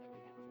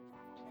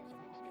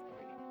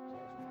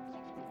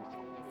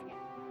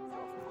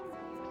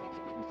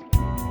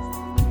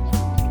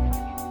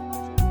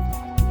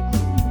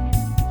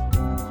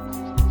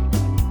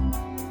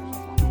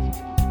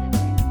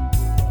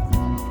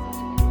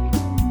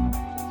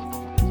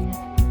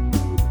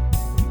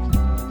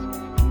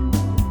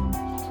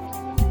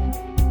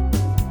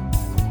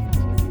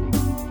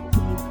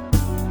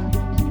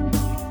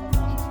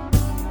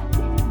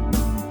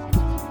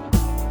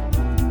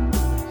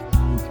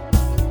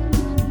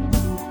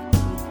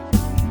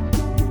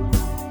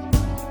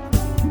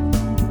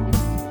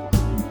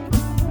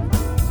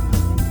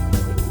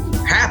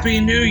Happy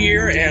New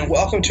Year and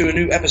welcome to a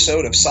new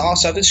episode of Saw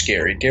Something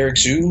Scary. Derek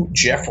Zoo,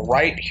 Jeff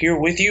Wright here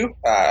with you.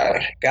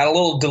 Got a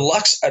little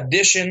deluxe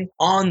edition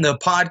on the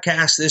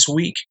podcast this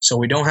week, so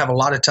we don't have a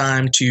lot of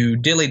time to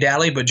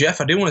dilly-dally. But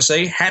Jeff, I do want to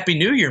say Happy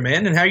New Year,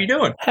 man, and how you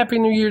doing? Happy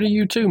New Year to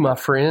you too, my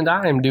friend.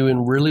 I am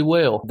doing really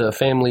well. The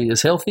family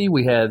is healthy.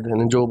 We had an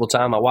enjoyable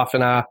time. My wife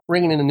and I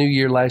ringing in the new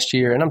year last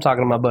year, and I'm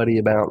talking to my buddy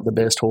about the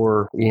best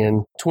horror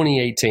in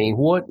 2018.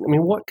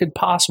 What could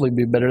possibly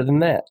be better than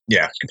that?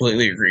 Yeah,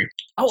 completely agree.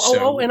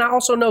 And I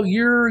also know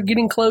you're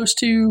getting close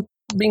to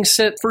being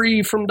set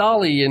free from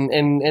Dolly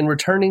and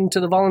returning to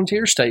the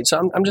volunteer state. So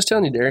I'm just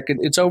telling you, Derek,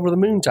 it's over the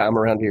moon time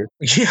around here.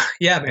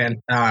 Yeah, man.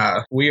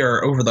 We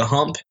are over the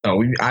hump.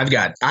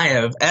 I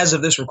have, as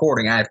of this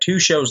recording, I have 2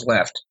 shows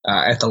left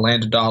at the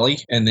Land of Dolly,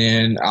 and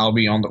then I'll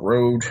be on the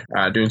road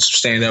doing some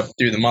stand-up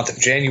through the month of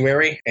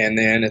January, and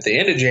then at the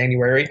end of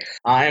January,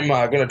 I'm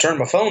going to turn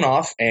my phone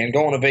off and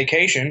go on a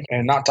vacation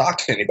and not talk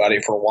to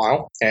anybody for a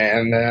while,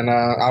 and then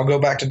I'll go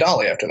back to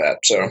Dolly after that.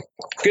 So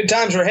good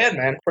times are ahead,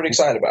 man. Pretty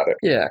excited about it.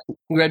 Yeah.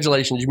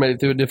 Congratulations. You made it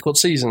through a difficult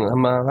season.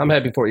 I'm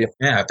happy for you.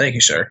 Yeah, thank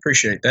you, sir.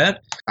 Appreciate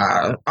that.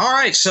 All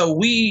right, so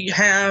we've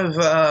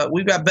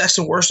got best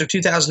and worst of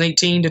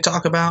 2018 to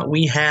talk about.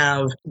 We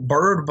have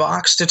Bird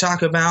Box to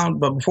talk about,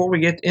 but before we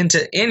get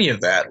into any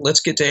of that, let's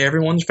get to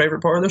everyone's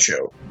favorite part of the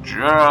show.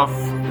 Jeff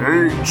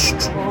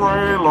hates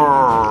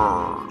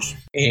trailers.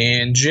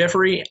 And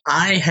Jeffrey,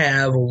 I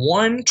have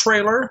one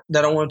trailer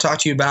that I want to talk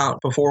to you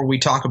about before we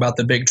talk about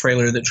the big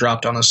trailer that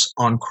dropped on us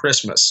on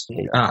Christmas.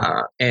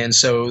 And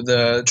so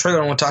the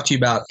trailer I want to talk to you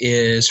about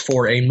is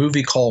for a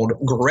movie called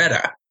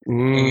Greta.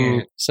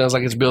 Sounds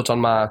like it's built on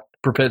my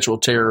perpetual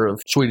terror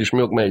of Swedish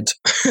milkmaids.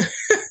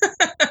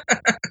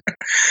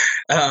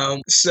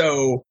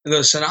 So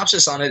the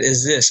synopsis on it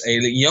is this: a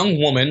young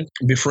woman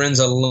befriends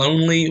a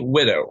lonely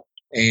widow,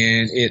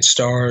 and it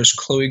stars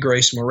Chloe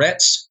Grace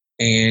Moretz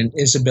and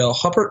Isabelle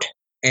Huppert.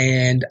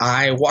 And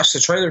I watched the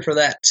trailer for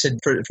that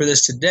for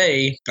this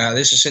today.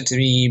 This was sent to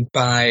me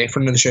by a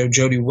friend of the show,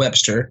 Jody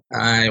Webster.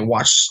 I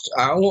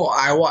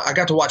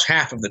got to watch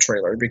half of the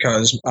trailer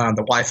because the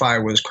Wi-Fi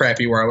was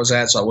crappy where I was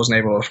at, so I wasn't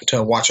able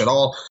to watch it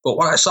all. But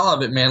what I saw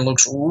of it, man,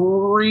 looks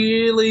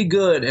really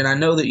good. And I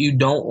know that you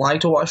don't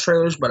like to watch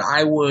trailers, but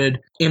I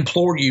would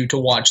implore you to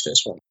watch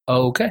this one.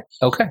 Okay.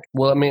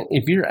 Well, I mean,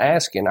 if you're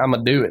asking, I'm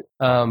going to do it.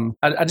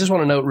 I just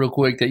want to note real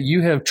quick that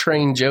you have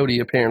trained Jody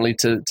apparently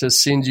to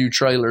send you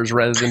trailers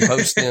rather than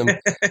post them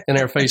in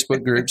our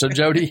Facebook group. So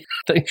Jody,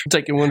 thanks for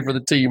taking one for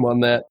the team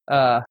on that.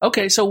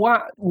 Okay, so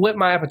whet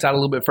my appetite a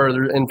little bit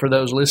further, and for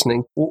those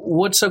listening,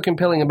 what's so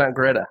compelling about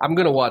Greta? I'm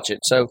going to watch it,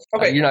 so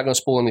you're not going to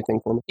spoil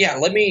anything for me. Yeah,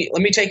 let me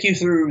take you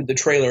through the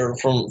trailer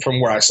from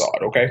where I saw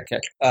it, okay?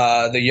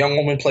 The young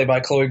woman played by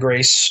Chloe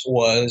Grace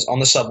was on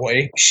the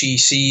subway. She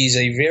sees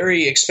a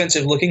very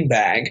expensive looking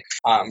bag.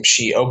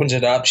 She opens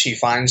it up. She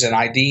finds an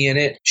ID in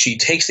it. She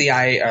takes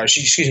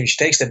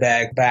the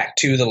bag back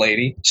to the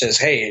lady. Says,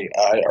 "Hey,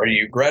 are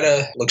you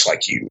Greta? Looks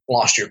like you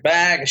lost your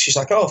bag." And she's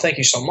like, "Oh, thank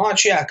you so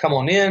much. Yeah, come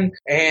on in."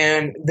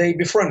 And they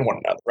befriend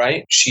one another,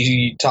 right?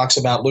 She talks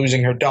about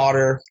losing her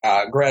daughter.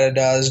 Greta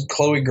does.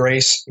 Chloe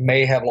Grace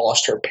may have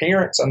lost her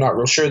parents. I'm not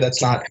real sure.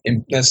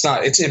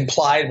 It's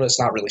implied, but it's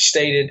not really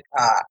stated.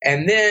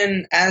 And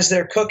then as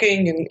they're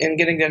cooking and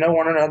getting to know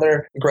one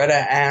another, Greta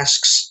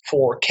asks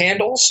for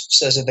candles,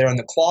 says that they're in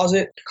the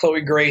closet.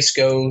 Chloe Grace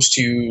goes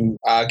to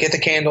get the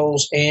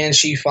candles, and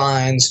she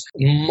finds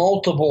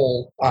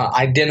multiple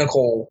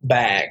identical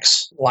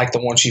bags like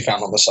the one she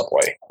found on the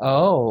subway.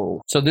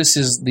 Oh, so this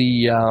is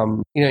the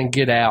in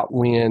Get Out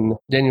when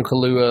Daniel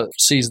Kaluuya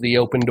sees the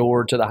open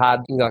door to the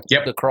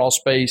the crawl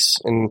space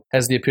and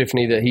has the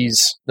epiphany that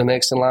he's the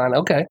next in line.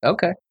 Okay.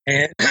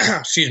 And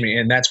excuse me,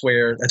 and that's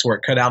where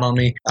it cut out on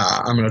me.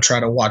 I'm going to try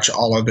to watch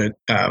all of it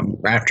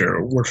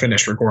after we're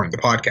finished recording the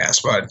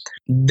podcast. But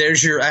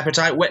there's your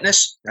appetite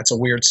witness. That's a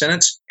weird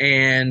sentence.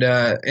 And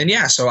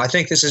yeah, so I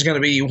think this is going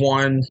to be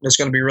one that's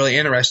going to be really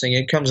interesting.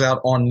 It comes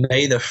out on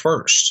May the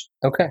 1st.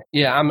 Okay.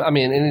 Yeah, and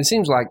it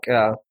seems like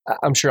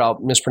I'm sure I'll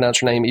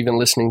mispronounce her name even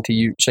listening to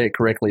you say it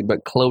correctly,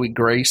 but Chloe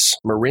Grace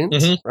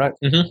Moretz, right?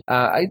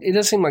 Mm-hmm. It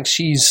does seem like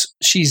she's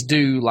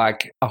due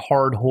like a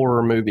hard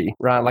horror movie,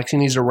 right? Like she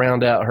needs to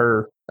round out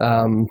her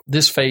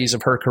this phase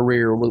of her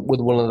career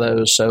with one of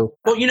those. So,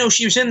 well,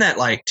 she was in that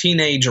like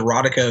teenage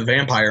erotica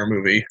vampire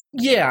movie.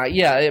 Yeah.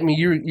 I mean,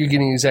 you're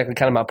getting exactly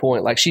kind of my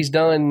point. Like she's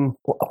done.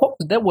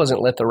 That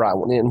wasn't Let the Right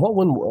One In. What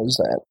one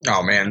was that?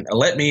 Oh man,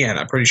 Let Me In.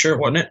 I'm pretty sure,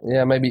 wasn't it?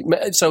 Yeah, maybe.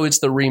 So it's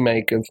the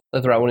remake of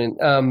Let the Right One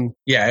In.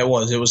 Yeah, it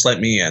was. It was Let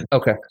Me In.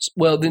 Okay.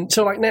 Well, then,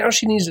 so like now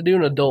she needs to do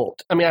an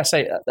adult. I mean, I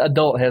say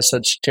adult has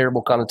such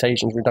terrible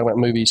connotations when you're talking about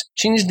movies.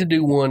 She needs to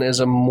do one as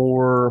a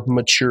more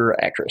mature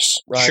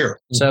actress, right? Sure.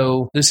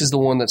 So this is the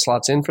one that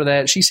slots in for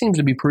that. She seems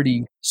to be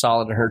pretty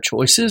solid in her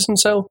choices, and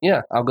so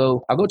yeah, I'll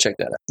go check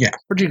that out. Yeah,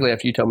 particularly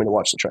after you told me to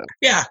watch the trailer.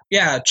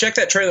 Yeah, check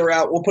that trailer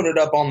out. We'll put it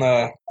up on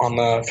the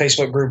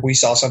Facebook group. We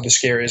saw something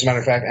scary. As a matter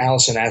of fact,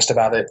 Allison asked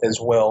about it as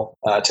well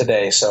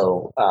today,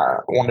 so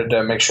wanted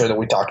to make sure that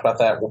we talked about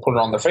that. We'll put it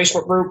on the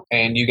Facebook group,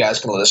 and you guys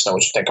can let us know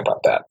what you think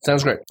about that.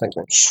 Sounds great. Thanks,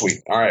 man.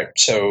 Sweet. All right,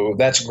 so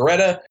that's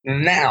Greta.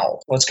 Now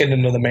let's get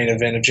into the main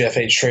event of Jeff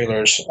H.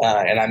 Trailers,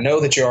 and I know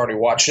that you already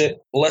watched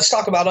it. Let's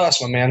talk about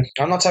us, my man.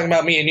 I'm not talking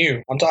about me and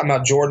you. I'm talking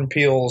about Jordan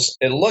Peele's,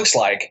 it looks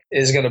like,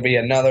 is going to be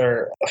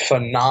another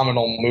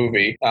phenomenal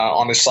movie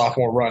on his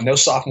sophomore run. No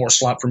sophomore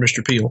slump for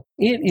Mr. Peele.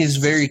 It is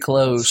very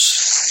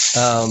close.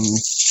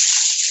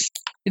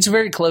 It's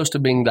very close to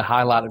being the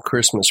highlight of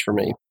Christmas for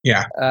me.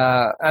 Yeah.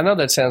 I know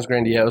that sounds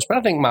grandiose, but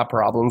I think my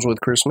problems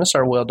with Christmas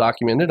are well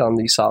documented on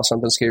the Saw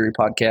Something Scary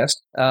podcast.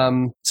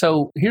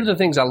 So here are the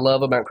things I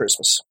love about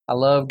Christmas. I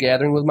love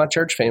gathering with my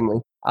church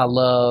family. I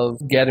love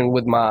gathering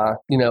with my,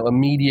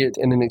 immediate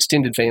and an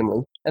extended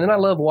family. And then I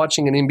love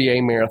watching an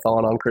NBA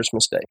marathon on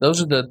Christmas Day.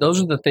 Those are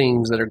the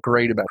things that are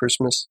great about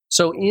Christmas.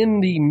 So in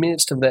the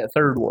midst of that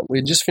third one, we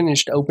had just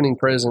finished opening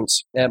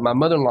presents at my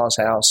mother-in-law's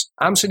house.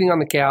 I'm sitting on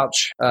the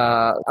couch.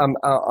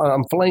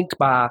 I'm flanked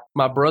by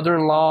my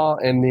brother-in-law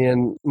and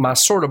then my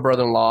sort of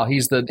brother-in-law.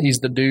 He's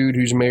the dude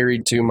who's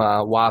married to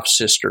my wife's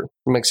sister.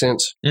 Makes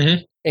sense?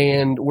 Mm-hmm.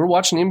 And we're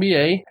watching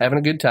NBA, having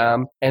a good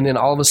time, and then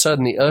all of a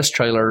sudden the Us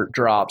trailer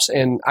drops,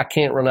 and I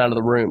can't run out of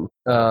the room.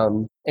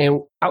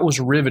 And I was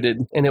riveted.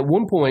 And at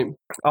one point,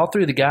 all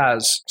three of the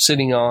guys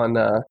sitting on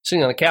the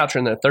couch are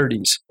in their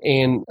 30s,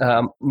 and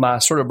my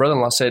sort of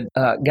brother-in-law said,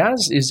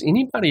 "Guys, is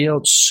anybody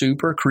else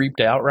super creeped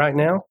out right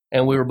now?"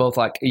 And we were both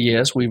like,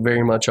 "Yes, we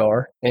very much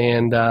are."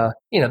 And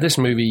this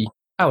movie,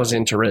 I was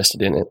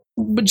interested in it,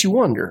 but you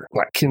wonder,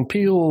 like, can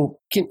Peele?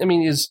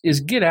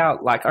 Is Get Out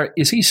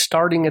is he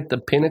starting at the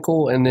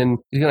pinnacle and then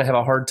he's going to have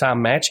a hard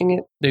time matching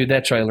it? Dude,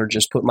 that trailer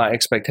just put my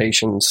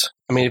expectations.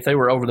 I mean, if they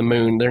were over the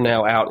moon, they're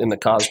now out in the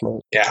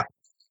cosmos. Yeah.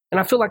 And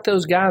I feel like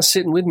those guys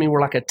sitting with me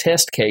were like a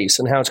test case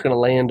and how it's going to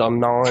land on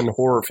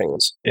non-horror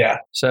fans. Yeah.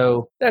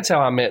 So that's how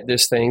I met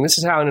this thing. This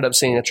is how I ended up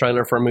seeing a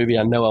trailer for a movie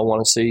I know I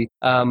want to see.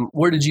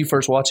 Where did you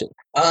first watch it?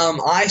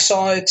 I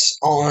saw it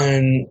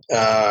on,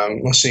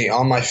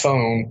 on my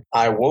phone.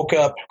 I woke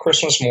up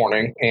Christmas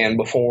morning, and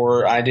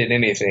before I did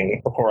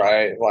anything, before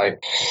I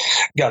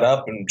got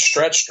up and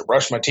stretched or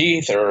brushed my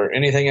teeth or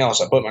anything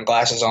else, I put my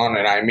glasses on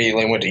and I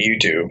immediately went to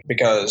YouTube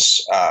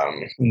because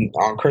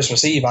on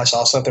Christmas Eve I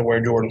saw something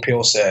where Jordan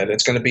Peele said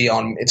it's going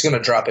to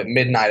drop at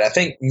midnight. I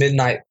think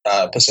midnight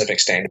Pacific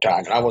Standard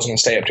Time. And I wasn't going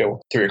to stay up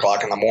till 3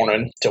 o'clock in the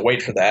morning to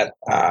wait for that.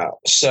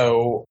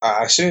 So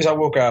as soon as I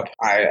woke up,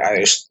 I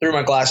just threw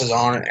my glasses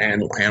on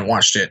and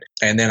watched it.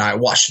 And then I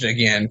watched it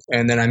again.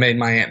 And then I made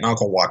my aunt and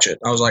uncle watch it.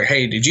 I was like,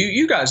 "Hey, did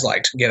you guys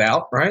liked Get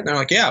Out, right?" And they're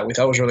like, "Yeah, we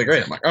thought it was really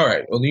great." I'm like, "All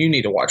right, well, you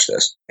need to watch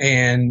this."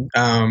 And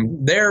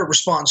their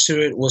response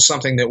to it was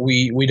something that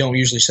we don't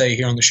usually say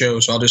here on the show,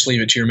 so I'll just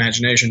leave it to your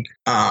imagination.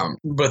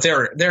 But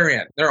they're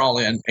in. They're all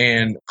in.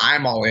 And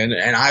I'm all in,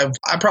 and I've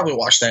probably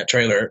watched that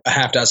trailer a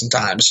half dozen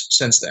times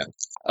since then.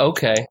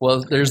 Okay,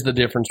 well, there's the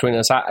difference between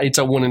us. It's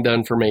a one and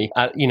done for me.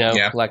 I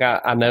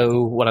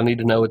know what I need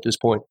to know at this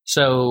point.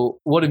 So,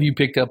 what have you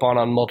picked up on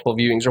multiple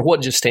viewings, or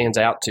what just stands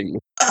out to you?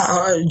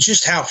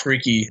 Just how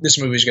freaky this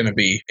movie's going to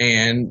be,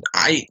 and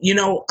I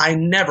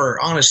never,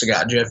 honest to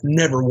God, Jeff,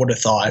 never would have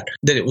thought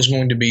that it was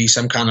going to be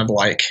some kind of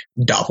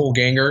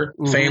doppelganger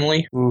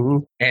family. Mm-hmm.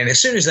 And as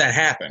soon as that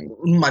happened,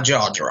 my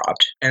jaw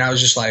dropped, and I was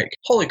just like,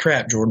 "Holy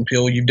crap, Jordan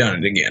Peele, you've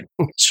done it again."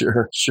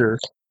 Sure.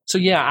 So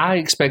yeah, I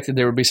expected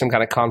there would be some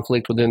kind of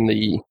conflict within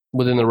the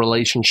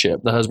relationship,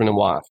 the husband and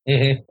wife.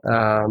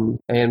 Mm-hmm.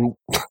 And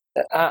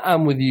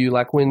I'm with you.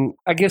 When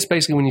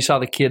you saw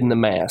the kid in the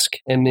mask,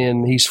 and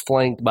then he's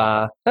flanked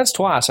by. That's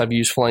twice I've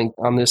used flank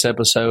on this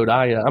episode.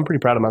 I'm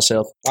pretty proud of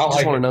myself. I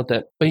just want to note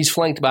that. But he's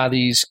flanked by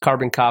these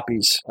carbon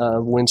copies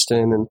of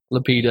Winston and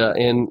Lupita,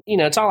 and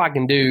it's all I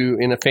can do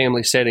in a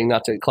family setting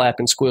not to clap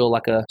and squeal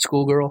like a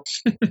schoolgirl.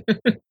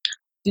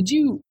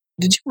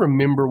 Did you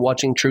remember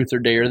watching Truth or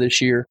Dare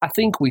this year? I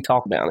think we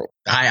talked about it.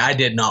 I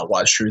did not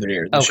watch Truth or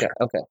Dare this year.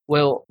 Okay.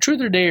 Well, Truth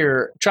or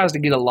Dare tries to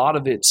get a lot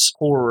of its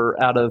horror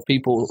out of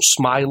people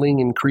smiling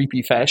in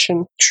creepy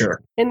fashion.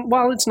 Sure. And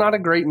while it's not a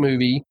great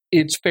movie,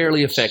 it's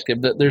fairly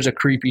effective. There's a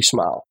creepy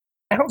smile.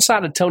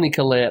 Outside of Toni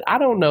Collette, I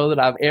don't know that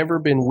I've ever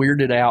been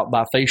weirded out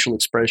by facial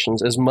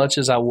expressions as much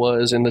as I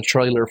was in the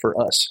trailer for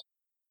Us,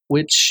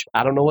 which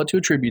I don't know what to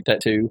attribute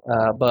that to,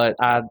 but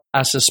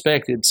I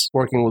suspect it's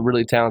working with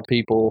really talented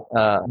people,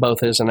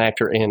 both as an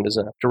actor and as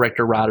a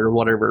director, writer,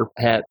 whatever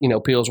hat,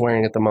 Peele's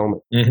wearing at the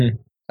moment. Mm-hmm.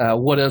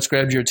 What else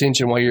grabbed your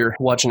attention while you're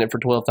watching it for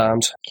 12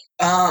 times?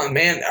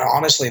 Man,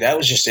 honestly, that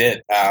was just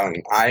it.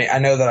 I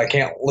know that I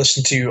can't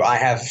listen to,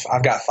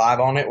 I've got 5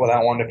 on it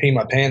without wanting to pee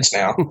my pants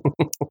now.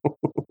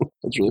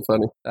 That's really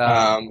funny.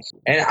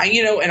 And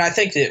I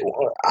think that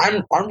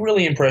I'm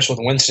really impressed with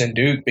Winston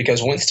Duke,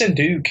 because Winston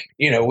Duke,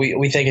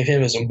 we think of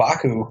him as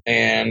M'Baku,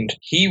 and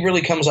he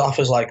really comes off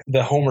as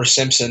the Homer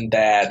Simpson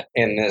dad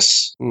in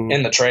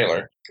the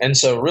trailer. And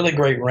so really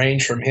great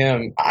range from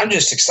him. I'm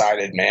just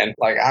excited, man.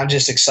 Like, I'm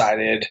just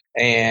excited,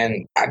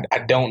 and I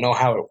don't know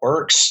how it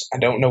works. I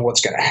don't know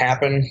what's going to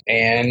happen.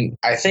 And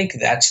I think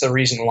that's the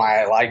reason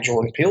why I like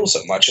Jordan Peele so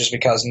much, is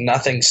because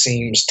nothing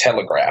seems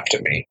telegraphed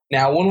to me.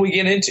 Now, when we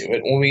get into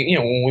it, when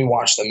we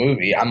watch the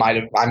movie, I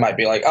might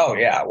be like, oh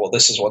yeah, well,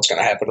 this is what's going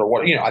to happen, or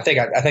what, I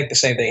think the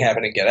same thing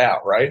happened in Get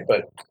Out, right?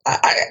 But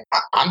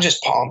I'm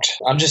just pumped.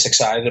 I'm just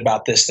excited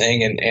about this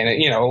thing, and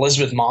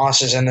Elizabeth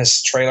Moss is in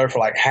this trailer for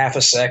like half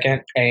a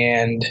second,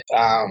 and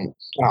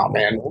oh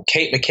man,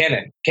 Kate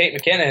McKinnon. Kate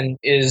McKinnon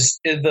is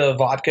the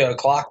vodka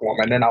clock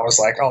woman, and I was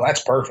like, oh,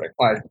 that's perfect.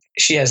 Like,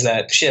 she has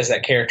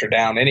that character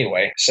down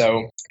anyway.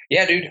 So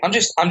yeah, dude, I'm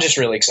just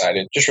really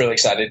excited. Just really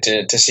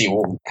excited to see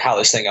how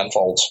this thing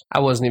unfolds. I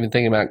wasn't even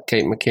thinking about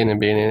Kate McKinnon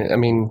being in it. I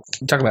mean,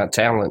 talk about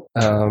talent.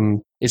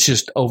 It's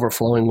just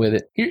overflowing with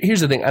it.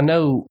 Here's the thing. I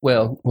know,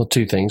 well,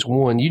 two things.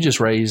 One, you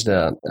just raised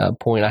a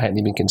point I hadn't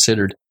even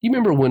considered. You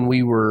remember when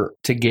we were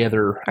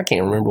together? I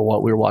can't remember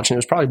what we were watching. It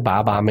was probably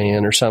Bye Bye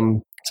Man or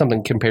something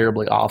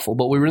comparably awful.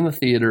 But we were in the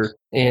theater,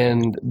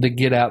 and the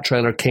Get Out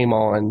trailer came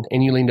on,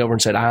 and you leaned over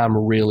and said, I'm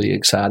really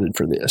excited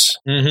for this.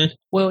 Mm-hmm.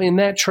 Well, in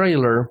that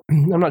trailer,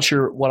 I'm not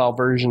sure what all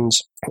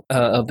versions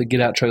of the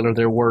Get Out trailer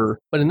there were,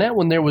 but in that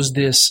one, there was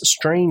this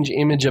strange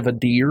image of a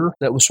deer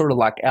that was sort of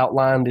like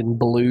outlined in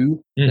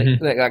blue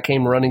that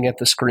came running at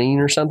the screen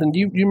or something. Do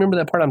you remember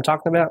that part I'm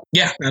talking about?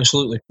 Yeah,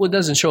 absolutely. Well, it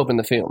doesn't show up in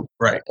the film.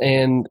 Right.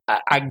 And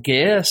I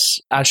guess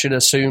I should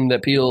assume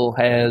that Peele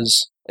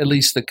has at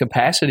least the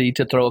capacity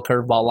to throw a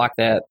curveball like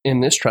that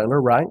in this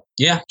trailer, right?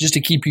 Yeah. Just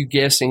to keep you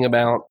guessing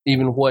about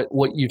even what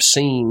you've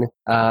seen,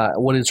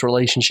 what its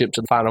relationship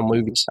to the final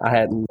movies. I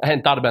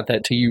hadn't thought about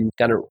that till you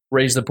kind of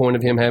raised the point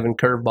of him having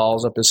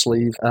curveballs up his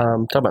sleeve.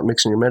 Talk about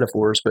mixing your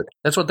metaphors, but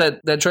that's what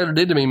that trailer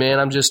did to me, man.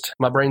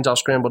 my brain's all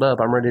scrambled up.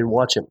 I'm ready to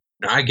watch it.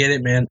 I get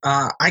it, man.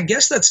 I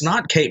guess that's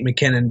not Kate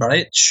McKinnon, but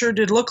it sure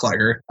did look like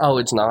her. Oh,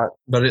 it's not.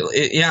 But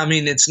yeah, I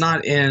mean, it's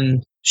not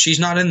in.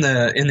 She's not in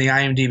the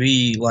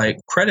IMDb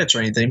like credits or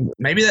anything.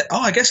 Maybe that. Oh,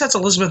 I guess that's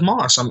Elizabeth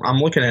Moss. I'm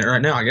looking at it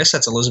right now. I guess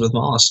that's Elizabeth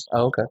Moss.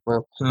 Oh, okay.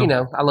 Well,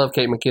 I love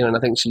Kate McKinnon. I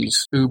think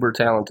she's uber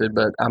talented,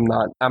 but I'm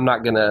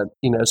not gonna.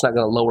 It's not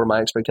gonna lower my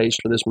expectation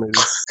for this movie.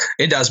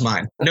 It does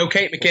mine. No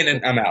Kate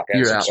McKinnon. I'm out, guys.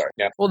 You're I'm out. sorry.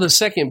 Yeah. Well, the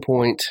second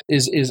point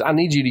is I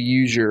need you to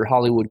use your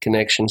Hollywood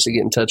connections to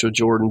get in touch with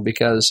Jordan,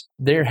 because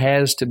there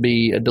has to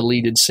be a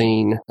deleted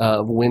scene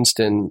of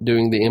Winston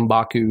doing the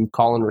M'Baku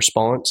call and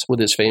response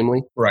with his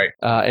family, right?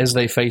 As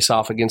they face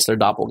off against their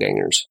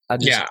doppelgangers. I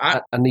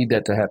need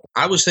that to happen.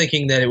 I was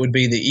thinking that it would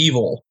be the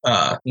evil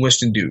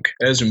Winston Duke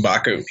as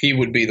M'Baku. He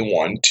would be the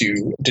one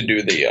to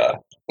do the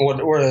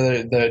what were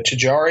the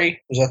Tajari?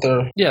 Was that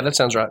the? Yeah, that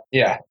sounds right.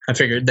 Yeah, I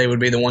figured they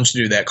would be the ones to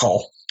do that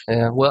call.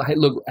 Yeah, well, hey,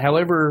 look,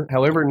 however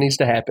it needs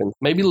to happen.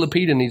 Maybe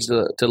Lupita needs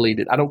to lead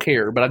it. I don't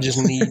care, but I just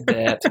need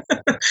that.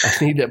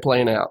 I need that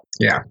playing out.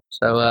 Yeah.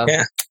 So,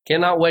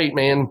 cannot wait,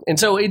 man. And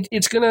so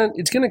it's gonna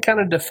kind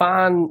of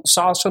define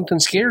Saw Something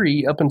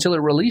Scary up until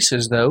it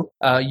releases, though.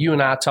 You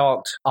and I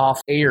talked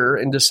off air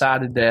and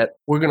decided that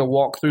we're gonna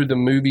walk through the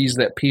movies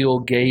that Peele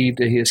gave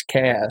to his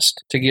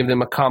cast to give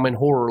them a common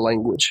horror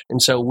language.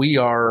 And so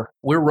we're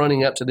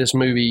running up to this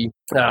movie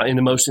in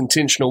the most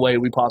intentional way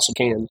we possibly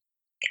can.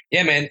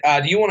 Yeah, man.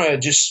 Do you want to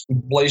just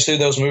blaze through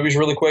those movies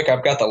really quick?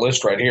 I've got the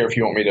list right here if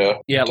you want me to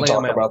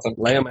talk about them.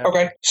 Lay them out.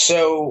 Okay.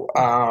 So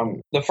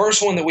the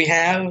first one that we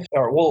have,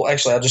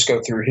 actually, I'll just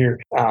go through here.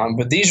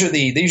 But these are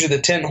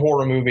the 10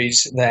 horror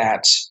movies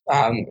that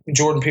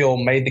Jordan Peele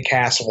made the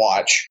cast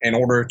watch in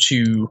order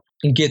to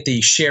get the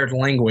shared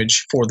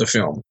language for the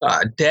film.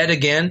 Dead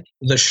Again,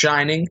 The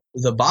Shining,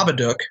 The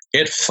Babadook,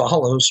 It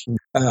Follows,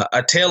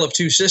 A Tale of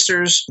Two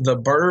Sisters, The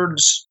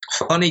Birds,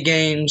 Funny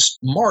Games,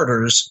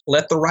 Martyrs,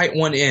 Let the Right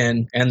One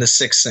In, and The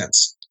Sixth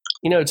Sense.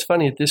 It's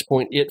funny at this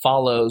point, It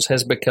Follows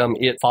has become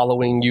it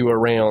following you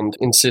around,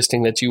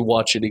 insisting that you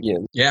watch it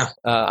again. Yeah.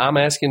 I'm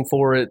asking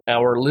for it.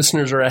 Our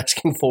listeners are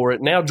asking for it.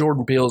 Now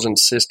Jordan Peele's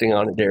insisting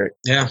on it, Derek.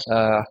 Yeah.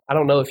 I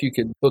don't know if you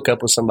could hook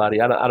up with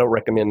somebody. I don't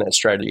recommend that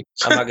strategy.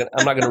 I'm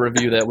not going to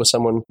review that with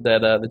someone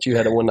that you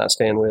had a one night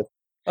stand with.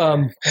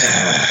 The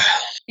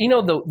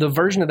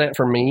version of that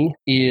for me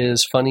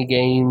is Funny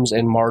Games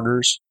and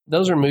Martyrs.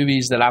 Those are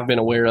movies that I've been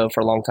aware of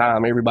for a long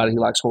time. Everybody who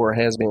likes horror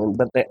has been.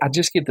 But I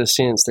just get the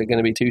sense they're going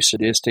to be too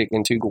sadistic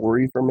and too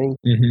gory for me.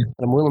 Mm-hmm.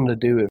 I'm willing to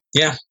do it.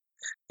 Yeah.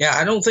 Yeah,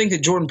 I don't think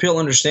that Jordan Peele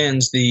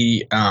understands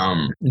the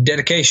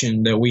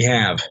dedication that we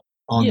have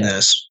on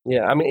this.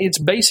 Yeah, I mean, it's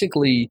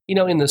basically,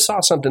 in the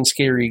Saw Something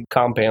Scary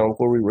compound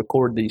where we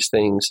record these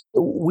things,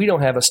 we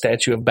don't have a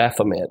statue of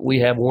Baphomet. We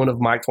have one of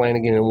Mike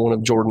Flanagan and one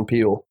of Jordan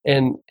Peele.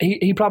 And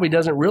he probably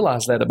doesn't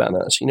realize that about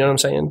us. You know what I'm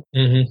saying?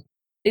 Mm-hmm.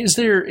 Is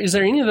there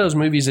any of those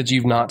movies that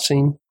you've not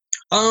seen?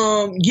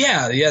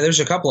 Yeah,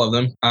 there's a couple of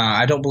them.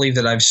 I don't believe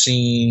that I've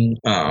seen,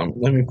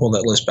 let me pull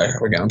that list back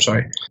up again. I'm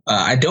sorry.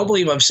 I don't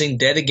believe I've seen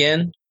Dead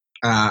Again.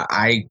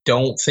 I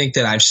don't think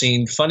that I've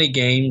seen Funny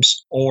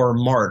Games or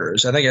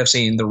Martyrs. I think I've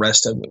seen the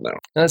rest of them, though.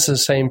 That's the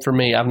same for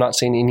me. I've not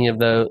seen any of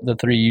the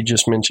three you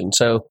just mentioned.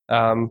 So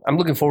I'm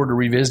looking forward to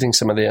revisiting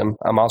some of them.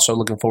 I'm also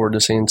looking forward to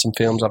seeing some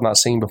films I've not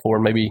seen before.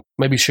 Maybe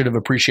should have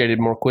appreciated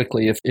more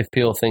quickly if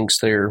Peele thinks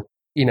they're,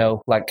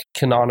 like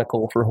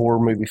canonical for horror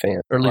movie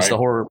fans, or at least the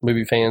horror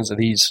movie fans that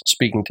he's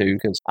speaking to,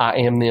 because I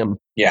am them.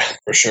 Yeah,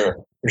 for sure.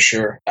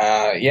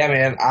 Yeah,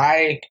 man,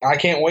 I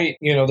can't wait.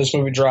 This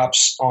movie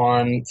drops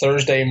on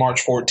Thursday,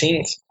 March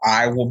 14th.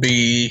 I will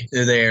be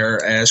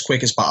there as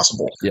quick as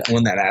possible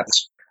when that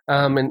happens.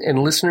 And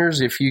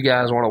listeners, if you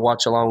guys want to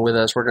watch along with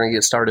us, we're going to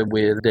get started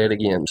with Dead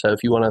Again. So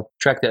if you want to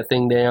track that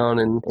thing down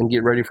and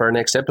get ready for our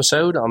next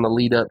episode on the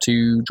lead up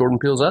to Jordan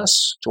Peele's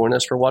Us, join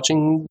us for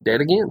watching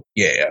Dead Again.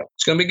 Yeah,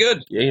 it's going to be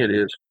good. Yeah, it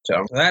is.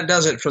 So that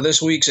does it for this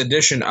week's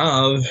edition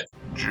of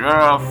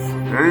Jeff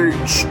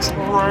Hates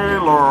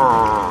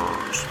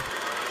Trailers.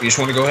 You just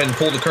want to go ahead and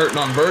pull the curtain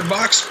on Bird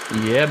Box?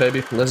 Yeah,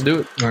 baby. Let's do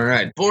it. All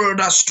right. Pull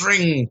the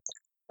string.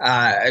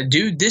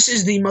 Dude, this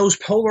is the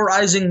most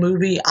polarizing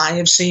movie I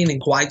have seen in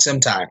quite some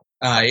time.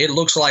 It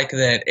looks like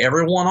that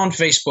everyone on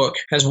Facebook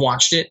has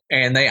watched it,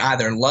 and they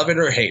either love it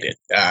or hate it.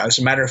 As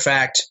a matter of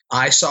fact,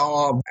 I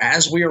saw,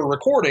 as we were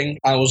recording,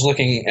 I was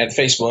looking at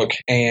Facebook,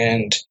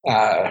 and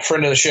a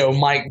friend of the show,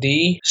 Mike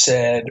D,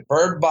 said,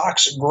 Bird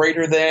Box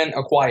greater than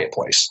A Quiet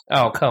Place.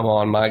 Oh, come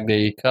on, Mike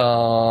D.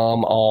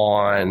 Come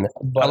on.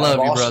 But I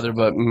love you, brother,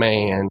 but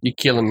man, you're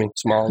killing me,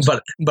 Smalls.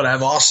 But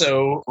I've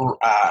also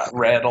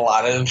read a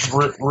lot of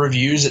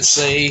reviews that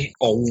say,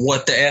 oh,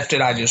 what the F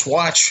did I just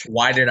watch?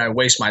 Why did I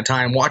waste my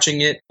time watching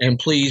it? And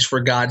please,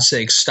 for God's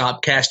sake,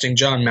 stop casting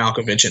John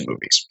Malkovich in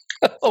movies.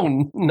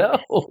 Oh, no.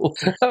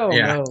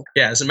 No.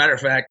 Yeah, as a matter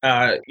of fact,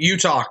 you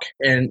talk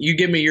and you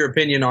give me your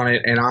opinion on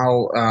it, and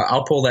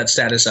I'll pull that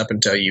status up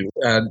and tell you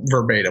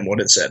verbatim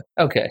what it said.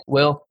 Okay.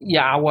 Well,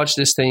 yeah, I watched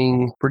this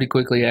thing pretty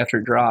quickly after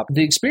it dropped.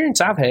 The experience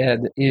I've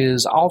had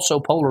is also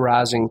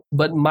polarizing,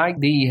 but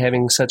Mike D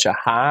having such a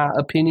high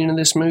opinion of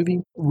this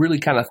movie really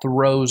kind of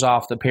throws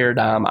off the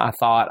paradigm I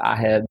thought I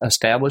had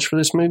established for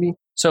this movie.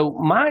 So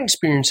my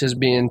experience has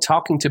been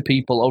talking to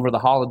people over the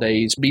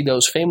holidays, be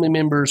those family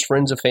members,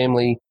 friends of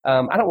family.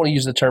 I don't want to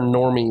use the term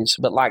normies,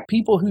 but like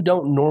people who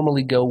don't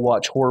normally go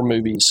watch horror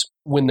movies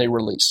when they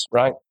release,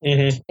 right?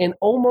 Mm-hmm. And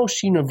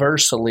almost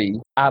universally,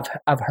 I've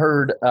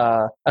heard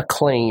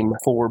acclaim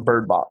for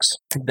Bird Box.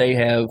 They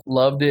have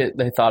loved it.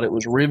 They thought it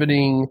was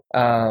riveting.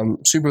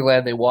 Super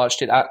glad they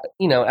watched it. Out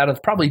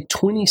of probably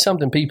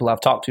 20-something people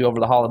I've talked to over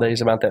the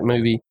holidays about that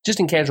movie, just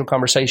in casual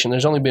conversation,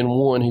 there's only been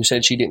one who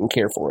said she didn't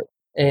care for it.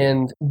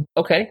 And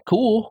okay,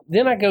 cool.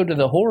 Then I go to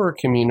the horror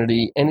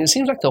community, and it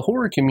seems like the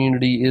horror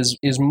community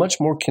is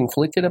much more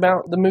conflicted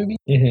about the movie.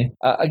 Mm-hmm.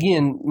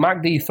 Again,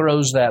 Mike D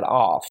throws that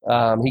off.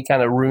 He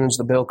kind of ruins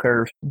the bell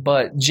curve.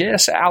 But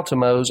Jess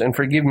Altimos, and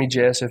forgive me,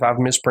 Jess, if I've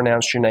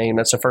mispronounced your name.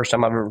 That's the first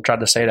time I've ever tried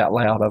to say it out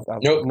loud.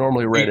 I've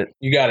normally read it.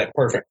 You got it.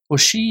 Perfect. Well,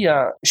 she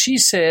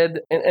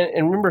said,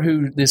 and remember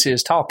who this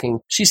is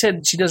talking. She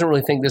said she doesn't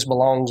really think this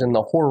belongs in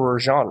the horror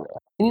genre.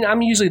 And,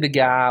 I'm usually the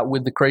guy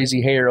with the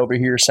crazy hair over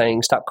here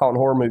saying, stop calling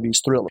horror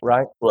movies thriller,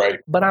 right? Right.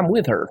 But I'm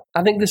with her.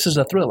 I think this is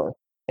a thriller.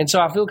 And so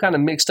I feel kind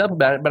of mixed up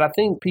about it. But I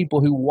think people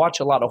who watch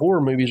a lot of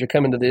horror movies are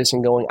coming to this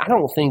and going, I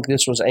don't think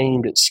this was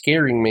aimed at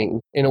scaring me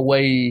in a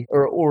way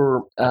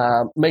or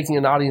making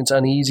an audience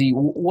uneasy.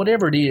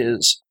 Whatever it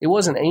is, it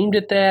wasn't aimed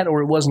at that,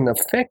 or it wasn't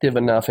effective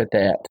enough at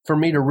that for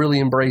me to really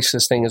embrace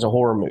this thing as a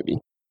horror movie.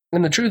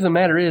 And the truth of the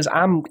matter is,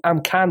 I'm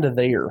kind of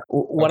there.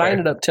 What I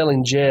ended up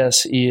telling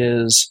Jess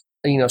is,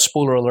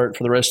 spoiler alert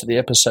for the rest of the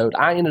episode,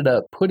 I ended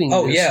up putting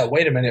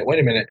wait a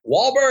minute.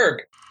 Wahlberg!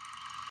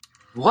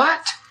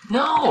 What?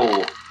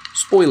 No!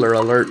 Spoiler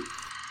alert.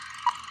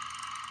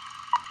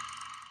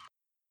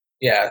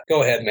 Yeah,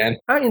 go ahead, man.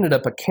 I ended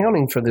up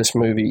accounting for this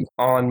movie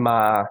on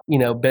my,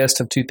 best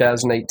of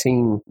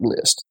 2018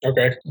 list.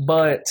 Okay.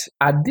 But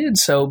I did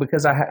so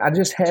because I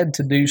just had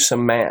to do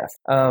some math.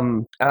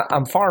 I'm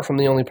far from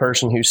the only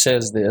person who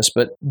says this,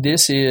 but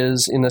this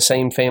is in the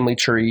same family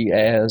tree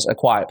as A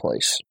Quiet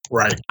Place.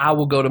 Right. I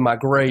will go to my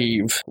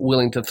grave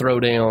willing to throw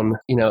down,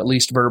 at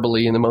least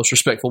verbally in the most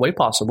respectful way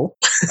possible.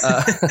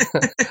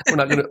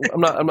 I'm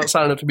not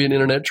signing up to be an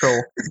internet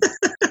troll.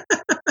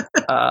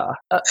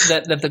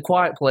 That The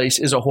Quiet Place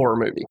is a horror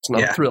movie. It's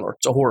not a thriller.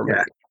 It's a horror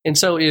movie. And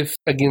so if,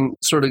 again,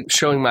 sort of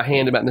showing my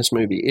hand about this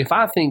movie, if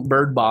I think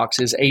Bird Box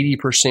is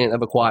 80%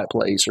 of A Quiet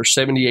Place or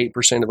 78%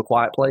 of A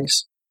Quiet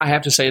Place, I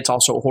have to say it's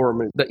also a horror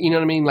movie. You know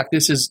what I mean? Like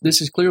this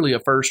is clearly a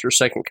first or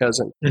second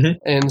cousin. Mm-hmm.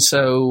 And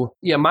so,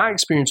 my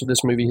experience with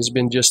this movie has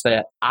been just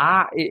that.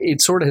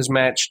 It sort of has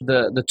matched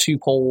the two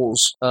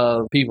poles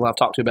of people I've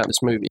talked to about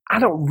this movie. I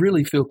don't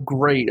really feel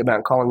great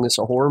about calling this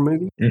a horror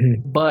movie,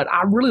 but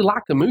I really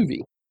like the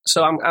movie.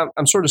 So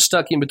I'm sort of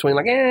stuck in between,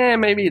 like,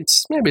 maybe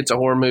it's a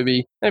horror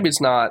movie, maybe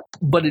it's not,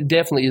 but it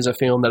definitely is a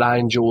film that I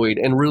enjoyed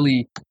and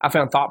really I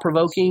found thought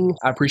provoking.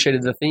 I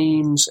appreciated the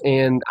themes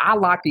and I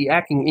liked the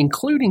acting,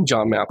 including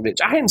John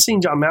Malkovich. I hadn't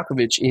seen John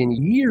Malkovich in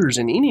years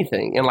in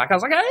anything, and like I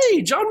was like,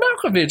 hey, John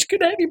Malkovich, good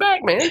to have you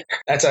back, man.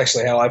 That's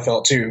actually how I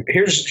felt too.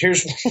 Here's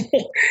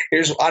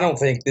I don't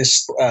think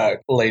this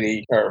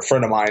lady or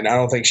friend of mine, I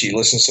don't think she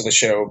listens to the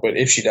show, but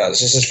if she does,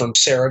 this is from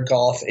Sarah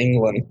Goff,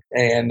 England,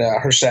 and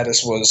her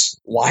status was,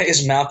 why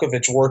is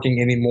Malkovich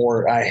working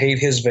anymore? I hate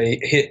his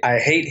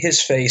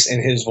face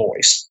and his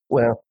voice.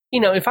 Well,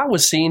 if I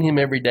was seeing him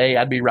every day,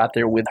 I'd be right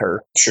there with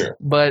her. Sure.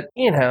 But,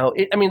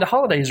 the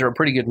holidays are a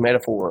pretty good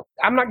metaphor.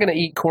 I'm not going to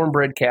eat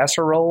cornbread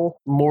casserole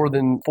more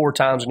than 4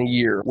 times in a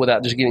year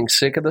without just getting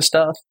sick of the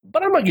stuff.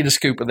 But I'm going to get a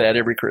scoop of that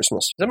every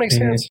Christmas. Does that make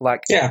sense?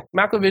 Like,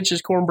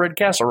 Malkovich's cornbread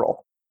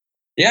casserole.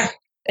 Yeah.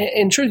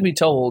 And truth be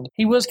told,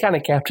 he was kind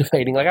of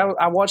captivating. Like,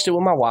 I watched it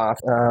with my wife,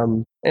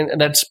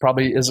 and that's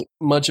probably as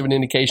much of an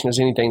indication as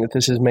anything that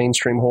this is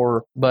mainstream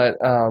horror. But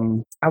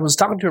I was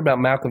talking to her about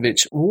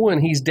Malkovich. One,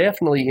 he's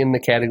definitely in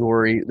the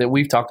category that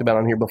we've talked about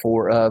on here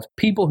before of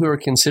people who are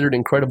considered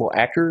incredible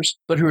actors,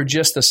 but who are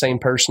just the same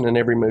person in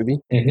every movie.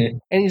 Mm-hmm.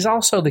 And he's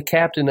also the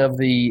captain of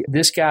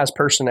this guy's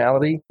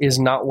personality is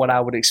not what I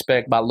would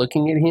expect by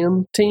looking at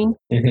him team.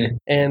 Mm-hmm.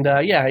 And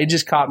it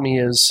just caught me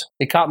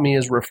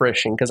as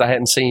refreshing because I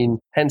hadn't seen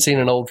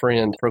an old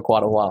friend for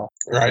quite a while.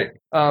 Right.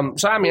 I've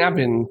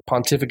been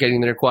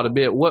pontificating there quite a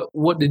bit.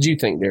 What did you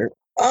think, Derek?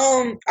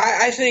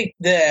 I think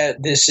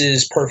that this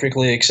is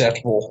perfectly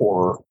acceptable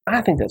horror.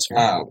 I think that's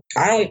fair.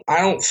 I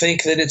don't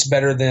think that it's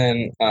better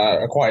than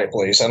A Quiet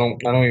Place. I don't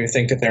even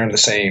think that they're in the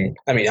same.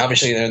 I mean,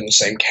 obviously they're in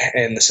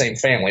the same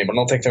family, but I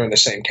don't think they're in the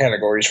same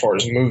category as far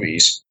as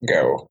movies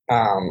go.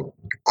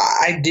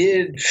 I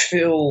did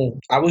feel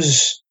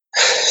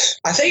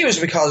I think it was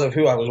because of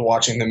who I was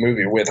watching the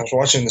movie with. I was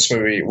watching this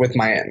movie with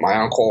my aunt and my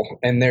uncle,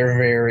 and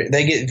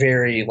they get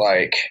very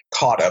like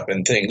caught up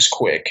in things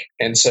quick.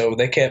 And so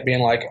they kept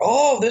being like,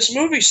 oh, this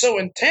movie's so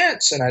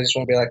intense. And I just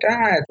want to be like,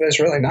 it's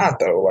really not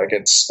though. Like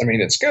it's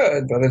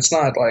good, but it's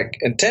not like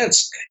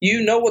intense.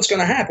 You know what's going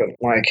to happen.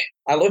 Like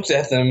I looked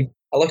at them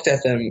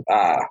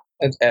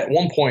at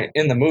one point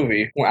in the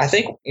movie, I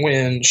think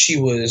when she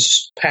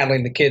was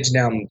paddling the kids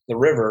down the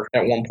river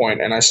at one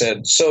point, and I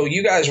said, so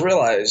you guys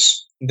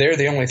realize they're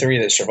the only 3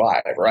 that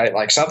survive, right?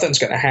 Like something's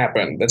going to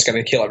happen that's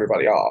going to kill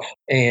everybody off.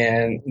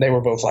 And they were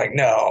both like,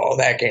 no,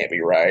 that can't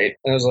be right.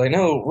 And I was like,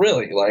 no,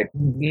 really, like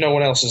no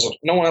one else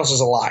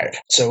is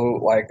alive. So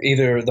like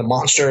either the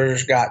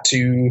monsters got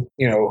to,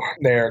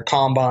 their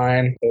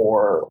combine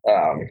or,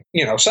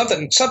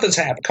 something's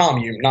happened.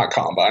 Commune, not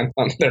combine.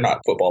 They're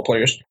not football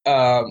players.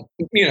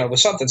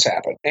 Something's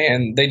happened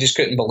and they just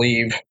couldn't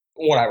believe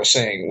what I was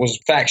saying was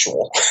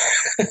factual.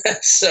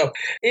 So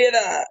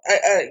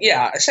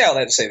I say all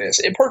that to say this.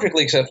 It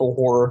perfectly acceptable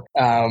horror.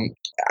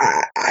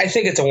 I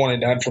think it's a one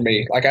and done for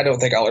me. Like I don't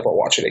think I'll ever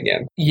watch it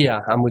again.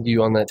 Yeah, I'm with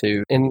you on that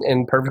too.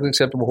 And perfectly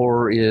acceptable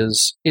horror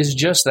is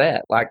just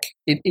that. Like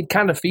it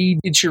kind of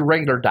it's your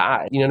regular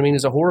diet. You know what I mean?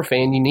 As a horror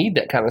fan, you need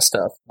that kind of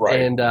stuff. Right.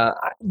 And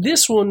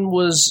this one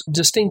was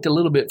distinct a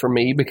little bit for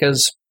me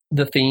because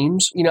the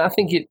themes, I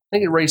think it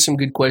raised some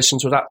good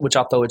questions, which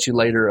I'll throw at you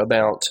later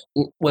about,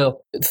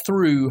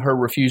 through her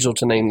refusal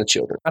to name the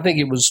children. I think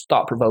it was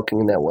thought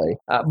provoking in that way.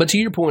 But to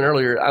your point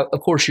earlier, of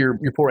course, your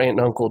poor aunt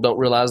and uncle don't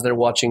realize they're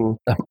watching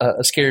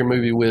a scary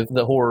movie with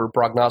the horror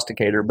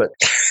prognosticator. But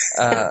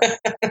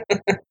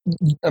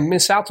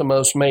Miss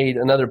Altamose made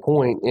another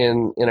point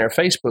in our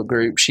Facebook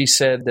group. She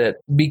said that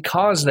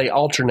because they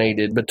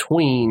alternated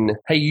between,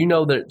 hey,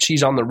 that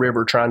she's on the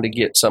river trying to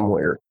get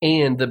somewhere,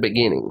 and the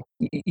beginning,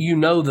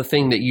 the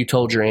thing that you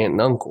told your aunt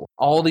and uncle,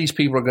 all these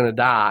people are going to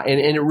die. And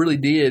it really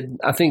did,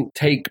 I think,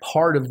 take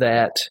part of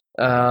that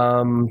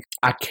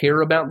I care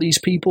about these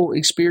people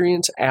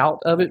experience out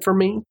of it for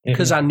me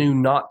because I knew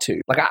not to.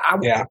 Like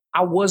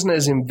I wasn't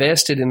as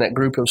invested in that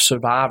group of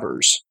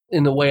survivors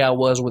in the way I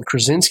was with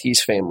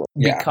Krasinski's family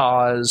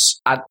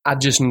because I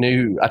just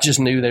knew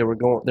they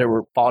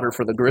were fodder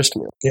for the grist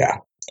mill. Yeah.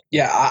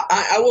 Yeah,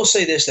 I will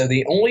say this, though.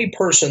 The only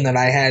person that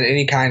I had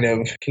any kind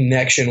of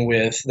connection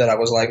with that I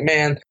was like,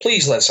 man,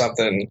 please let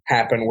something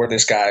happen where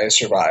this guy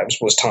survives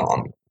was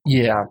Tom.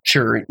 Yeah,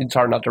 sure. It's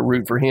hard not to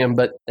root for him,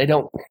 but they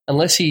don't,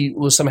 unless he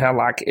was somehow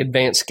like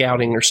advanced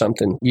scouting or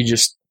something, you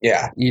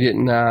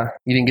didn't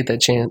get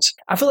that chance.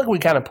 I feel like we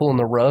kind of pulling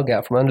the rug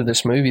out from under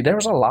this movie. There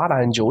was a lot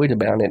I enjoyed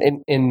about it.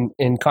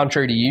 And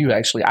contrary to you,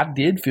 actually, I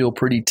did feel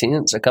pretty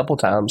tense a couple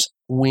times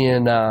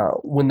when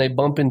they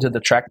bump into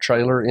the tractor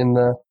trailer in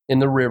the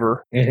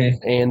river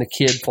and the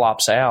kid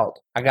flops out.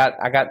 I got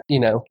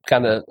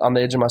kind of on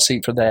the edge of my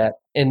seat for that.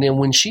 And then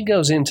when she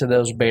goes into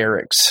those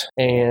barracks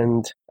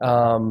and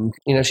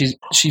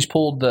she's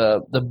pulled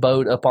the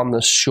boat up on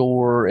the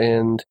shore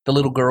and the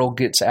little girl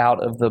gets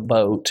out of the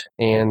boat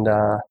and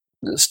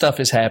stuff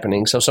is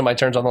happening. So somebody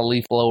turns on the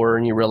leaf blower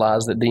and you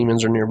realize that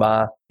demons are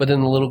nearby. But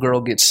then the little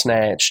girl gets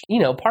snatched.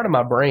 Part of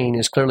my brain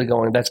is clearly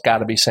going, that's got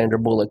to be Sandra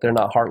Bullock. They're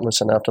not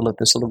heartless enough to let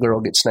this little girl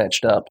get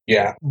snatched up.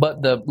 Yeah.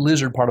 But the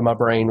lizard part of my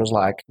brain was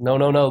like,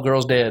 no,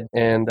 girl's dead.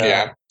 And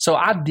so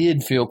I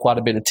did feel quite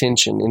a bit of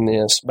tension in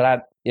this,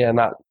 but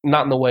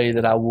not in the way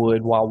that I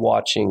would while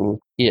watching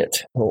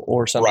It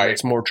or something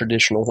that's more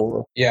traditional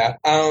horror. Yeah.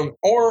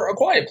 Or A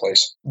Quiet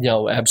Place.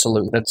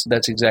 Absolutely.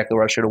 That's exactly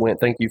where I should have went.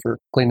 Thank you for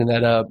cleaning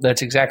that up.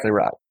 That's exactly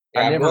right.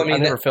 Yeah, I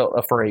never felt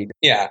afraid.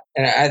 Yeah,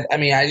 and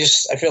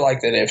I feel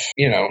like that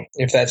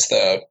if that's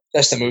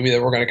the movie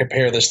that we're going to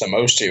compare this the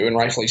most to, and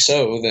rightfully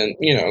so, then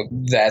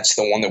that's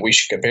the one that we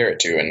should compare it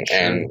to.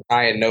 And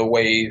I in no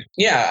way,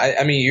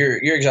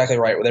 you're exactly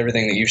right with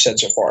everything that you've said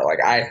so far. Like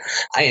I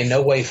in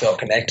no way felt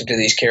connected to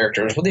these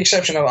characters, with the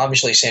exception of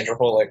obviously Sandra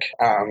Bullock.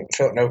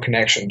 Felt no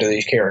connection to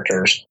these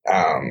characters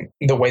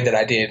the way that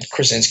I did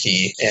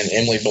Krasinski and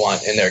Emily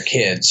Blunt and their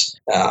kids.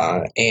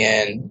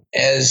 And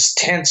as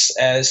tense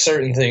as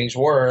certain things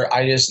were,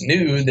 I just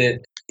knew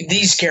that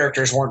these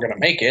characters weren't going to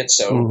make it.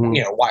 So,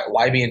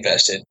 why be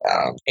invested?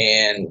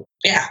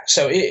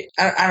 So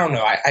I don't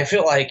know. I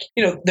feel like,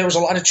 there was a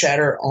lot of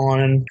chatter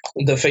on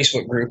the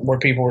Facebook group where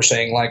people were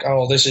saying like,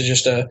 oh, this is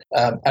just a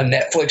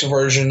Netflix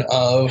version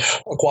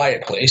of A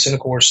Quiet Place. And of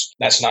course,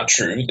 that's not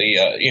true.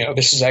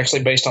 This is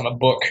actually based on a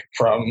book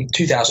from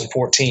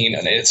 2014.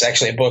 And it's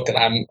actually a book that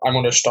I'm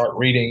going to start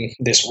reading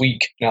this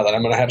week now that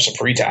I'm going to have some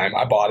free time.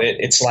 I bought it.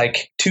 It's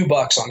like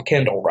 $2 on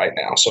Kindle right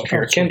now. So if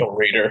you're a Kindle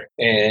reader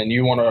and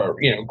you want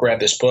to,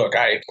 grab this book,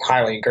 I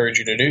highly encourage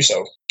you to do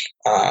so.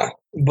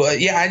 But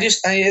yeah, I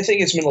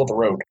think it's middle of the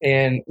road.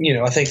 And,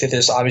 I think that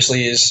this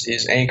obviously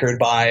is anchored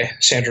by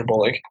Sandra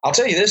Bullock. I'll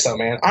tell you this though,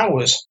 man, I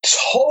was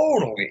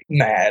totally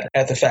mad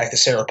at the fact that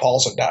Sarah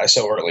Paulson died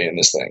so early in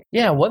this thing.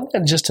 Yeah. Wasn't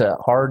that just a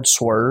hard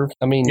swerve?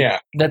 I mean,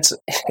 that's,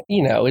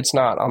 it's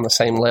not on the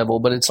same level,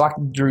 but it's like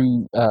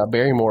Drew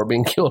Barrymore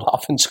being killed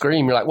off in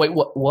Scream. You're like, wait,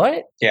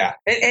 what? Yeah.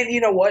 And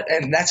you know what?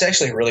 And that's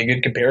actually a really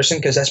good comparison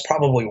because that's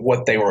probably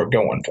what they were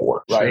going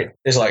for, right? Sure.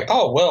 It's like,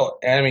 oh, well,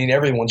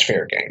 everyone's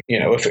fair game.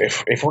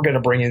 If we're going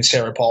to bring in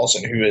Sarah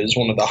Paulson, who is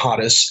one of the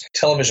hottest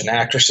television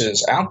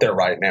actresses out there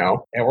right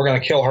now, and we're going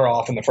to kill her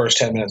off in the first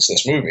 10 minutes of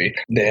this movie,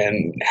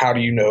 then how do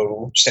you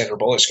know Sandra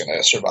Bullock's going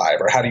to survive?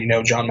 Or how do you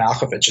know John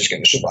Malkovich is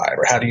going to survive?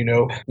 Or how do you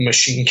know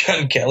Machine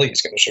Gun Kelly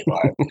is going to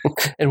survive?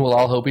 And we'll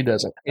all hope he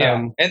doesn't.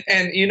 Yeah.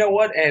 And you know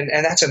what? And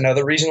that's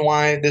another reason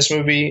why this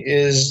movie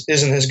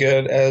isn't as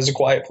good as A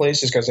Quiet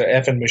Place, is because of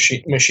effing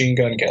Machine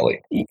Gun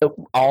Kelly.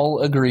 All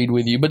agreed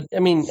with you. But,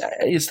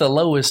 it's the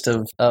lowest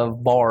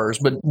of bars.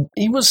 But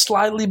he was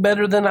slightly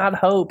better than I'd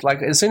hoped.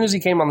 Like, as soon as he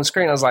came on the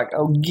screen, I was like,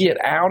 oh,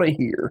 get out of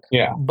here.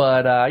 Yeah.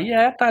 But,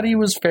 I thought he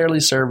was fairly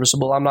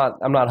serviceable. I'm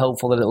not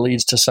hopeful that it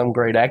leads to some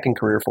great acting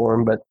career for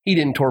him, but he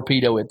didn't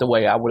torpedo it the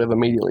way I would have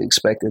immediately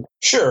expected.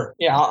 Sure.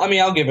 Yeah.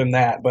 I'll give him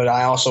that. But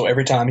I also,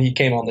 every time he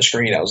came on the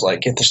screen, I was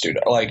like, get this dude.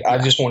 Like, I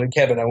just wanted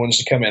Kevin Owens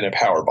to come in and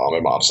powerbomb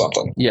him off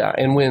something. Yeah.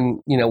 And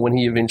when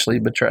he eventually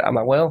betrayed, I'm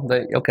like, well,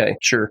 okay,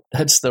 sure.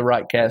 That's the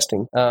right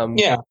casting.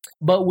 Yeah.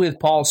 But with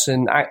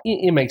Paulson,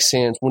 it makes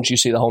sense once you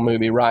see the whole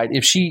movie, right?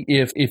 If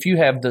you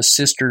have the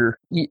sister,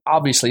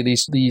 obviously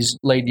these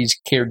ladies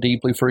care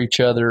deeply for each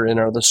other and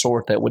are the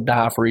sort that would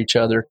die for each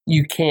other.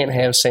 You can't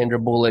have Sandra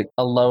Bullock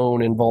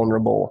alone and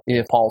vulnerable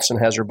if Paulson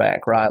has her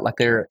back, right? Like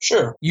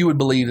sure. You would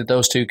believe that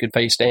those two could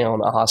face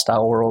down a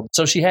hostile world.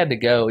 So she had to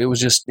go. It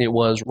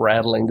was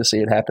rattling to see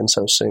it happen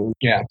so soon.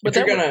 Yeah. But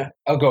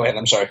go ahead.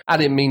 I'm sorry. I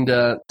didn't mean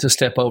to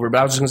step over, but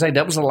I was just going to say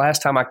that was the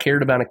last time I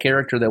cared about a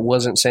character that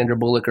wasn't Sandra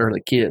Bullock or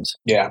the kids.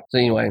 Yeah. So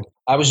anyway.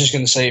 I was just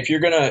going to say, if you're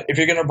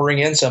gonna bring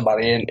in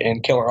somebody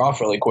and kill her off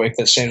really quick,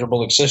 that's Sandra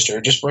Bullock's sister,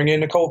 just bring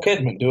in Nicole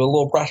Kidman, do a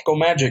little Practical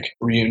Magic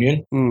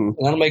reunion.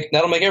 That'll make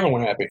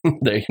everyone happy.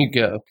 There you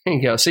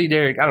go. See,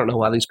 Derek, I don't know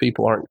why these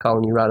people aren't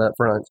calling you right up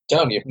front. I'm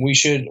telling you, we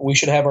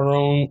should have our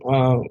own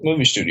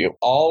movie studio,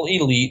 all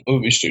elite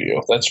movie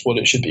studio. That's what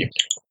it should be.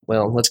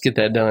 Well, let's get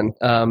that done.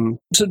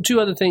 So 2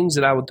 other things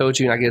that I would throw at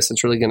you, and I guess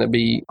that's really going to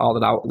be all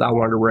that I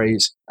wanted to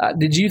raise.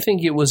 Did you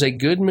think it was a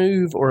good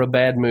move or a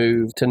bad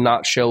move to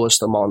not show us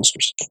the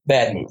monsters?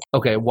 Bad move.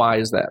 Okay, why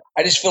is that?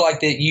 I just feel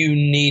like that you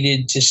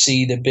needed to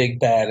see the big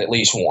bad at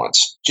least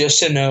once, just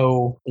to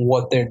know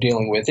what they're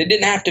dealing with. It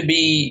didn't have to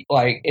be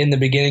like in the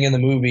beginning of the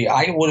movie.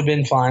 I would have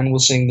been fine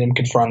with seeing them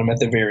confront them at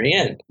the very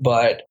end,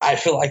 but I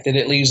feel like that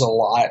it leaves a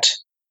lot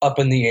up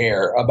in the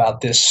air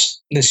about this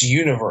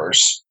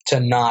universe to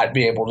not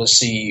be able to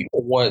see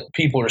what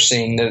people are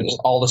seeing that is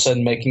all of a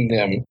sudden making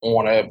them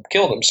want to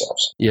kill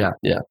themselves. Yeah.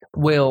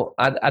 Well,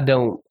 I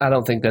don't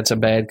think that's a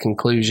bad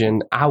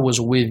conclusion. I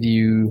was with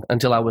you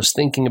until I was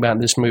thinking about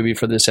this movie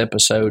for this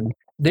episode.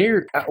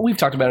 We've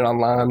talked about it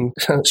online.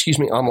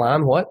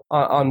 Online? What?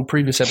 On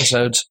previous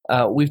episodes,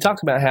 we've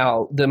talked about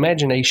how the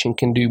imagination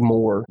can do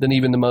more than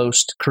even the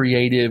most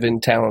creative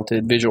and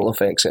talented visual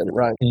effects in it,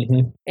 right?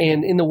 Mm-hmm.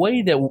 And in the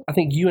way that I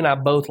think you and I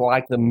both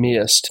like The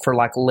Mist for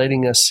like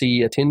letting us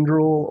see a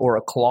tendril or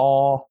a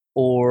claw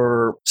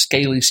or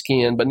scaly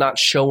skin, but not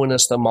showing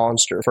us the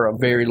monster for a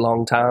very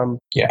long time.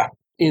 Yeah.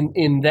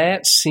 in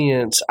that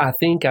sense, I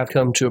think I've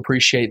come to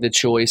appreciate the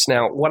choice.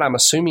 Now, what I'm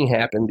assuming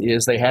happened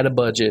is they had a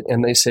budget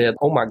and they said,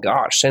 oh my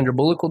gosh, Sandra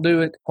Bullock will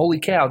do it. Holy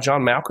cow,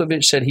 John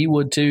Malkovich said he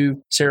would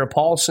too. Sarah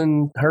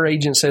Paulson, her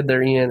agent said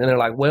they're in. And they're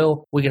like,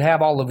 well, we could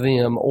have all of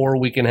them or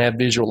we can have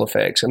visual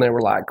effects. And they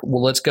were like,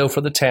 well, let's go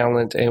for the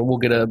talent and we'll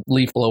get a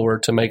leaf blower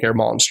to make our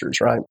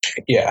monsters, right?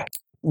 Yeah.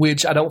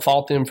 Which I don't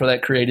fault them for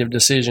that creative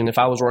decision. If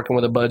I was working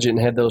with a budget and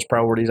had those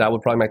priorities, I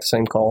would probably make the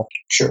same call.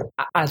 Sure.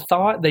 I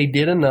thought they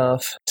did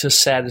enough to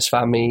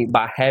satisfy me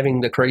by having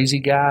the crazy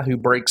guy who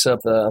breaks up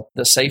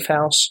the safe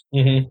house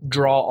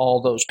draw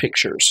all those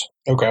pictures.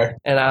 Okay.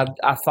 And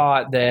I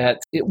thought that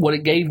what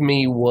it gave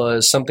me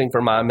was something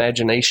for my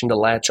imagination to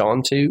latch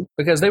onto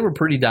because they were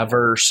pretty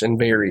diverse and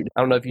varied.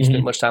 I don't know if you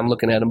spent much time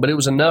looking at them, but it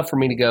was enough for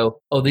me to go,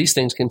 oh, these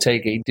things can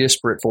take a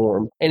disparate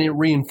form. And it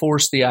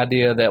reinforced the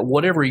idea that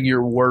whatever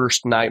your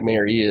worst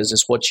nightmare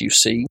is what you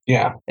see.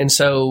 Yeah. And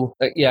so,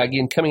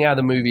 again, coming out of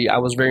the movie, I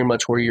was very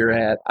much where you're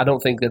at. I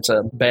don't think that's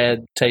a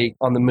bad take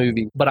on the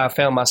movie, but I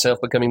found myself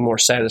becoming more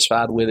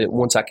satisfied with it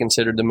once I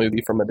considered the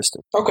movie from a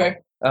distance. Okay.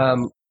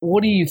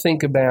 What do you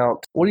think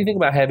about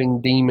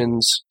having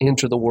demons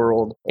enter the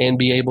world and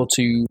be able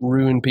to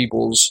ruin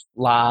people's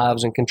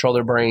lives and control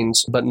their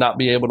brains, but not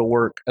be able to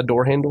work a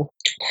door handle?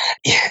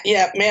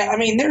 Yeah, man. I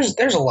mean,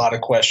 there's a lot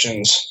of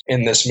questions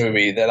in this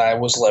movie that I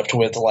was left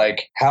with,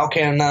 like how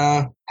can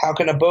a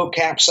boat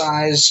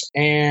capsize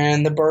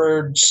and the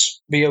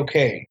birds be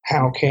okay?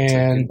 How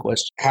can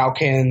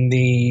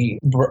the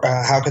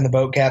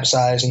boat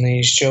capsize and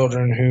these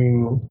children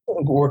who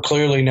were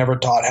clearly never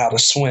taught how to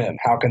swim,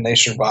 how can they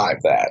survive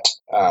that?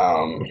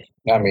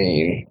 I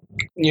mean,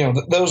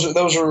 those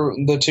are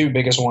the two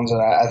biggest ones that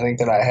I think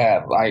that I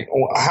had. Like,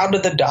 how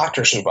did the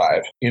doctor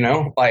survive?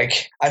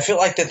 Like I feel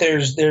like that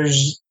there's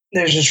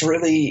this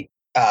really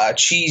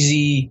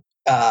cheesy.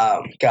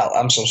 God,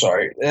 I'm so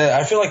sorry.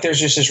 I feel like there's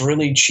just this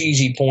really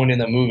cheesy point in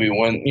the movie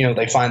when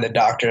they find the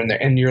doctor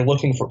and you're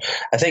looking for.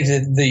 I think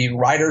that the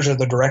writers or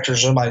the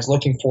directors, somebody's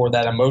looking for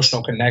that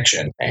emotional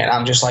connection, and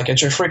I'm just like,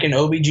 it's your freaking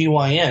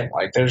OBGYN.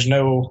 Like, there's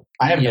no.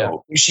 I have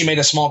no. She made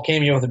a small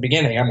cameo at the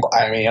beginning. I'm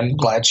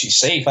glad she's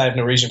safe. I have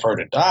no reason for her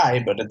to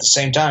die, but at the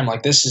same time,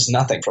 like, this is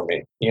nothing for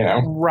me.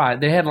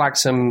 Right? They had like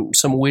some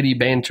witty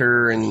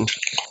banter and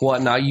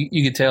whatnot.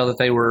 You could tell that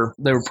they were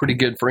pretty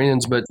good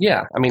friends. But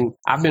yeah, I mean,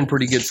 I've been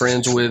pretty good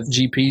friends with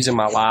GPs in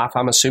my life.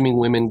 I'm assuming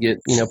women get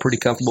pretty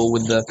comfortable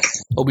with the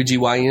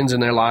OBGYNs in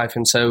their life,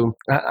 and so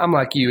I'm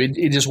like you.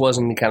 It just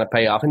wasn't any kind of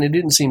payoff, and it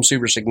didn't seem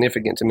super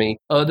significant to me,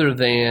 other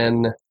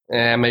than.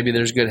 Maybe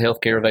there's good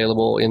health care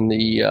available in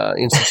the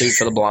Institute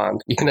for the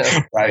Blind,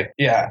 Right.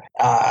 Yeah.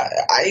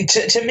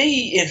 To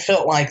me, it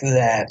felt like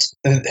that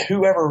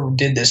whoever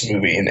did this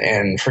movie,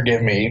 and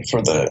forgive me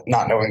for the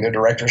not knowing the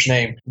director's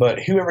name, but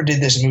whoever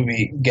did this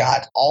movie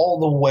got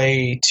all the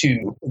way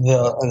to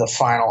the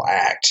final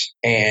act,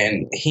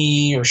 and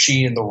he or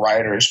she and the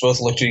writers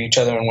both looked at each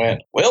other and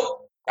went, well,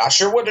 not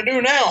sure what to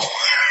do now.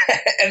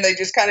 And they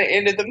just kind of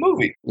ended the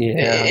movie.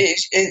 Yeah.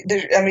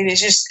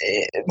 It's just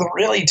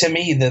really, to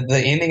me,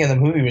 the ending of the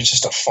movie was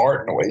just a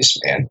fart in a ways,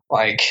 man.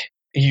 Like,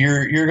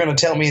 you're going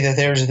to tell me that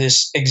there's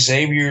this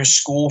Xavier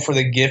School for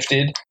the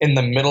Gifted in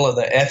the middle of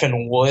the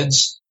effing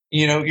woods.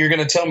 You're going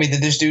to tell me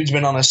that this dude's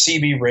been on a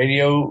CB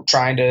radio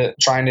trying to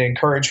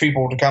encourage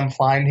people to come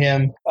find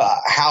him.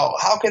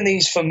 How can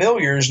these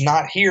familiars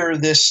not hear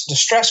this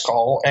distress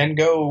call and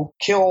go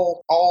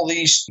kill all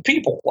these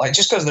people? Like,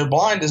 just because they're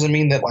blind doesn't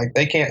mean that, like,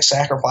 they can't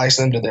sacrifice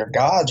them to their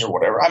gods or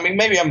whatever. I mean,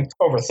 maybe I'm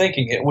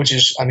overthinking it, which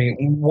is,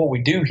 what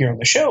we do here on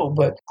the show.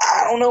 But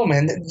I don't know,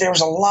 man.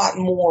 There's a lot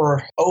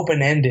more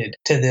open-ended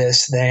to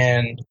this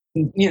than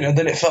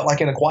it felt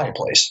like in A Quiet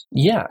Place.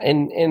 Yeah,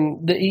 and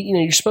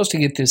you're supposed to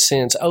get this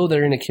sense,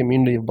 they're in a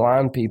community of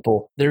blind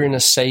people. They're in a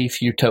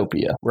safe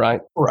utopia,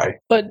 right? Right.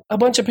 But a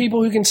bunch of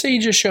people who can see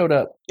just showed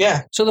up.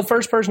 Yeah. So the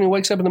first person who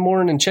wakes up in the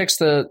morning and checks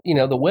the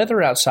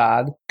weather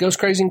outside goes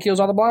crazy and kills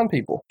all the blind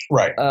people.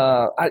 Right.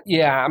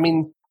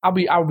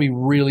 I'll be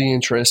really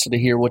interested to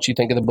hear what you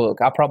think of the book.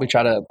 I'll probably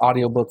try to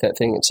audiobook that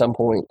thing at some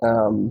point.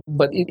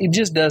 But it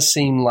just does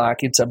seem like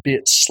it's a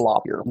bit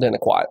sloppier than A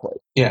Quiet Place.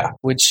 Yeah.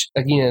 Which,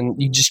 again,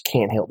 you just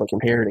can't help but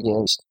compare it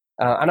against.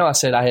 I know I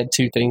said I had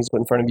two things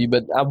put in front of you,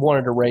 but I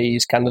wanted to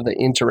raise kind of the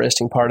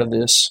interesting part of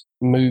this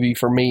movie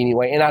for me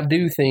anyway. And I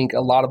do think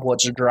a lot of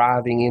what's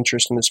driving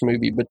interest in this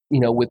movie, but,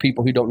 with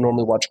people who don't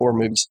normally watch horror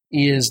movies,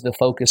 is the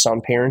focus on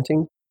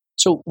parenting.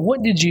 So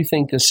what did you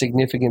think the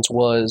significance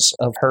was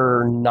of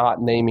her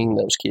not naming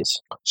those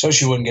kids? So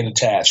she wouldn't get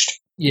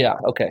attached. Yeah,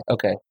 okay.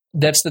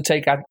 That's the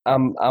take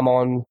I'm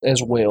on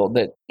as well,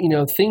 that,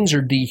 things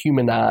are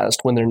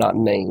dehumanized when they're not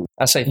named.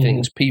 I say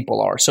things, people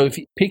are. So if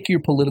you pick your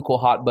political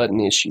hot button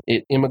issue,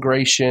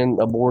 immigration,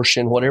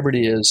 abortion, whatever it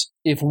is,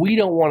 if we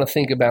don't want to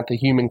think about the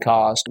human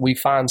cost, we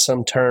find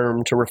some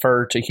term to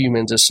refer to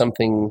humans as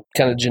something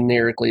kind of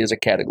generically as a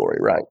category,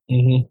 right?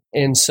 Mm-hmm.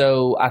 And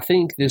so I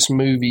think this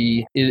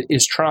movie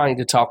is trying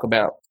to talk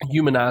about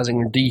humanizing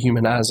or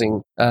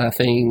dehumanizing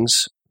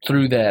things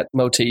through that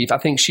motif. I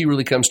think she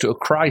really comes to a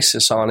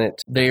crisis on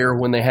it there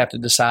when they have to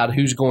decide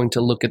who's going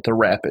to look at the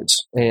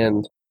rapids.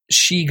 And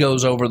she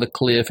goes over the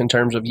cliff in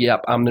terms of,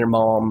 yep, I'm their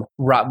mom,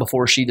 right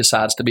before she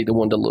decides to be the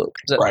one to look.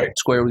 Is that right.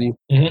 Square with you?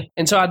 Mm-hmm.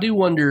 And so I do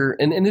wonder,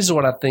 and this is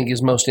what I think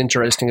is most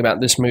interesting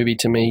about this movie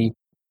to me.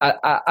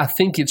 I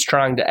think it's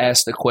trying to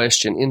ask the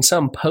question, in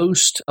some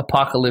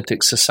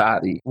post-apocalyptic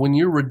society, when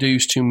you're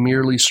reduced to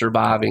merely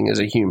surviving as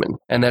a human,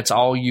 and that's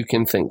all you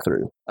can think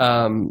through,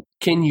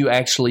 can you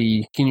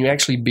actually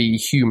be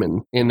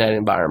human in that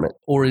environment,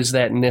 or is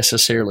that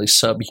necessarily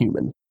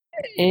subhuman?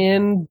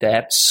 And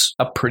that's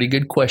a pretty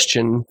good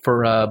question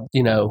for a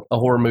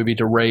horror movie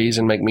to raise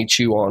and make me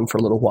chew on for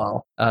a little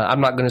while.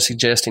 I'm not going to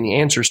suggest any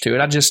answers to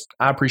it.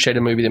 I appreciate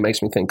a movie that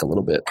makes me think a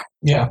little bit.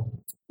 Yeah.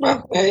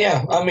 Well,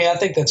 yeah. I mean, I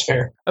think that's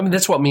fair. I mean,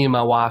 that's what me and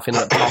my wife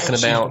ended up talking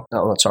about.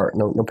 Oh, that's all right.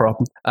 No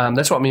problem.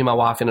 That's what me and my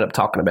wife ended up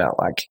talking about.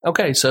 Like,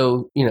 okay,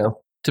 so,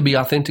 to be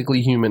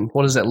authentically human,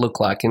 what does that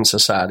look like in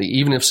society,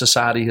 even if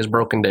society has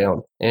broken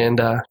down? And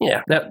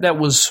that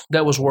was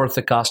worth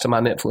the cost of my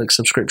Netflix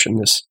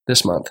subscription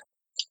this month.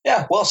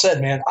 Yeah, well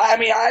said, man. I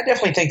mean, I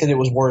definitely think that it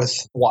was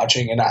worth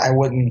watching, and I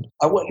wouldn't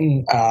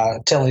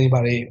tell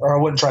anybody, or I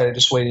wouldn't try to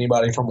dissuade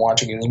anybody from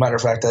watching it. As a matter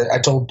of fact, I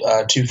told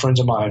two friends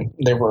of mine,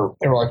 they were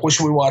like, "What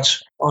should we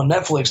watch on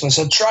Netflix?" And I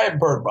said, "Try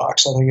Bird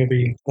Box. I think it'd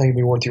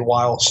be worth your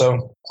while."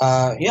 So,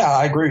 yeah,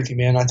 I agree with you,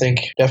 man. I think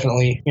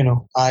definitely, if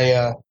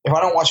I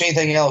don't watch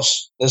anything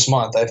else this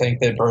month, I think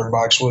that Bird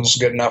Box was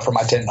good enough for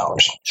my $10.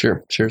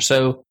 Sure.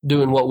 So,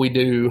 doing what we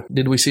do,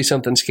 did we see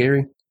something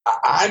scary?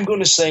 I'm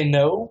going to say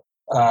no.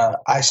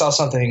 I saw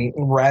something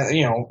rather,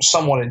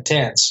 somewhat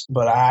intense,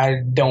 but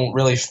I don't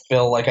really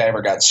feel like I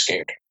ever got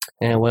scared.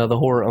 And well, the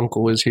horror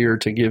uncle is here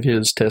to give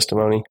his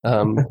testimony.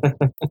 And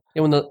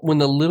when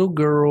the little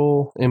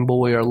girl and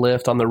boy are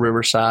left on the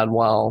riverside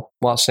while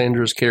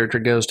Sandra's character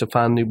goes to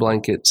find new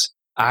blankets,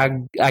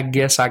 I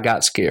guess I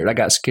got scared. I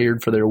got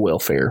scared for their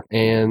welfare.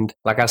 And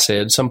like I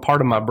said, some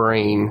part of my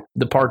brain,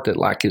 the part that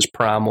like is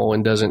primal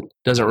and doesn't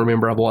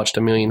remember I've watched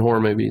a million horror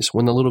movies,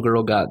 when the little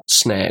girl got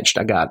snatched,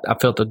 I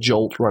felt a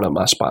jolt run up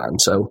my spine.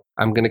 So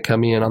I'm going to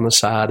come in on the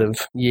side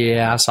of,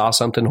 I saw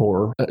something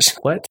horror.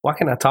 What? Why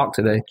can't I talk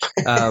today?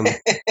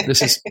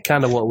 This is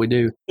kind of what we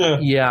do.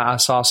 Yeah, I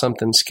saw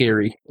something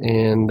scary.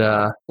 And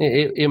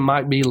it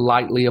might be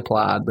lightly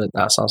applied, but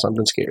I saw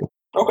something scary.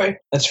 Okay,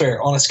 that's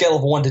fair. On a scale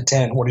of 1 to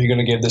 10, what are you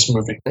going to give this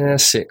movie?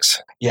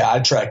 6. Yeah,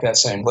 I'd track that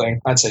same thing.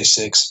 I'd say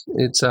 6.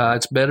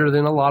 It's better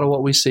than a lot of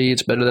what we see.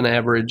 It's better than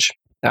average.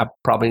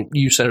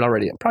 You said it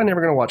already. I'm probably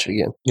never going to watch it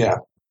again. Yeah.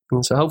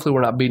 And so hopefully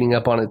we're not beating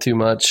up on it too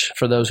much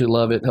for those who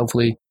love it.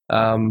 Hopefully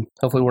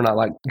we're not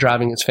like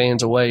driving its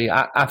fans away.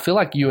 I feel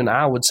like you and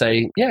I would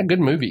say, yeah, good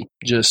movie.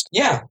 Just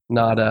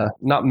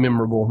not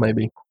memorable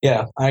maybe.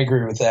 Yeah, I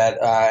agree with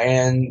that.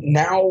 And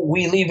now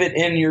we leave it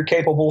in your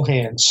capable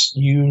hands.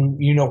 You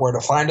know where to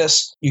find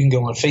us. You can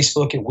go on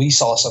Facebook at We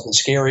Saw Something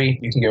Scary.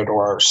 You can go to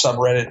our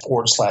subreddit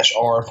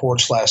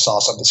 /r/saw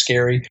something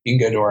scary. You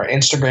can go to our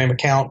Instagram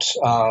account,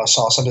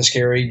 Saw Something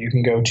Scary. You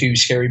can go to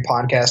Scary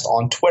Podcast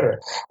on Twitter.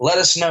 Let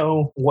us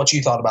know what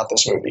you thought about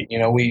this movie.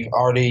 We've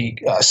already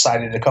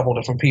cited a couple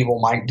different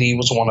people. Mike D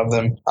was one of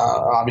them.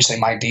 Obviously,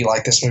 Mike D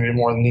liked this movie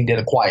more than he did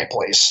A Quiet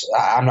Place.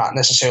 I'm not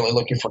necessarily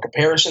looking for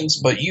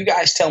comparisons, but you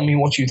guys tell me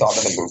what you thought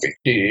of the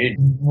movie.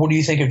 What do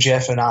you think of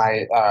Jeff and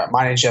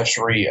mine and Jeff's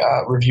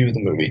review of the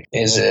movie?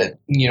 Is it,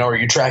 are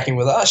you tracking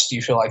with us? Do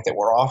you feel like that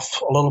we're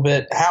off a little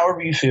bit? However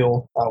you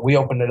feel, we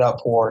opened it up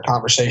for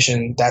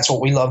conversation. That's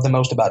what we love the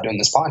most about doing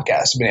this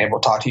podcast, being able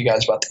to talk to you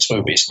guys about these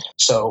movies.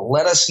 So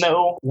let us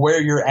know where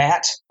you're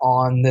at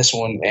on this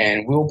one,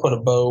 and we'll put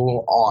a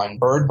bow on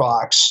Bird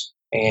Box.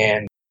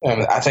 And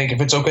I think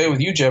if it's okay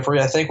with you, Jeffrey,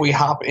 I think we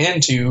hop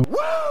into...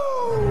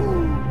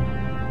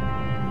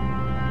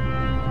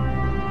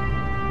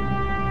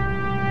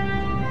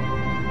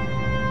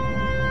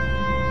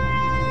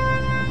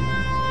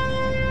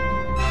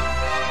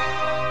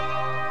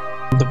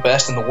 the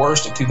best and the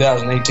worst of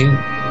 2018.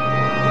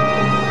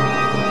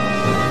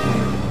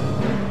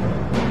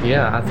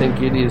 Yeah, I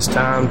think it is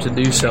time to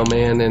do so,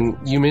 man. And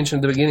you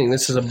mentioned at the beginning,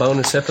 this is a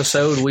bonus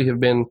episode. We have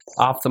been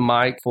off the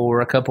mic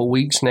for a couple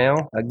weeks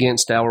now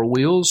against our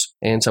wills.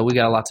 And so we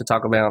got a lot to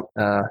talk about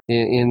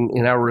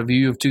in our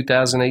review of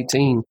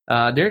 2018.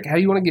 Derek, how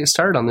do you want to get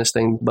started on this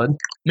thing, bud?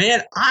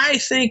 Man, I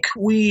think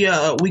we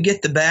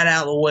get the bad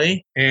out of the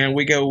way and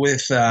we go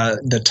with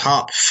the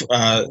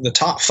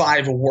top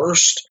 5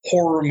 worst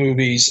horror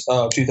movies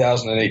of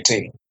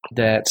 2018.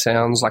 That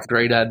sounds like a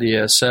great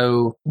idea.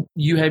 So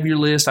you have your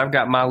list. I've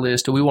got my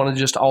list. Do we want to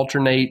just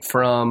alternate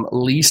from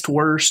least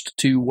worst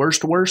to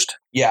worst?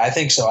 Yeah, I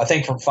think so. I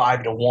think from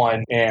 5 to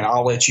 1, and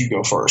I'll let you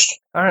go first.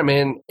 All right,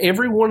 man.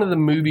 Every one of the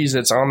movies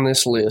that's on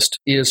this list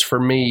is, for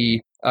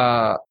me,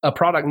 a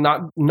product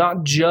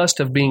not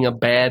just of being a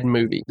bad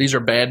movie. These are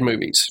bad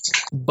movies,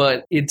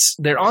 but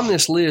they're on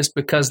this list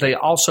because they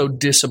also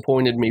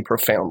disappointed me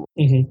profoundly.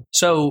 Mm-hmm.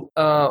 So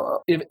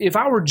if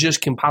I were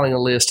just compiling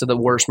a list of the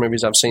worst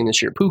movies I've seen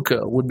this year,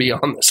 Puka would be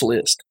on this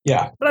list.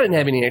 Yeah, but I didn't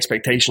have any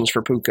expectations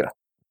for Puka.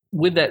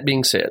 With that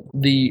being said,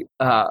 the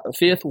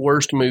 5th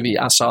worst movie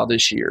I saw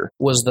this year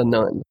was The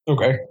Nun.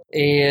 Okay.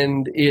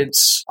 And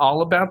it's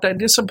all about that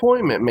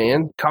disappointment,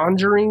 man.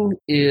 Conjuring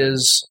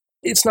is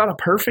it's not a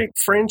perfect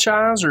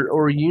franchise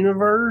or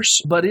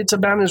universe, but it's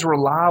about as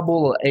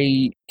reliable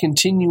a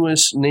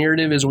continuous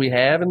narrative as we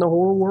have in the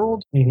horror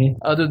world,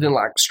 other than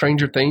like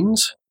Stranger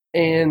Things.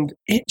 And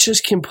it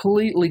just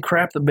completely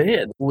crapped the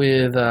bed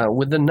with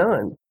The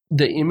Nun.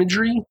 The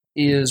imagery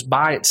is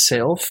by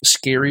itself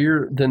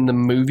scarier than the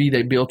movie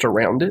they built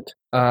around it.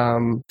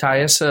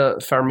 Taissa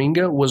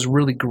Farmiga was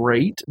really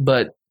great,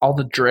 but all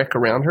the dreck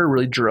around her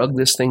really drug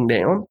this thing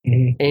down.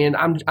 And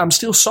I'm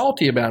still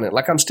salty about it.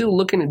 Like, I'm still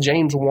looking at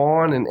James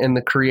Wan and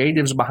the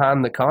creatives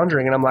behind The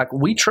Conjuring, and I'm like,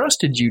 we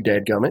trusted you,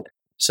 dadgummit.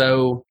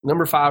 So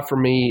number 5 for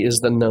me is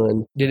The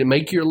Nun. Did it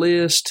make your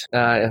list?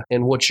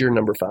 And what's your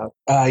number 5?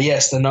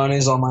 Yes, The Nun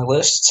is on my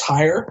list. It's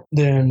higher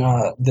than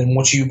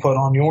what you put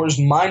on yours.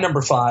 My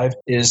number 5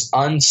 is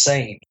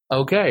Unsane.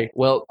 Okay,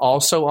 well,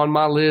 also on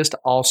my list,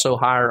 also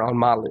higher on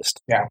my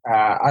list. Yeah,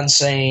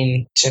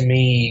 Unsane to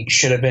me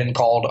should have been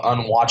called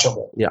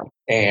Unwatchable. Yeah.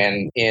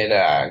 And it,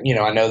 I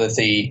know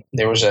that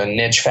there was a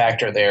niche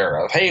factor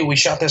there of, hey, we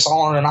shot this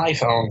all on an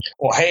iPhone.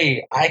 Well,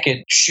 hey, I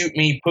could shoot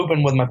me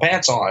pooping with my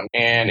pants on,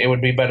 and it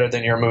would be better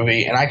than your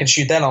movie, and I could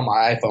shoot that on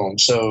my iPhone.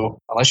 So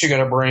unless you're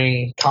going to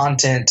bring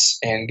content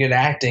and good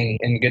acting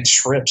and good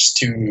scripts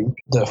to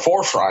the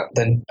forefront,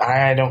 then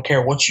I don't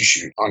care what you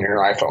shoot on your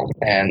iPhone.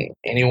 And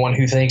anyone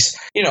who thinks,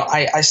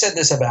 I said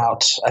this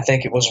about, I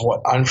think it was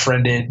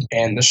Unfriended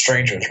and The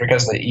Strangers,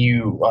 because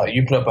you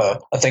put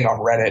up a thing on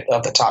Reddit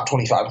of the top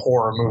 25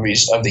 horror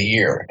movies of the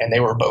year, and they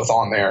were both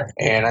on there.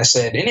 And I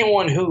said,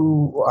 anyone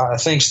who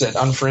thinks that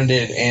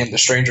Unfriended and The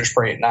Strangers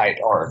Pray at Night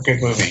are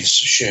good movies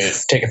should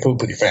take a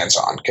poop with your pants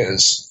on,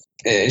 because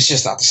it's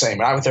just not the same.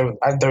 And I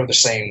would throw the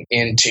same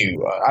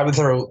into I would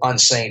throw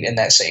Unsane in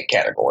that same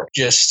category.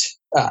 Just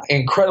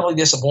incredibly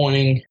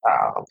disappointing.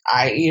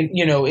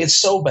 It's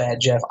so bad,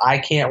 Jeff, I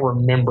can't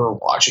remember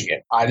watching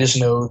it. I just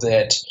know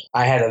that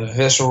I had a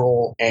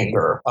visceral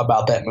anger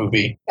about that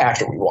movie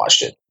after we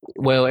watched it.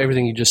 Well,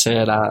 everything you just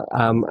said,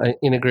 I'm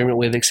in agreement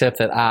with, except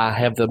that I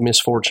have the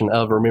misfortune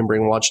of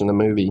remembering watching the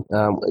movie.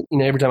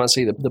 Every time I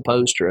see the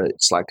poster,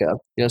 it's like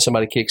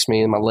somebody kicks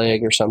me in my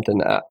leg or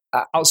something.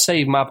 I'll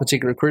save my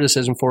particular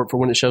criticism for it for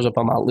when it shows up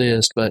on my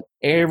list. But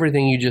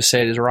everything you just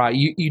said is right.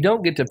 You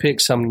don't get to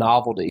pick some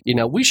novelty.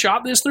 We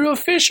shot this through a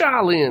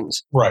fisheye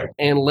lens, right?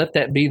 And let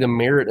that be the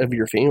merit of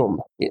your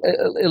film.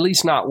 At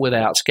least not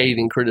without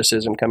scathing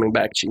criticism coming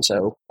back at you.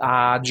 So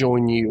I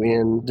join you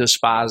in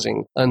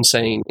despising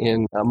Unsane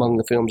in among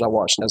the films I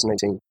watched in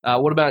 2018.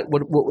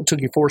 What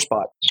took your 4th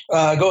spot?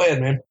 Go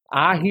ahead, man.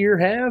 I here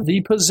have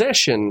The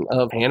Possession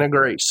of Hannah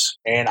Grace.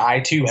 And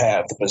I, too,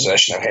 have The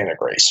Possession of Hannah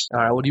Grace. All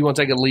right, well, do you want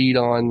to take a lead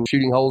on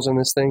shooting holes in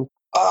this thing?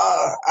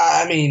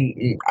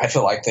 I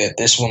feel like that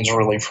this one's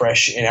really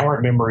fresh in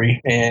our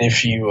memory, and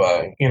if you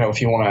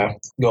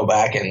want to go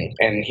back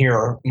and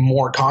hear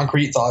more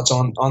concrete thoughts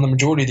on the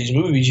majority of these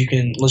movies, you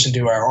can listen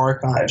to our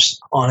archives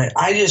on it.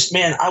 I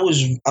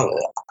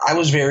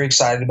was very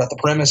excited about the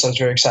premise. I was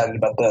very excited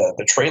about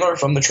the trailer.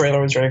 From the trailer,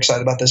 I was very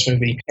excited about this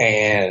movie,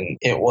 and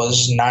it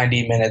was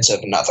 90 minutes of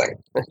nothing.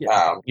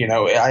 I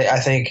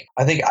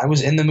think I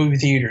was in the movie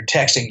theater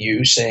texting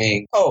you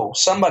saying, "Oh,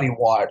 somebody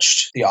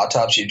watched The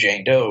Autopsy of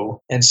Jane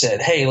Doe and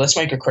said, hey, let's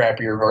make a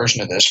crappier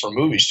version of this for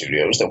movie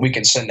studios that we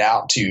can send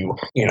out to,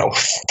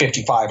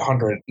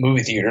 5,500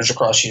 movie theaters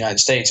across the United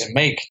States and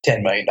make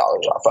 $10 million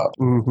off of."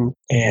 Mm-hmm.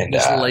 And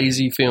just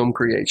lazy film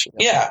creation.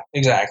 Yeah,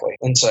 exactly.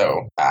 And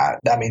so,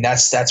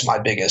 that's my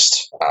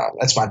biggest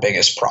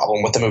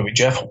problem with the movie.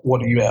 Jeff,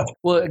 what do you have?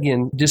 Well,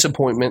 again,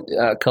 disappointment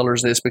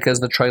colors this because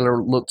the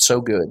trailer looked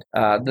so good.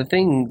 The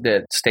thing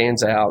that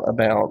stands out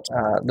about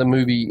the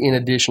movie, in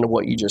addition to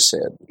what you just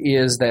said,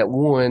 is that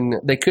one,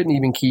 they couldn't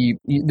even keep.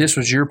 This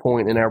was your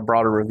point in our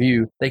broader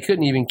review. They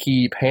couldn't even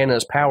keep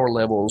Hannah's power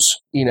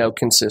levels,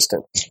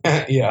 consistent.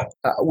 Yeah.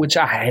 Which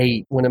I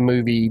hate when a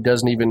movie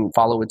doesn't even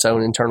follow its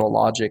own internal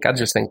logic. I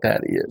just think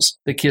that is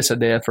the kiss of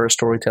death for a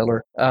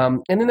storyteller.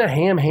 And then the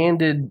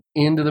ham-handed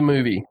end of the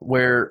movie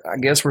where I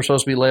guess we're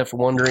supposed to be left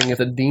wondering if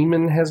the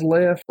demon has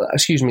let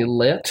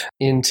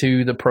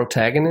into the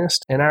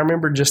protagonist. And I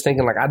remember just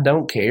thinking, I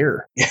don't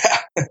care. Yeah.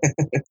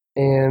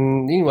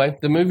 And anyway,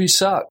 the movie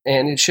sucked,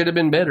 and it should have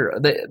been better.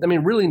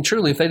 Really and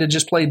truly, if they'd have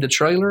just played the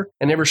trailer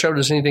and never showed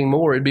us anything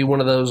more, it'd be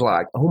one of those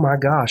oh my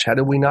gosh, how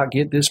did we not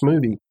get this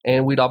movie?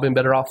 And we'd all been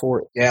better off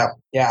for it. Yeah.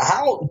 Yeah.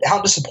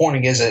 How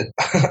disappointing is it,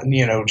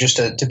 just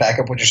to back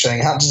up what you're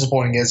saying, how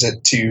disappointing is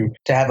it to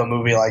have a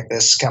movie like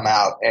this come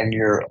out and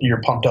you're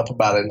pumped up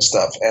about it and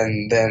stuff,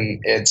 and then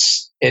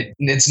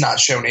it's not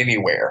shown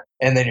anywhere.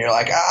 And then you're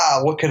like,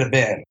 what could have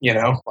been?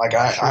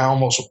 I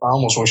almost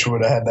wish we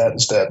would have had that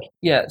instead.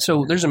 Yeah,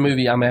 so there's a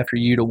movie I'm after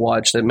you to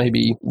watch that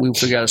maybe we'll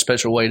figure out a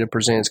special way to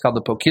present. It's called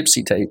The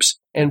Poughkeepsie Tapes.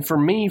 And for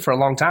me, for a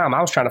long time,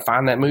 I was trying to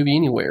find that movie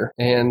anywhere.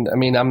 And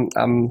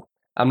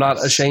I'm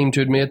not ashamed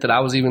to admit that I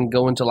was even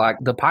going to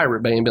the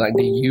Pirate Bay and be like,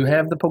 do you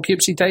have the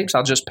Poughkeepsie Tapes?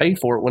 I'll just pay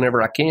for it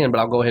whenever I can, but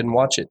I'll go ahead and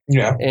watch it.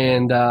 Yeah.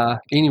 And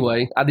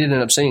anyway, I did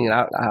end up seeing it.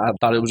 I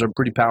thought it was a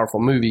pretty powerful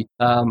movie.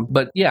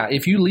 But yeah,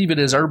 if you leave it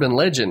as urban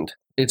legend,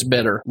 it's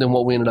better than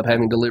what we ended up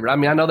having delivered. I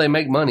mean, I know they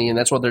make money and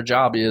that's what their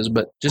job is,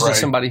 but just Right. as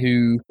somebody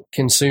who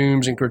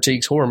consumes and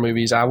critiques horror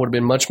movies, I would have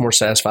been much more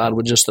satisfied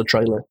with just the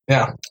trailer.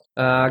 Yeah.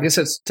 I guess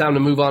it's time to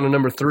move on to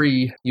number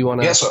 3. You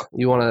want to Yes,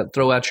 sir.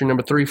 throw out your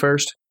number 3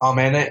 first? Oh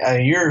man,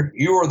 you're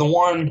the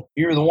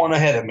one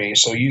ahead of me,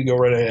 so you go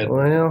right ahead.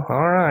 Well,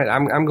 all right.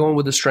 I'm going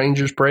with The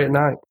Strangers Pray at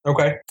Night.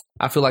 Okay.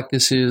 I feel like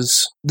this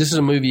is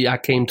a movie I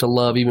came to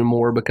love even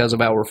more because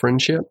of our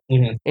friendship.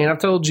 Mhm. And I've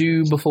told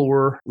you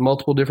before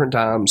multiple different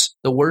times,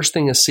 the worst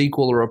thing a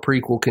sequel or a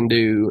prequel can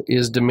do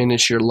is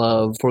diminish your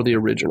love for the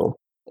original.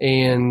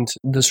 And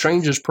The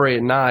Strangers Pray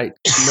at Night,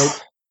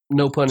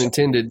 no pun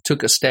intended,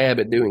 took a stab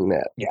at doing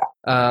that. Yeah.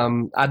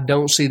 I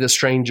don't see The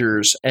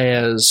Strangers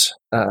as,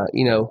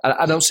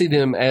 I don't see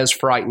them as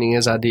frightening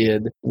as I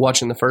did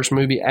watching the first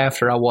movie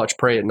after I watched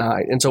Pray at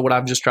Night. And so what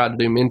I've just tried to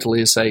do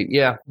mentally is say,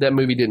 yeah, that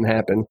movie didn't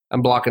happen.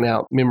 I'm blocking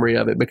out memory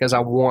of it because I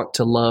want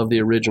to love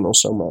the original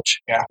so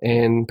much. Yeah.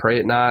 And Pray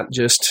at Night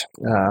just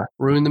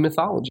ruined the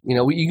mythology.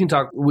 You can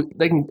talk,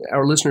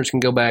 our listeners can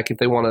go back if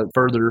they want to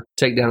further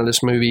take down of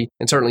this movie.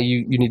 And certainly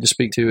you need to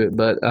speak to it.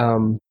 But,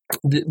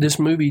 this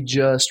movie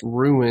just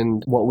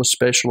ruined what was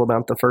special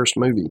about the first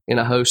movie in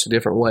a host of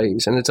different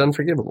ways, and it's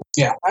unforgivable.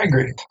 Yeah, I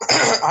agree.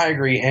 I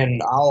agree,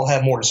 and I'll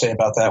have more to say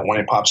about that when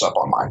it pops up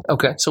on mine.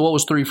 Okay, so what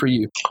was 3 for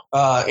you?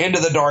 Into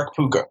the Dark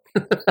Puka.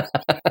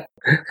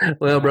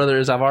 Well, brother,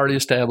 as I've already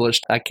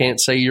established, I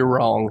can't say you're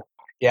wrong.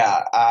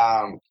 Yeah,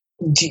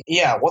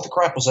 yeah. What the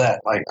crap was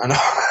that? Like, I know,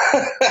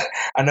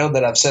 I know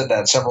that I've said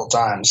that several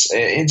times.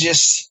 It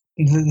just.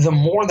 The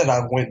more that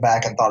I went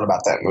back and thought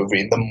about that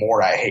movie, the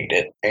more I hate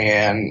it,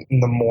 and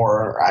the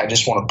more I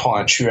just want to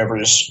punch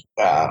whoever's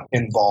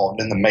involved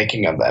in the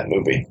making of that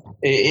movie.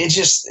 It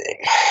just,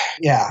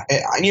 yeah,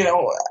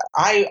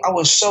 I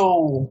was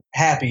so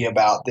happy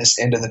about this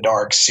Into the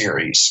Dark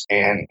series,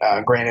 and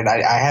granted,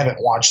 I haven't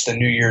watched the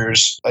New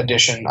Year's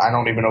edition. I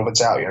don't even know if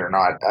it's out yet or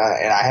not,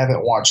 and I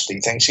haven't watched the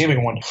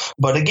Thanksgiving one.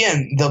 But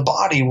again, the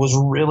body was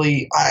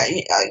really,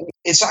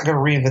 it's not going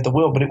to reinvent the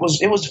wheel, but it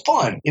was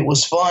fun. It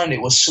was fun.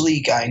 It was sleek.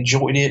 I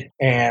enjoyed it,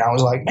 and I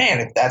was like, man,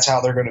 if that's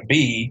how they're going to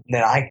be,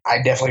 then I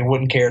definitely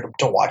wouldn't care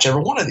to watch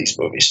every one of these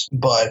movies.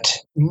 But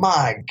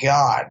my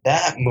God,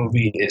 that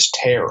movie is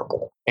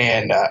terrible.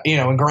 And,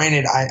 and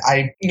granted,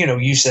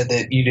 you said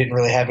that you didn't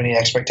really have any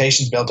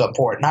expectations built up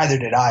for it. Neither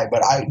did I,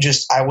 but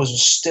I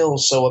was still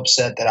so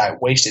upset that I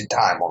wasted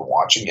time on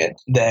watching it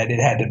that it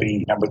had to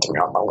be number 3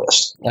 on my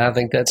list. I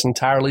think that's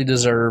entirely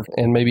deserved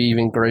and maybe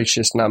even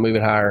gracious to not move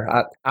it higher.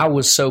 I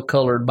was so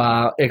colored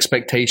by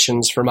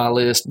expectations for my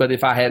list, but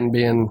if I hadn't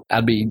been,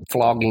 I'd be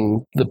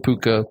flogging the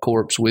Puka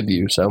corpse with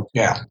you. So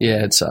yeah,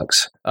 it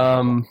sucks.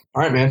 All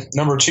right, man.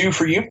 Number 2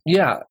 for you?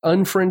 Yeah,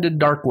 Unfriended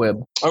Dark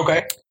Web.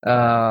 Okay.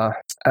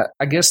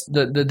 I guess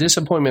the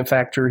disappointment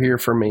factor here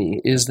for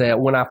me is that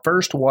when I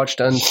first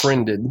watched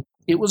Unfriended,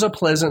 it was a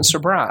pleasant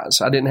surprise.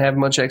 I didn't have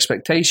much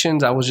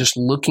expectations. I was just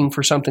looking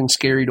for something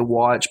scary to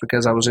watch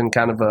because I was in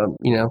kind of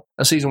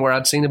a season where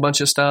I'd seen a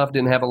bunch of stuff,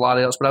 didn't have a lot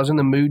else, but I was in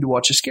the mood to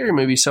watch a scary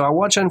movie. So I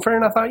watched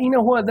Unfriended and I thought, you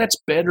know what, that's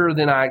better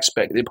than I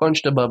expected. It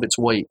punched above its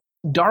weight.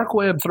 Dark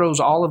Web throws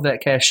all of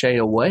that cachet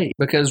away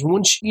because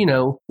once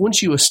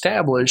you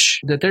establish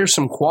that there's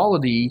some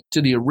quality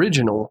to the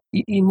original,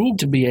 you need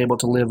to be able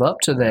to live up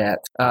to that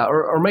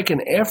or make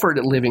an effort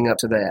at living up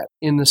to that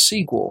in the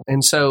sequel.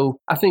 And so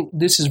I think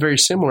this is very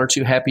similar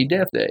to Happy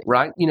Death Day,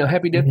 right?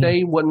 Happy Death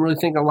Day, wasn't really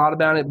thinking a lot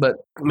about it, but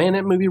man,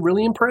 that movie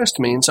really impressed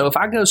me. And so if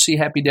I go see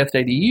Happy Death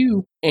Day to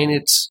you and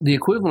it's the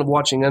equivalent of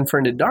watching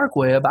Unfriended Dark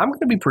Web, I'm going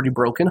to be pretty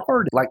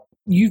brokenhearted. Like,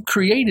 you've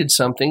created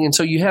something, and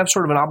so you have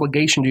sort of an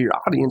obligation to your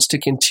audience to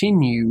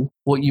continue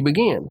what you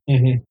began.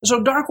 Mm-hmm.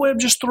 So Dark Web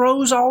just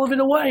throws all of it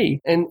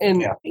away. And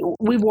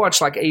we've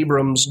watched like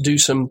Abrams do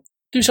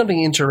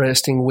something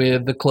interesting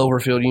with the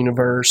Cloverfield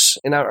universe.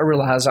 And I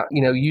realize,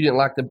 you didn't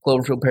like the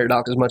Cloverfield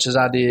paradox as much as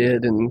I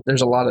did. And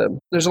there's a lot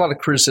of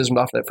criticism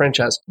off that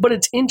franchise, but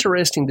it's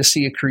interesting to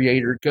see a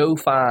creator go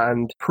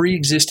find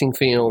pre-existing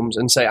films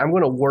and say, I'm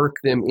going to work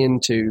them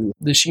into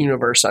this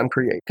universe I'm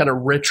creating, kind of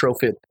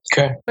retrofit.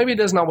 Okay. Maybe it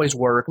doesn't always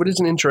work, but it's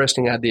an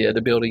interesting idea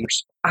to build a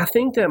universe. I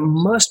think that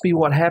must be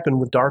what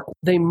happened with Dark.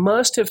 They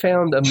must have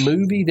found a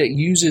movie that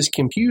uses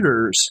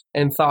computers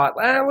and thought,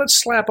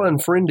 let's slap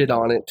Unfriended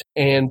on it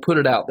and put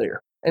it out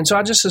there. And so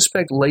I just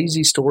suspect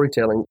lazy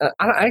storytelling.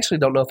 I actually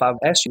don't know if I've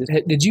asked you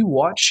this. Did you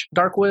watch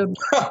Dark Web?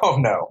 Oh,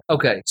 no.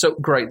 Okay, so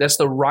great. That's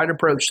the right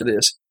approach to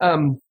this.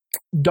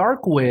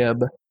 Dark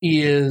Web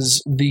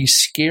is the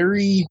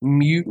scary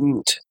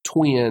mutant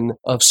twin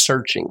of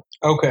Searching.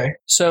 Okay.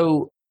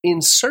 So in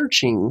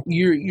Searching,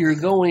 you're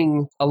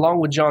going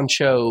along with John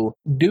Cho,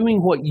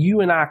 doing what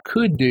you and I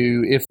could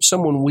do if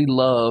someone we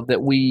love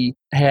that we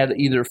had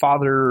either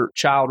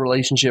father-child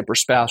relationship or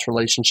spouse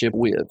relationship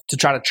with, to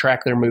try to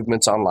track their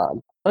movements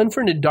online.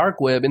 Unfriended Dark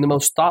Web, in the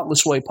most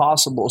thoughtless way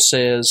possible,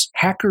 says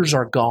hackers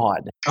are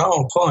God.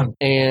 Oh, fun.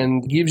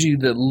 And gives you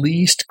the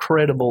least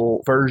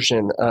credible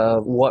version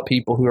of what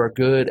people who are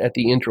good at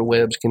the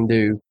interwebs can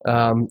do.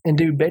 And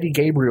dude, Betty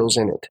Gabriel's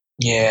in it.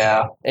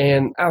 Yeah.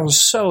 And I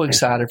was so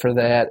excited for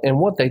that. And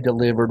what they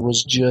delivered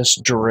was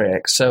just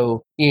direct.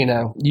 So,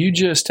 you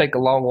just take a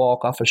long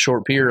walk off a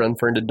short pier,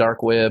 unfriended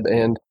dark web.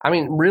 And I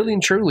mean, really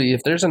and truly,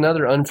 if there's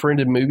another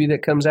unfriended movie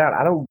that comes out,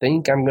 I don't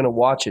think I'm going to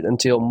watch it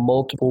until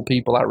multiple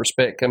people I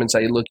respect come and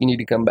say, look, you need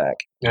to come back.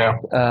 Yeah.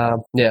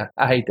 Yeah,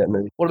 I hate that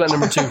movie. What about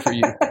number 2 for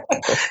you?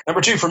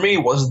 Number 2 for me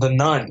was The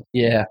Nun.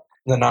 Yeah.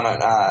 The Nun.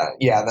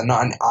 The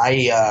Nun.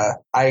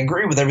 I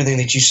agree with everything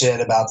that you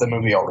said about the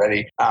movie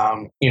already.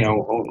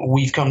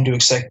 We've come to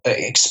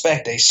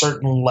expect a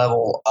certain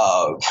level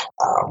of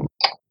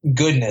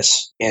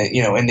goodness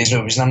in these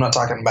movies, and I'm not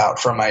talking about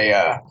from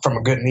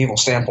a good and evil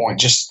standpoint,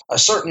 just a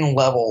certain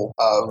level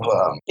of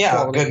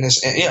quality.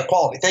 Goodness and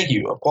quality. Thank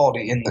you, of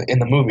quality in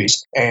the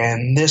movies.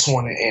 And this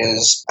one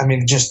is,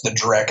 just the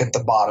dreck at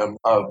the bottom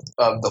of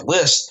the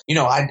list.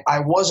 I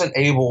wasn't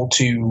able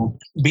to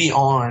be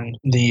on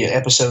the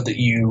episode that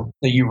you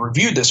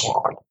reviewed this one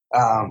on.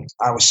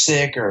 I was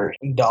sick, or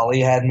Dolly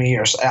had me,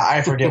 or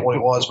I forget what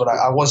it was, but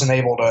I wasn't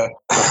able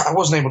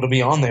to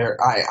be on there.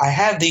 I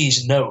have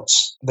these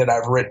notes that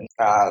I've written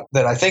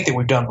that I think that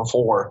we've done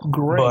before.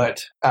 Great.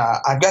 But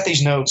I've got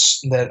these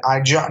notes that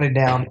I jotted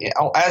down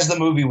as the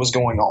movie was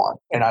going on,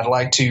 and I'd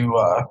like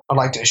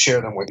to share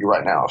them with you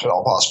right now, if at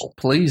all possible.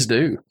 Please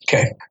do.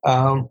 Okay.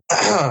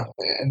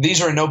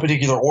 These are in no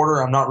particular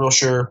order. I'm not real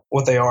sure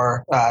what they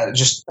are.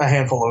 Just a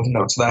handful of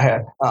notes that I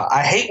had.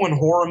 I hate when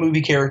horror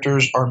movie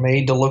characters are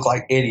made to look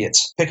like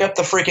idiots. Pick up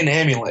the freaking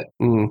amulet.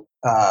 Mm.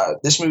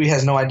 This movie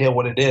has no idea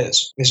what it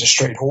is. Is it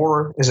straight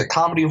horror? Is it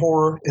comedy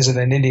horror? Is it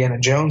an Indiana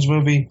Jones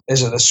movie?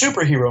 Is it a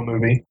superhero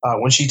movie?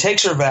 When she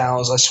takes her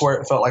vows, I swear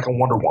it felt like a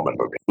Wonder Woman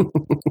movie.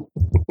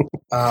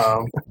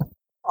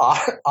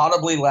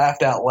 Audibly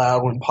laughed out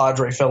loud when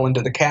Padre fell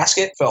into the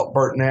casket. Felt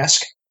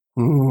Burton-esque.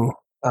 Mm.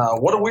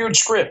 What a weird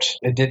script.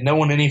 It did no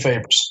one any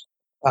favors.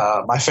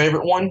 My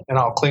favorite one, and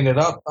I'll clean it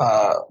up,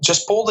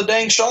 just pull the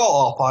dang shawl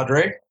off,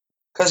 Padre.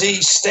 Because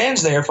he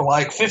stands there for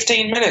like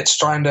 15 minutes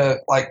trying to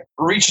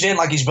reach it in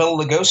like he's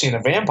Bela Lugosi in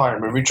a vampire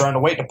movie, trying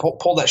to wait to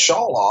pull that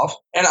shawl off.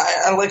 And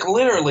I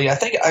literally, I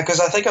think I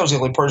was the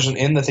only person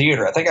in the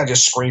theater. I think I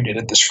just screamed it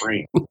at the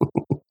screen.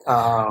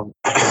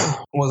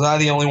 Was I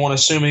the only one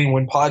assuming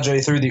when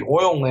Padre threw the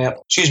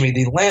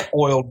lamp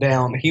oil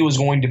down, he was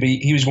going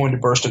to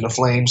burst into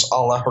flames, a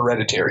la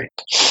Hereditary.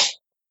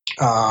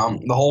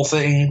 The whole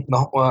thing,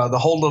 the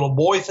whole little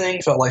boy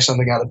thing felt like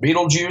something out of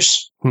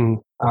Beetlejuice.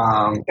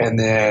 And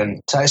then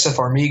Taissa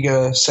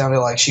Farmiga sounded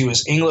like she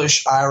was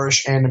English,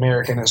 Irish, and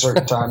American at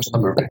certain times in the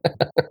movie.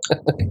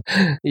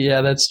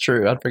 Yeah, that's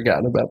true. I'd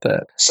forgotten about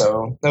that.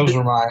 So those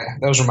were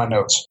my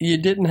notes. You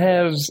didn't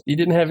have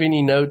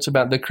any notes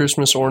about the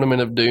Christmas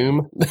ornament of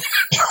doom?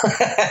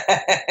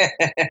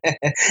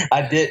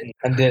 I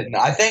didn't.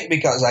 I think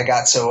because I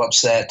got so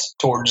upset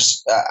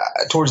towards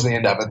the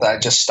end of it that I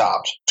just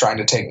stopped trying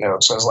to take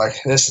notes. I was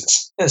like,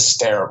 this is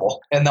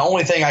terrible. And the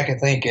only thing I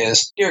could think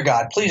is, dear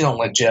God, please don't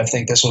let Jeff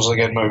think this was a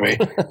good movie,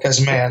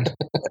 because man,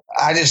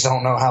 I just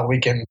don't know how we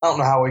can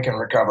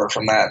recover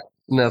from that.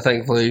 No,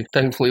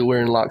 thankfully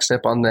we're in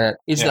lockstep on that.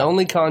 It's the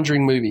only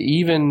Conjuring movie,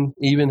 even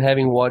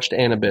having watched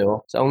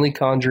Annabelle, it's the only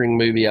Conjuring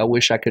movie I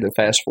wish I could have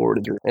fast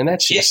forwarded through. And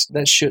that's just,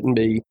 that shouldn't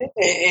be.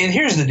 And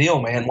here's the deal,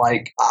 man.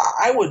 Like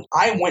I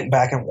went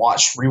back and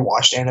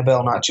rewatched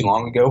Annabelle not too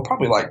long ago,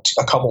 probably like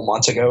a couple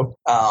months ago.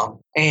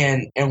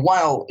 And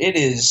while it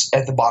is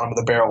at the bottom of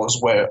the barrel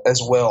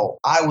as well,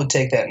 I would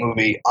take that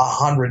movie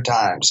 100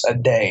 times a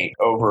day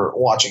over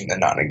watching The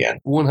Nun again.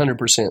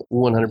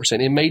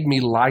 100%. It made me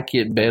like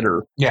it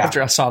better. Yeah.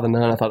 After I saw The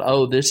Nun, I thought,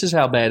 oh, this is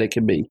how bad it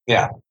can be.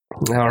 Yeah.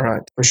 All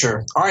right. For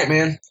sure. All right,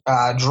 man.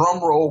 Drum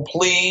roll,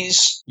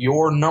 please.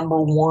 Your number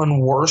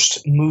one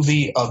worst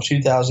movie of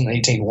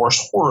 2018.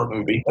 Worst horror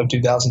movie of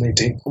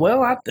 2018.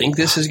 Well, I think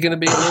this is going to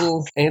be a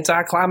little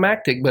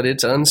anticlimactic, but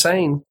it's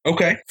Unsane.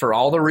 Okay. For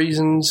all the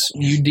reasons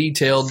you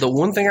detailed. The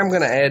one thing I'm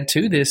going to add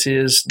to this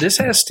is this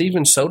has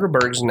Steven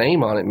Soderbergh's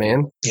name on it,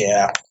 man.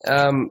 Yeah.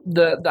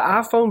 The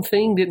iPhone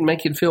thing didn't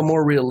make it feel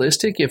more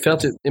realistic. It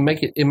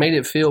made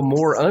it feel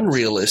more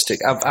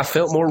unrealistic. I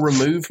felt more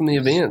removed from the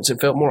events.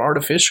 It felt more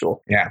artificial.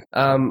 Yeah.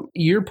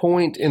 Your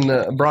point in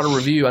the broader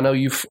review, I know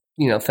you've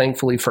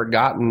thankfully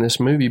forgotten this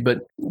movie, but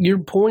your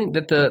point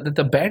that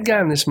the bad guy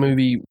in this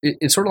movie,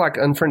 it's sort of like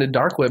Unfriended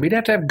Dark Web. He'd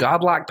have to have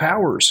godlike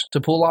powers to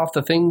pull off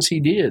the things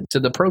he did to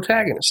the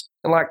protagonist.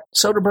 And like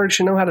Soderbergh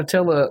should know how to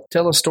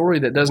tell a story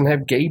that doesn't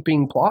have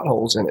gaping plot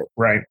holes in it.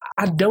 Right.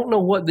 I don't know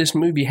what this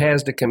movie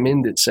has to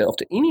commend itself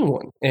to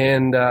anyone.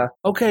 And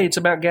okay, it's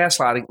about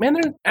gaslighting. Man,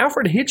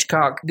 Alfred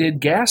Hitchcock did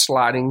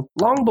gaslighting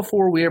long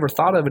before we ever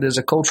thought of it as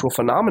a cultural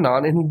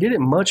phenomenon, and he did it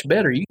much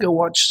better. You go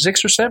watch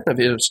 6 or 7 of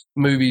his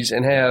movies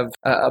and have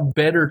a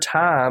better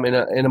time and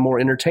a more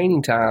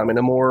entertaining time and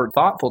a more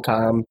thoughtful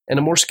time and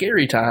a more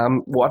scary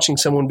time watching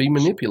someone be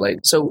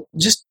manipulated. So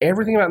just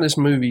everything about this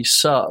movie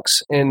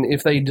sucks. And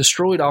if they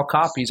destroyed all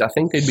copies, I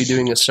think they'd be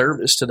doing a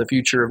service to the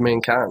future of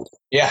mankind.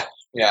 Yeah.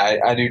 Yeah,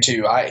 I do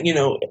too.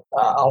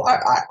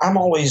 I'm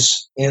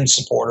always in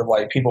support of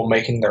like people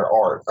making their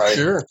art, right?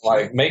 Sure.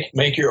 Like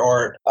make your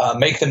art,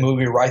 make the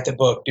movie, write the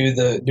book, do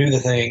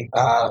the thing.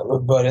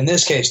 But in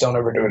this case, don't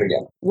ever do it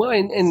again. Well,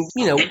 and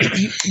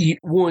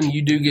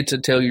you do get to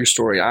tell your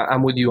story.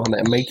 I'm with you on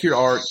that. Make your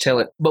art, tell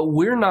it. But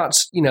we're not,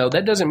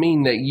 that doesn't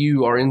mean that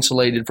you are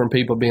insulated from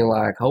people being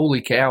like,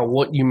 holy cow,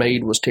 what you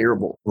made was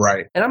terrible.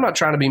 Right. And I'm not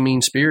trying to be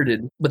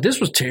mean-spirited, but this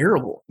was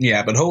terrible.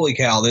 Yeah, but holy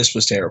cow, this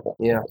was terrible.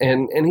 Yeah,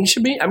 and he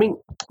should be,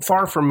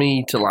 far from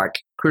me to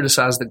like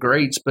criticize the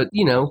greats, but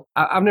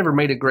I've never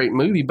made a great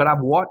movie, but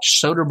I've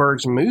watched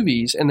Soderbergh's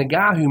movies, and the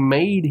guy who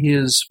made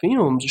his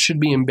films should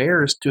be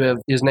embarrassed to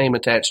have his name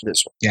attached to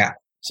this one. Yeah.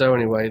 So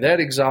anyway, that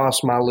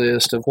exhausts my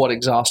list of what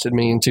exhausted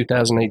me in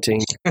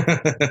 2018. All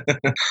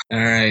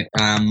right.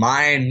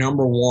 My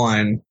number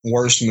one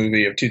worst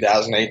movie of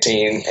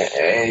 2018,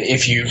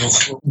 if you've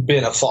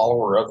been a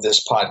follower of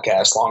this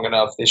podcast long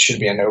enough, this should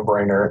be a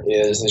no-brainer,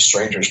 is The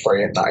Strangers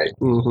Prey at Night.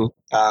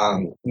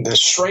 Mm-hmm. The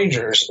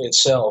Strangers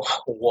itself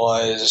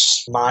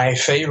was my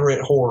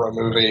favorite horror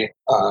movie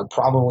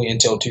probably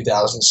until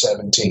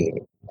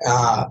 2017.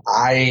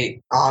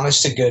 I,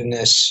 honest to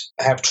goodness,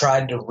 have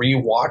tried to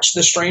rewatch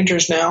The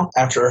Strangers now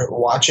after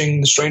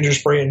watching The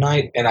Strangers Prey at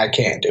Night, and I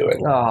can't do it.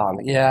 Oh,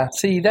 yeah.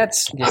 See,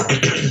 that's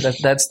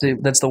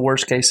the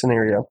worst case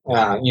scenario.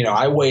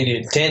 I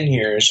waited 10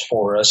 years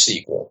for a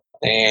sequel.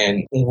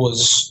 And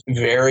was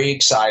very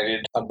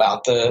excited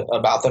about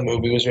the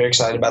movie. Was very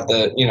excited about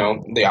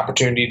the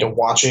opportunity to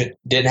watch it.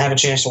 Didn't have a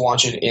chance to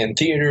watch it in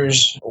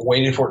theaters.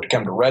 Waited for it to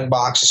come to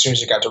Redbox. As soon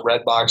as it got to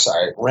Redbox,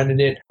 I rented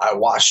it. I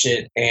watched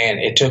it, and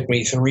it took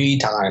me 3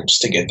 times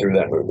to get through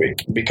that movie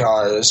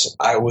because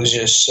I was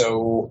just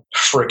so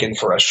freaking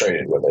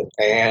frustrated with it.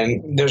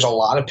 And there's a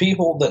lot of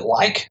people that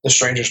like The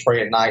Strangers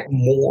Prey at Night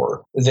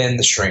more than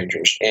The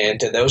Strangers. And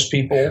to those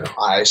people,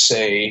 I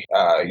say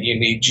you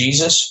need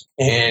Jesus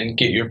and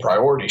get your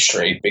priorities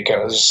straight,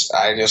 because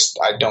I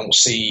don't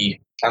see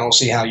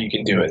how you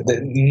can do it.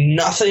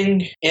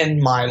 Nothing in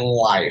my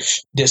life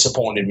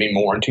disappointed me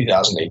more in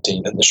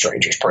 2018 than The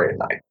Strangers Prey at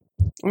Night.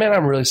 Man,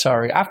 I'm really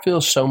sorry. I feel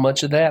so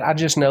much of that. I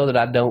just know that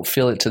I don't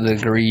feel it to the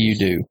degree you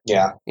do.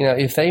 Yeah.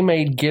 If they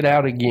made Get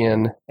Out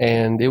again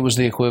and it was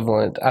the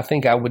equivalent, I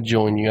think I would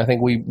join you. I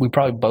think we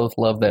probably both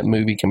love that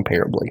movie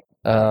comparably.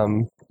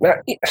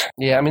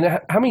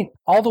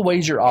 All the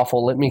ways you're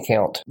awful, let me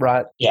count,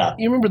 right? Yeah.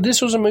 You remember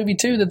this was a movie,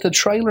 too, that the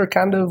trailer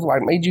kind of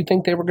like made you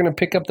think they were going to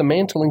pick up the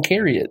mantle and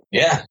carry it.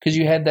 Yeah. Because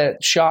you had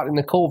that shot in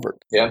the culvert.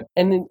 Yep.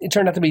 And then it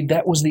turned out to be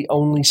that was the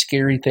only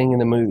scary thing in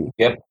the movie.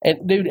 Yep.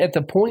 And, dude, at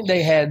the point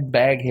they had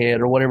Baghead,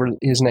 or whatever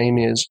his name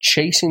is,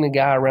 chasing the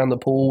guy around the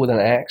pool with an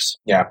axe.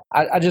 Yeah.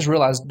 I just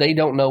realized they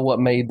don't know what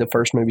made the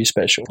first movie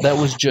special. That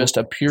was just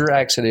a pure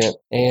accident,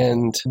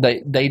 and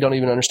they don't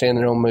even understand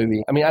their own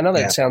movie. I mean, I know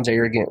that sounds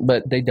arrogant,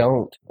 but they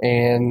don't.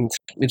 And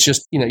it's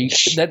just,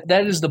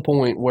 that is the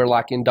point where,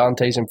 like in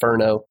Dante's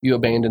Inferno, you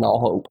abandon all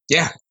hope.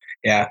 Yeah.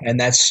 Yeah, and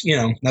that's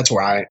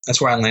where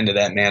I landed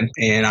at, man.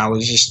 And I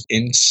was just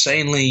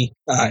insanely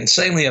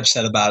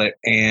upset about it.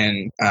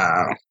 And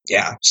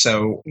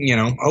so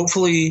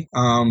hopefully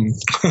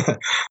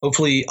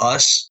hopefully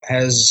Us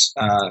has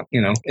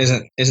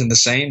isn't the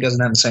same,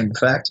 doesn't have the same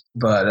effect.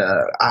 But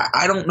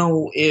I don't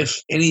know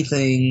if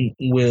anything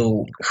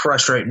will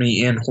frustrate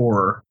me in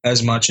horror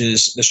as much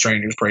as The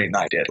Strangers Prey at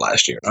Night did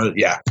last year.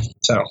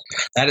 So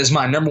that is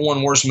my number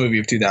one worst movie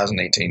of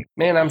 2018.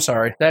 Man, I'm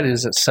sorry. That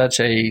is such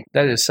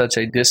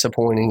a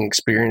disappointing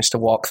experience to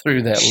walk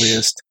through that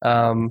list.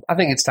 I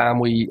think it's time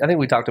we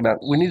talked about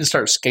we need to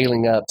start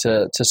scaling up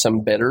to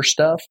some better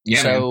stuff.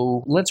 Yeah,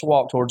 so let's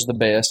walk towards the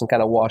best and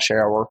kind of wash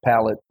our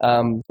palate.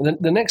 The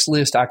next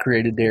list I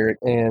created, Derek,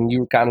 and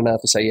you were kind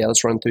enough to say, yeah,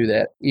 let's run through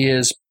that,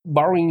 is,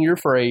 borrowing your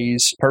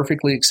phrase,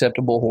 perfectly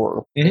acceptable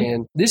horror. Mm-hmm.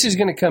 And this is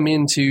going to come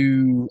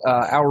into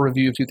our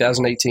review of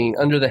 2018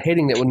 under the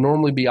heading that would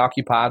normally be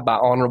occupied by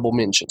honorable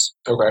mentions.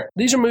 Okay.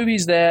 These are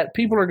movies that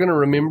people are going to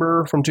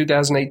remember from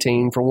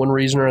 2018 for one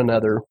reason or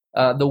another.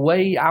 The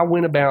way I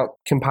went about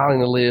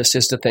compiling the list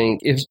is to think,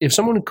 if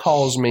someone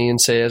calls me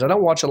and says, I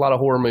don't watch a lot of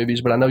horror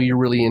movies, but I know you're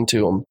really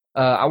into them.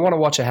 I want to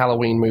watch a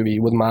Halloween movie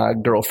with my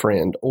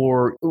girlfriend,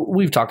 or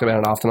we've talked about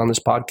it often on this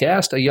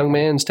podcast. A young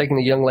man's taking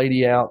a young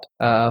lady out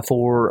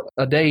for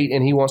a date,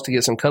 and he wants to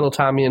get some cuddle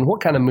time in. What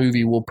kind of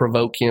movie will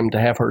provoke him to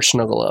have her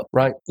snuggle up,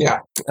 right? Yeah.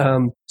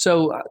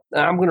 So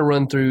I'm going to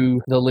run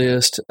through the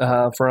list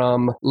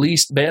from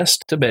least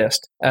best to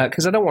best,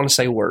 because I don't want to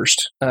say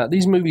worst.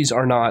 These movies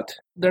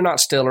they're not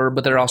stellar,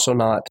 but they're also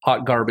not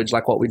hot garbage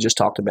like what we just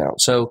talked about.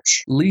 So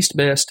least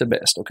best to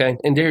best, okay?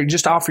 And Derek,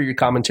 just offer your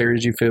commentary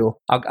as you feel.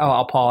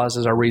 I'll pause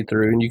as I read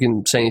through, and you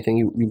can say anything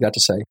you've got to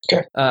say.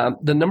 Okay.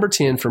 The number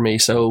 10 for me,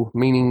 so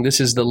meaning this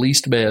is the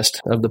least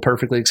best of the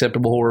perfectly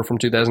acceptable horror from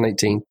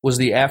 2018, was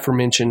the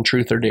aforementioned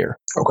Truth or Dare.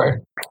 Okay.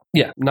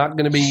 Yeah, not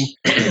going to be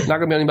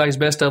on anybody's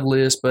best of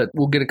list, but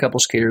we'll get a couple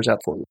scares out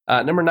for you.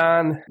 Number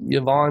 9,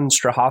 Yvonne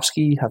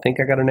Strahovski, I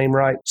think I got her name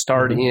right,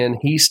 starred in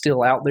He's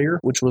Still Out There,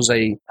 which was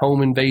a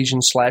home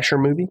invasion slasher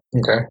movie.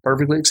 Okay.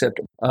 Perfectly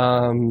acceptable.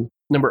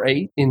 Number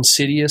 8,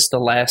 Insidious: The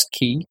Last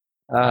Key.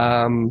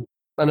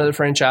 Another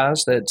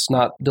franchise that's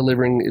not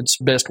delivering its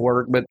best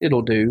work, but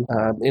it'll do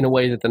in a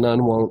way that The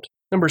Nun won't.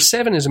 Number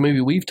 7 is a movie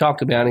we've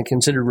talked about and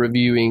considered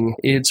reviewing.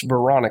 It's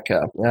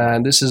Veronica.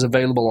 This is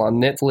available on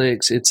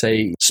Netflix. It's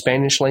a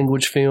Spanish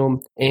language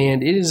film,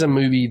 and it is a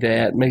movie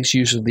that makes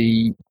use of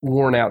the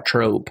worn out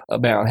trope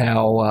about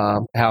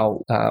how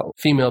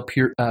female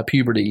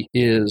puberty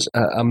is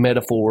a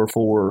metaphor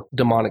for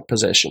demonic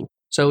possession.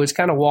 So it's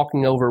kind of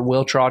walking over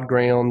well-trod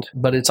ground,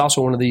 but it's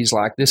also one of these,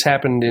 like, this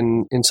happened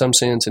in some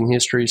sense in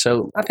history.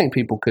 So I think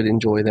people could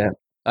enjoy that.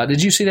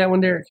 Did you see that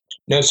one, Derek?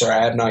 No, sir,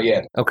 I have not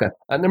yet. Okay.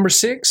 Number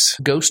 6,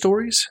 Ghost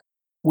Stories,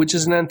 which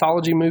is an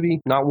anthology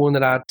movie. Not one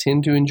that I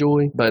tend to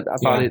enjoy, but I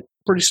thought it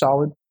pretty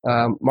solid.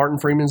 Martin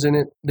Freeman's in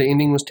it. The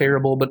ending was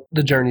terrible, but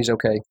the journey's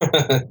okay.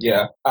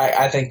 Yeah,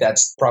 I think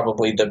that's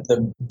probably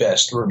the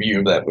best review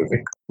of that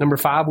movie. Number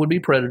 5 would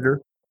be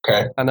Predator.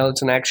 Okay. I know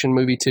it's an action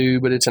movie too,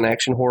 but it's an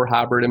action horror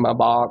hybrid in my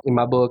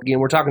book. Again,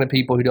 we're talking to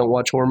people who don't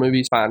watch horror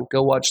movies. Fine,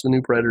 go watch the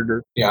new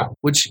Predator. Yeah.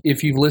 Which,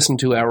 if you've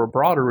listened to our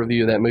broader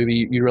review of that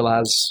movie, you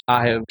realize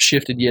I have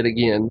shifted yet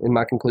again in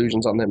my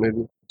conclusions on that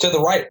movie. To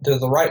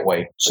the right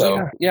way.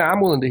 So yeah,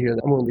 I'm willing to hear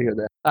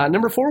that.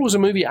 Number 4 was a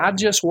movie I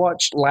just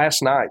watched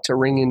last night to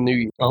ring in New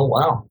Year. Oh,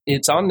 wow.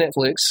 It's on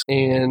Netflix,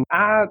 and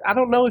I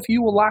don't know if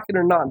you will like it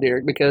or not,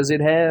 Derek, because it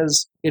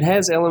has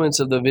elements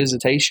of The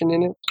Visitation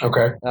in it.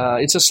 Okay.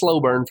 It's a slow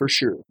burn for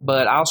sure,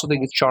 but I also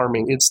think it's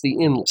charming. It's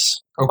The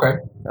Endless. Okay.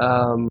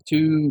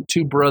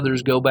 Two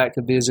brothers go back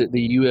to visit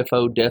the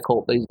UFO death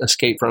cult they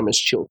escaped from as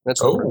children.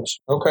 That's the premise.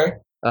 Okay.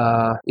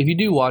 If you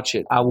do watch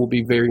it, I will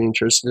be very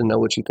interested to know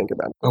what you think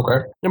about it.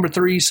 Okay. Number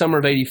 3, Summer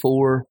of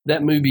 '84.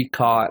 That movie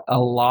caught a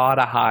lot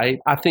of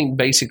hype. I think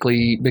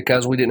basically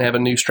because we didn't have a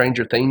new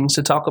Stranger Things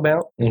to talk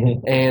about,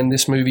 and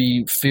this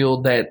movie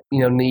filled that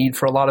need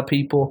for a lot of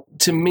people.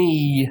 To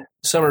me,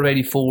 Summer of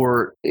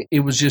 '84,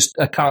 it was just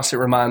a constant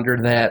reminder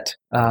that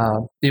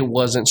it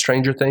wasn't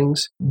Stranger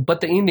Things,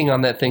 but the ending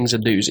on that thing's a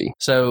doozy.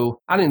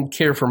 So I didn't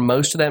care for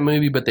most of that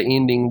movie, but the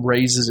ending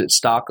raises its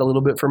stock a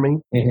little bit for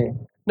me.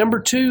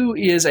 Number 2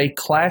 is a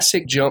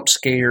classic jump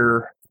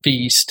scare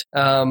feast,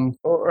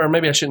 or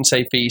maybe I shouldn't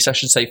say feast, I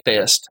should say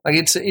fest. Like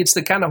it's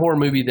the kind of horror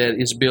movie that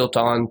is built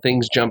on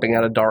things jumping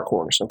out of dark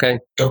corners. Okay.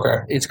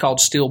 It's called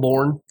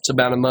Stillborn. It's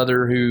about a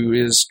mother who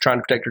is trying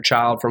to protect her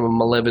child from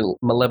a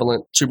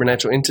malevolent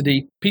supernatural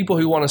entity. People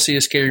who want to see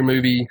a scary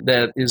movie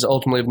that is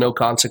ultimately of no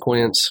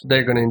consequence,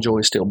 they're going to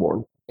enjoy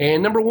Stillborn.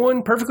 And number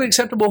 1, perfectly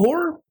acceptable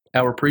horror,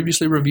 our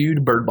previously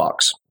reviewed Bird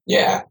Box.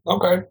 Yeah.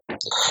 Okay.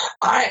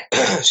 I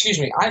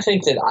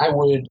think that I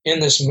would in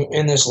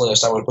this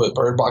list I would put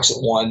Bird Box at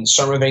 1,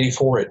 Summer of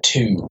 '84 at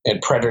 2,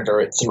 and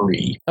Predator at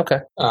 3. Okay.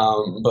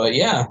 But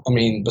yeah, I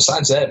mean,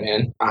 besides that,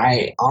 man,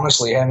 I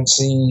honestly haven't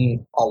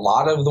seen a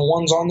lot of the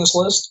ones on this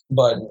list.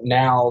 But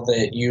now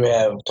that you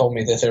have told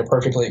me that they're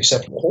perfectly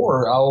acceptable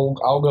horror,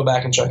 I'll go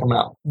back and check them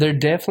out. They're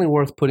definitely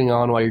worth putting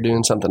on while you're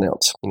doing something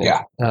else.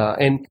 Yeah.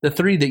 And the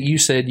 3 that you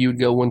said you would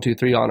go 1, 2,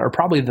 3 on are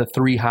probably the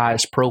 3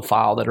 highest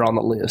profile that are on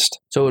the list.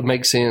 So it would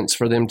make sense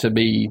for them to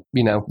be,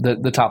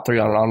 the top 3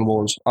 on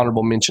an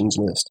honorable mentions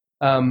list.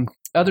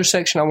 Other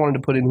section I wanted to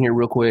put in here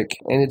real quick,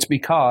 and it's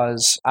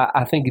because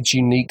I think it's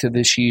unique to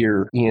this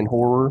year in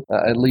horror,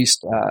 at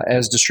least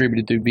as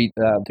distributed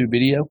through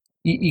video.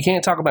 You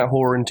can't talk about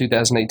horror in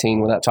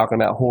 2018 without talking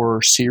about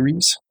horror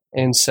series.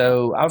 And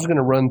so I was going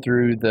to run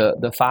through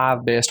the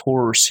 5 best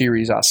horror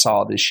series I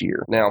saw this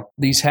year. Now,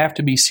 these have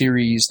to be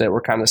series that were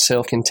kind of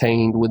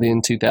self-contained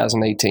within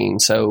 2018.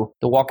 So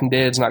The Walking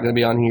Dead's not going to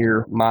be on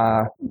here.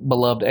 My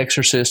beloved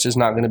Exorcist is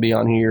not going to be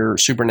on here.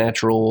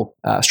 Supernatural,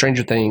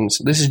 Stranger Things.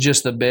 This is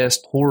just the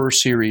best horror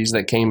series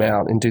that came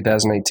out in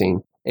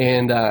 2018.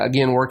 And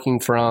again, working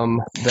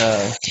from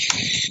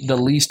the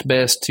least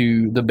best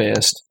to the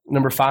best.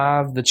 Number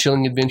 5, The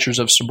Chilling Adventures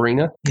of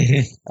Sabrina.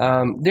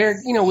 Derek,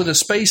 with a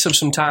space of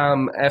some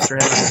time after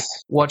having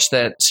watched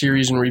that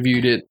series and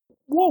reviewed it,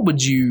 what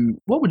would you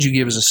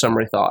give as a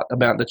summary thought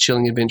about The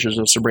Chilling Adventures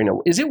of Sabrina?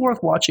 Is it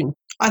worth watching?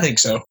 I think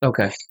so.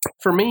 Okay.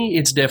 For me,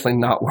 it's definitely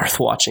not worth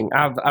watching.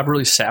 I've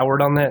really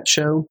soured on that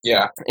show.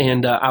 Yeah.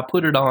 And I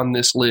put it on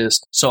this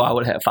list so I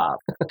would have 5.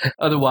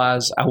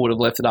 Otherwise, I would have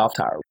left it off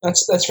entirely.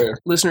 That's fair.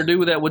 Listener, do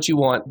with that what you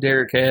want.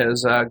 Derek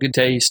has good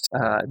taste.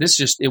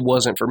 It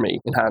wasn't for me.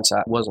 In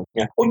hindsight, it wasn't.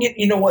 Yeah. Well,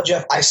 you know what,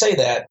 Jeff? I say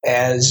that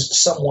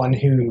as someone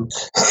who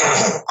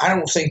I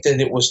don't think that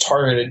it was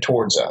targeted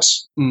towards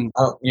us. I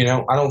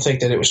don't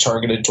think that it was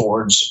targeted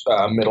towards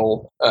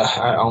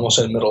I almost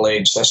said middle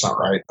age. That's not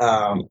right.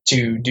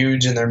 To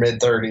dudes in their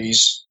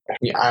mid-30s.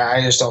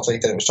 I just don't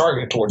think that it was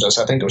targeted towards us.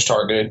 I think it was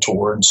targeted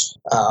towards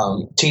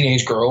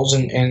teenage girls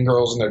and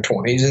girls in their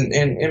 20s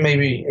and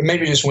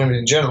maybe just women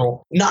in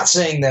general. Not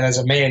saying that as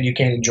a man you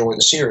can't enjoy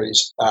the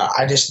series.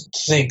 I just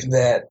think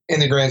that in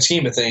the grand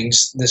scheme of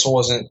things, this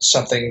wasn't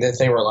something that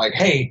they were like,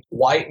 hey,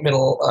 white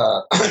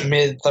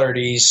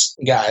mid-30s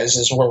guys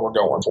is where we're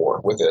going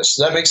for with this.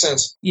 Does that make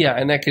sense? Yeah,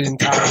 and that could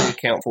entirely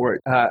account for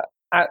it.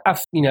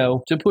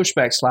 To push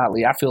back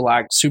slightly, I feel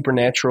like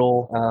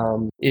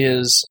Supernatural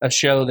is a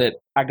show that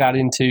I got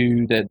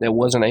into that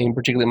wasn't aimed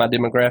particularly at my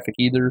demographic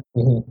either,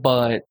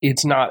 but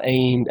it's not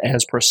aimed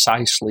as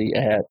precisely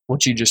at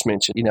what you just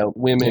mentioned,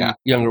 women,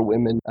 younger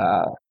women,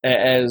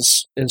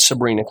 as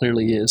Sabrina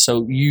clearly is.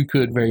 So you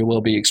could very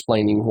well be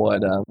explaining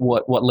what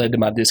led to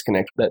my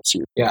disconnect with that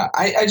series. Yeah,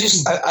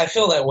 I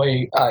feel that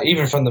way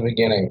even from the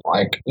beginning.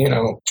 Like,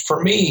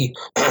 for me,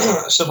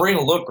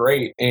 Sabrina looked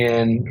great,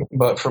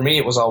 but for me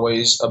it was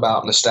always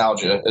about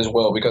nostalgia as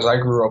well, because I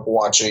grew up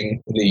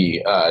watching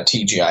the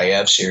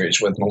TGIF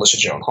series with Melissa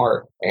Joan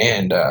Hart,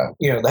 and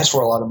that's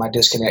where a lot of my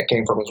disconnect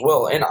came from as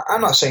well. And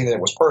I'm not saying that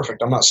it was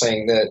perfect. I'm not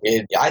saying that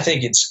it. I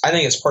think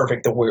it's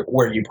perfect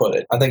where you put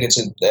it. I think it's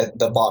at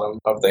the bottom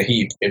of the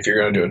heap if you're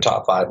going to do a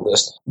top 5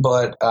 list.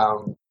 But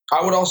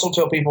I would also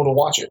tell people to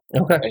watch it.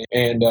 Okay.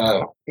 And,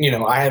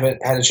 I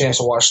haven't had a chance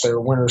to watch their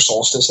Winter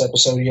Solstice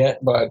episode yet,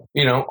 but,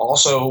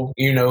 also,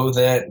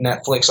 that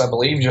Netflix, I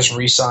believe, just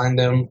re-signed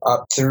them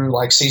up through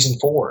like season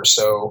 4.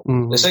 So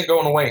this ain't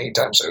going away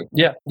anytime soon.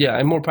 Yeah. Yeah.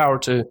 And more power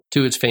to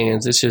its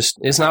fans.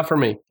 It's not for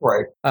me.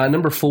 Right.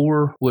 Number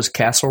 4 was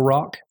Castle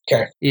Rock.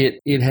 Okay.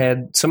 It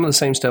had some of the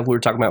same stuff we were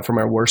talking about from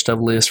our worst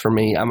of list for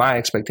me. My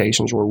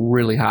expectations were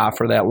really high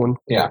for that one.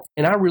 Yeah.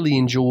 And I really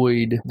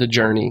enjoyed the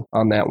journey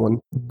on that one.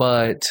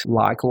 But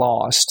like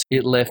Lost,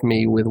 it left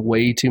me with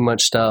way too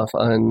much stuff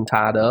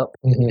untied up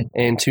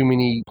and too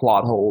many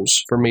plot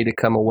holes for me to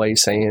come away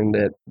saying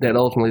that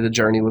ultimately the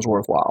journey was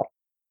worthwhile.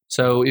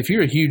 So if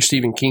you're a huge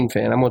Stephen King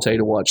fan, I'm going to tell you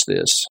to watch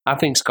this. I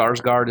think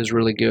Skarsgård is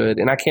really good,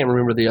 and I can't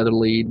remember the other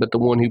lead, but the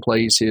one who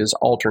plays his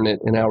alternate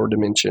in Our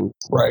Dimension.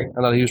 Right.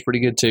 I thought he was pretty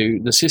good too.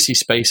 The Sissy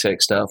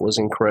Spacek stuff was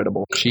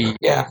incredible. She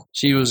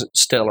was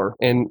stellar,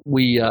 and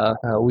we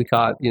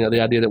caught the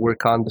idea that we're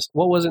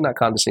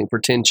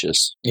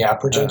pretentious. Yeah,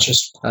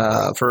 pretentious.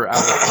 For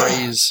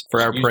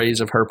our praise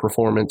of her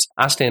performance.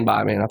 I stand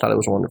by, man. I thought it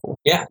was wonderful.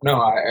 Yeah,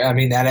 no, I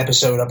mean that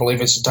episode, I believe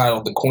it's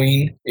entitled "The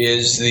Queen,"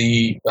 is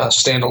the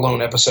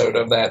standalone episode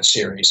of that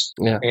series.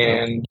 Yeah.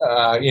 And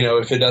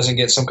if it doesn't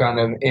get some kind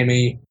of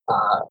Emmy,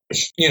 I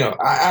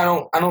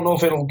don't know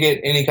if it'll get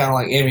any kind of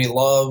like Emmy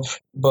love,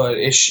 but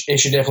it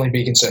should definitely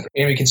be considered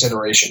Emmy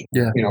consideration.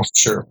 Yeah. For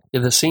sure.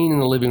 Yeah, the scene in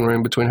the living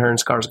room between her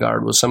and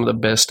Skarsgård was some of the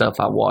best stuff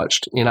I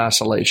watched in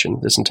isolation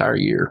this entire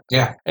year.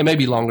 Yeah. And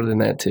maybe longer than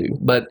that too.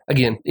 But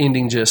again,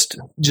 ending just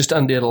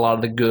undid a lot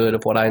of the good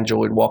of what I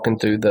enjoyed walking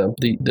through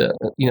the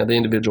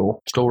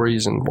individual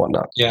stories and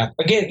whatnot. Yeah.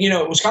 Again,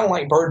 it was kind of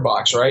like Bird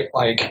Box, right?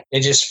 Like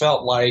it just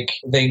felt like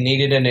they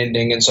needed an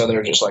ending, and so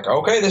they're just like,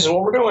 okay, this is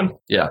what we're doing.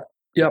 Yeah.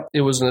 Yep.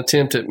 It was an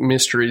attempt at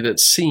mystery that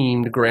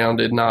seemed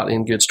grounded not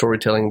in good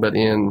storytelling, but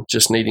in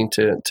just needing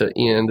to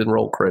end and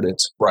roll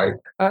credits. Right.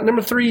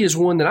 Number 3 is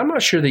one that I'm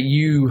not sure that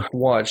you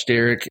watched,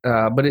 Derek,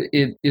 but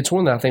it's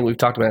one that I think we've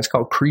talked about. It's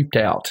called Creeped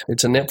Out.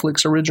 It's a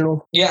Netflix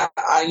original. Yeah.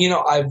 I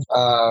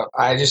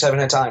just haven't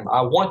had time.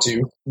 I want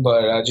to,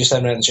 but I just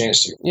haven't had the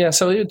chance to. Yeah.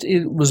 So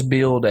it was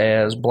billed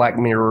as Black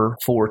Mirror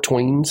for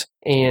tweens.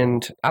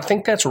 And I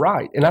think that's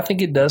right. And I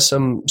think it does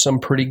some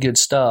pretty good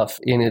stuff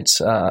in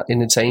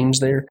its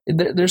aims there.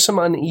 There's some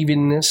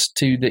unevenness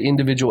to the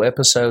individual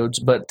episodes,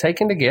 but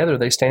taken together,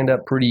 they stand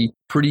up pretty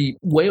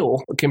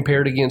well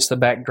compared against the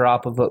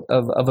backdrop of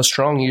a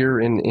strong year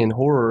in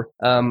horror.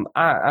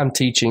 I'm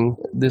teaching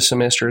this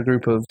semester a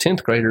group of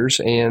 10th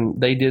graders,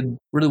 and they did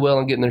really well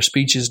in getting their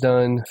speeches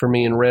done for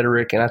me in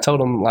rhetoric. And I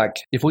told them, like,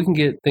 if we can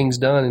get things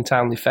done in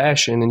timely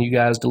fashion and you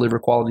guys deliver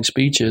quality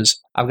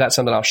speeches, I've got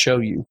something I'll show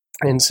you.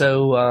 And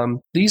so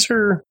these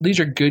are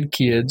good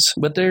kids,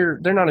 but they're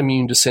not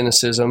immune to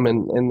cynicism,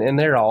 and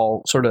they're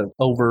all sort of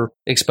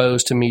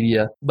overexposed to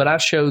media. But I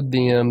showed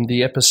them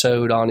the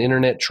episode on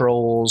internet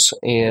trolls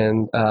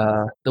and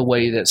the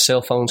way that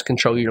cell phones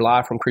control your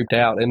life from Creeped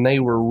Out, and they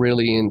were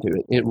really into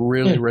it. It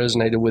really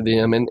resonated with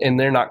them, and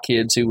they're not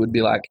kids who would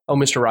be like, "Oh,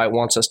 Mr. Wright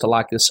wants us to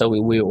like this, so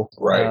we will."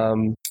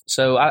 Right.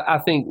 So I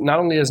think not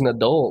only as an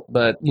adult,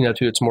 but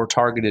to its more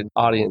targeted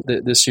audience,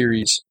 this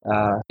series,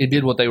 it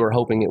did what they were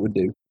hoping it would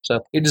do.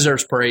 So it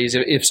deserves praise.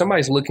 If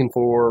somebody's looking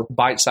for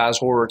bite-sized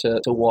horror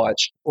to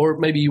watch, or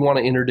maybe you want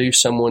to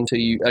introduce someone to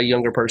you, a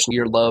younger person, to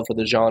your love for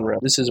the genre,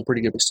 this is a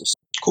pretty good business.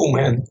 Cool,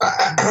 man.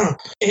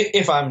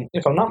 If I'm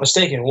not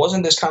mistaken,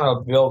 wasn't this kind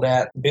of build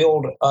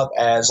up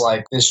as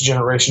like this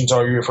generation's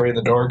Are You Afraid of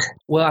the Dark?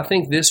 Well, I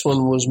think this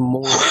one was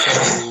more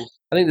so.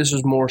 I think this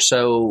was more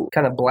so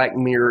kind of Black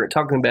Mirror,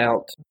 talking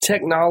about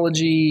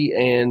technology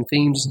and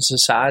themes in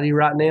society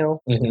right now.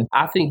 Mm-hmm.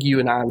 I think you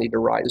and I need to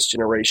write this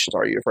generation's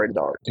Are You Afraid of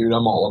the Dark? Dude,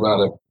 I'm all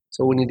about it.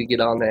 So we need to get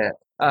on that.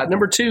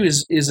 Number 2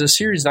 is a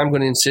series that I'm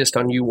going to insist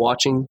on you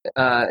watching,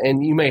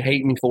 and you may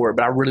hate me for it,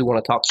 but I really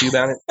want to talk to you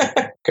about it.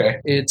 Okay.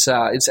 It's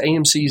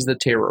AMC's The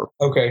Terror.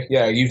 Okay,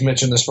 yeah, you've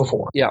mentioned this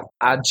before. Yeah,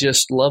 I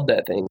just love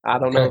that thing. I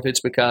don't know if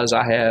it's because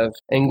I have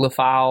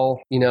Anglophile,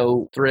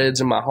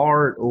 threads in my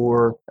heart,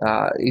 or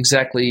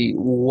exactly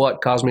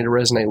what caused me to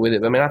resonate with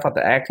it. I mean, I thought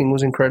the acting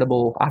was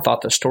incredible. I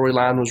thought the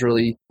storyline was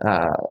really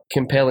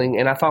compelling,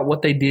 and I thought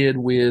what they did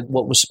with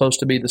what was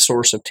supposed to be the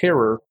source of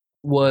terror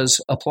was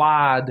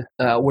applied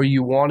where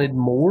you wanted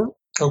more.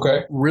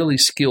 Okay. Really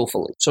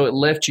skillfully. So it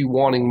left you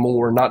wanting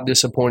more, not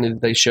disappointed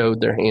that they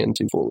showed their hand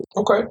too fully.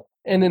 Okay.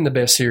 And then the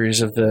best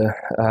series of the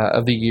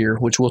year,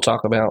 which we'll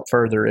talk about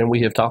further, and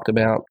we have talked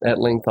about at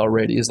length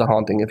already, is The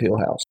Haunting of Hill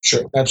House.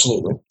 Sure,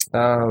 absolutely.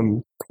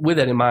 With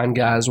that in mind,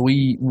 guys,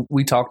 we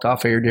talked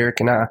off air, Derek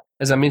and I.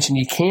 As I mentioned,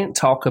 you can't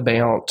talk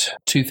about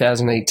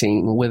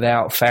 2018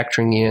 without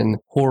factoring in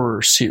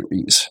horror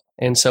series.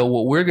 And so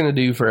what we're going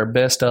to do for our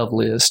best of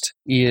list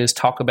is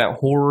talk about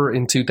horror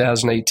in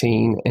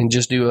 2018 and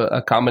just do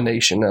a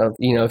combination of,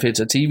 if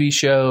it's a TV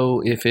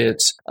show, if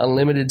it's a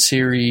limited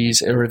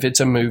series, or if it's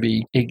a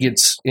movie, it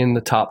gets in the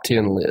top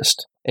 10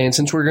 list. And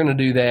since we're going to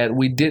do that,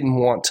 we didn't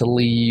want to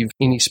leave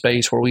any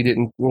space where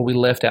we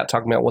left out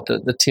talking about what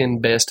the 10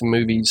 best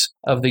movies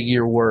of the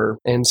year were.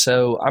 And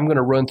so I'm going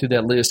to run through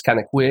that list kind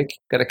of quick.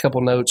 Got a couple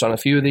notes on a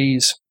few of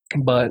these.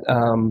 But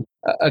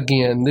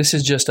again, this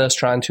is just us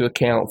trying to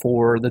account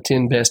for the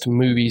 10 best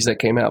movies that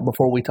came out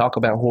before we talk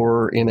about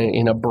horror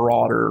in a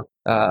broader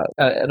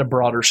at a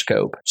broader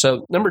scope.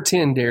 So number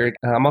 10, Derek,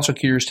 I'm also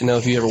curious to know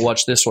if you ever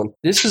watched this one.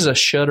 This is a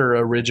Shudder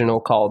original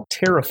called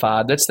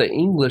Terrified. That's the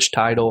English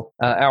title.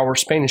 Our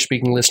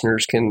Spanish-speaking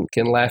listeners can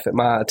laugh at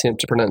my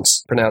attempt to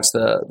pronounce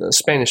the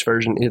Spanish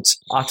version. It's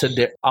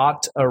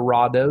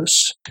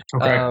Atarados.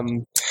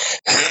 Okay.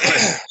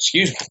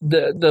 Excuse me.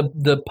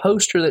 The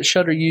poster that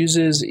Shudder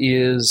uses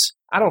is,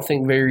 I don't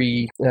think,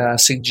 very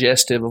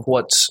suggestive of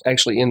what's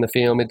actually in the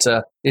film.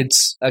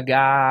 It's a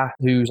guy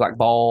who's like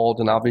bald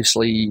and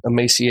obviously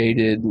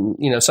emaciated. And,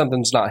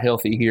 something's not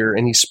healthy here,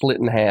 and he's split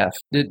in half.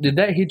 Did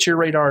that hit your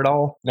radar at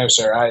all? No,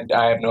 sir.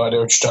 I have no idea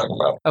what you're talking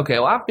about. Okay,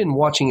 well, I've been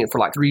watching it for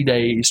like 3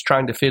 days,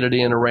 trying to fit it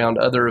in around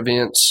other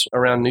events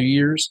around New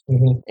Year's,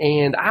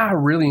 and I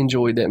really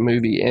enjoyed that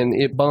movie. And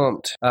it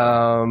bumped.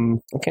 I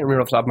can't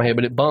remember off the top of my head,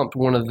 but it bumped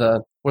one of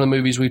the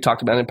movies we've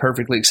talked about in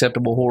Perfectly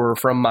Acceptable Horror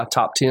from my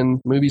top 10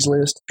 movies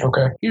list.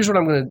 Okay. Here's what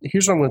I'm going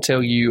to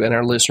tell you and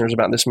our listeners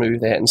about this movie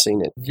if they hadn't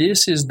seen it.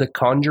 This is the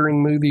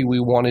Conjuring movie we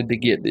wanted to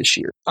get this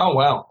year. Oh,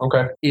 wow.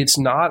 Okay. It's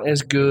not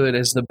as good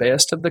as the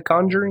best of the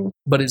Conjuring,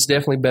 but it's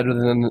definitely better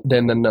than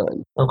The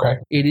Nun. Okay.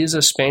 It is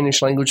a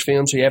Spanish language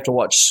film, so you have to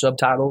watch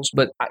subtitles.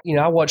 But,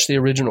 I watched the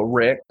original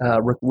Rec,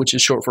 which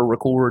is short for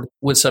record,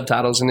 with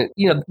subtitles. And,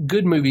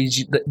 good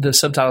movies, the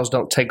subtitles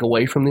don't take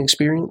away from the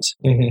experience.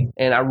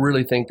 And I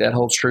really think that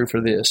holds true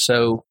for this.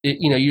 So,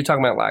 you're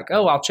talking about like,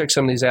 oh, I'll check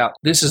some of these out.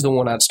 This is the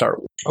one I'd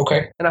start with.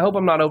 Okay. And I hope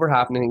I'm not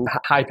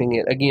hyping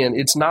it. Again,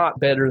 it's not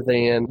better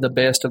than the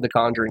best of the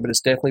Conjuring, but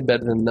it's definitely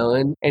better than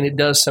Nun. And it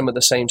does some of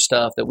the same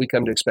stuff that we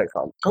come to expect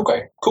from it.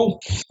 Okay, cool.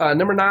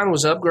 Number 9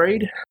 was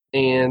Upgrade.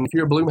 And if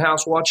you're a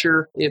Blumhouse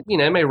watcher, it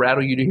may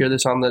rattle you to hear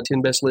this on the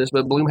 10 best list,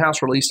 but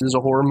Blumhouse released it as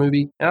a horror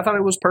movie. And I thought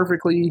it was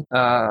perfectly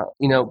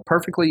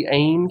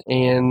aimed,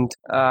 and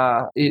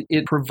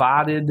it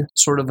provided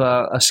sort of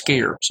a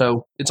scare.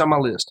 So it's on my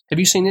list. Have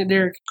you seen it,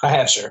 Derek? I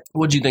have, sir.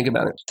 What'd you think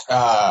about it?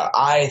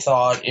 I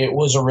thought it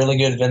was a really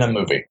good Venom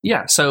movie.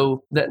 Yeah,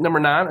 so that number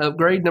 9,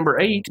 Upgrade. Number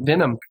 8,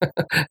 Venom.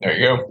 There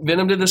you go.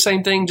 Venom did the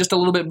same thing, just a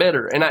little bit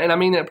better. And I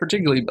mean that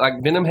particularly,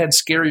 like Venom had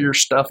scarier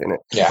stuff in it.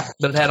 Yeah.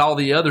 But it had all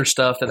the other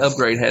stuff that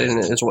Upgrade had in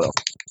it as well.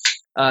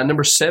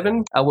 Number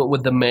 7, I went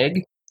with The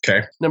Meg.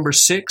 Okay. Number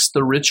 6,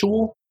 The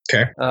Ritual.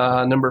 Okay.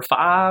 Number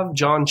 5,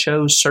 John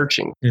Cho's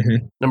Searching.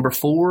 Number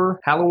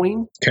 4,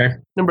 Halloween. Okay.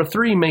 Number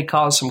 3 may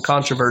cause some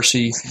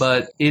controversy,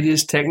 but it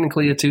is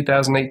technically a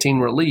 2018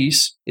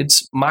 release.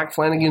 It's Mike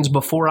Flanagan's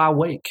Before I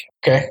Wake.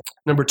 Okay.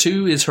 Number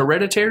 2 is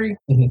Hereditary.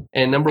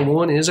 And number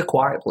 1 is A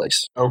Quiet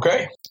Place.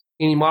 Okay.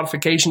 Any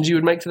modifications you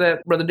would make to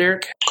that, Brother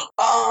Derek?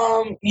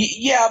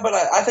 Yeah, but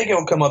I think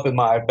it'll come up in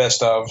my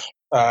best of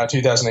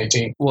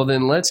 2018. Well,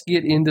 then let's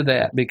get into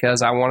that,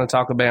 because I want to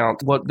talk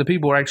about what the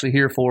people are actually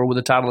here for with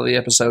the title of the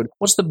episode.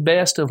 What's the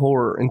best of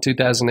horror in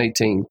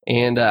 2018?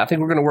 And I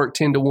think we're going to work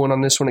 10 to 1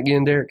 on this one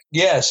again, Derek.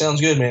 Yeah,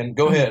 sounds good, man.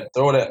 Go ahead.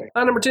 Throw it at me.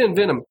 Number 10,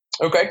 Venom.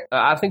 Okay.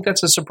 I think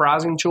that's a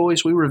surprising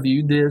choice. We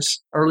reviewed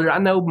this earlier. I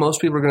know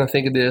most people are going to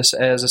think of this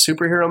as a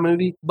superhero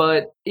movie,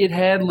 but it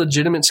had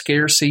legitimate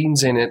scare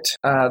scenes in it.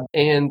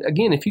 And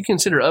again, if you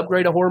consider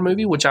Upgrade a horror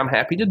movie, which I'm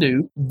happy to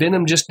do,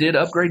 Venom just did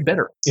Upgrade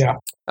better. Yeah.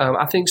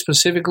 I think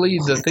specifically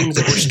the things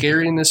that were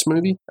scary in this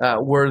movie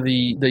were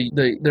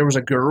there was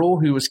a girl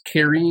who was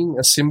carrying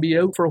a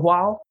symbiote for a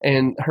while,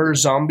 and her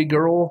zombie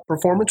girl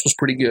performance was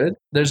pretty good.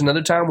 There's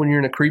another time when you're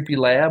in a creepy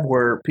lab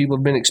where people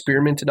have been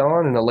experimented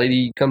on, and a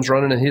lady comes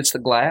running and hits the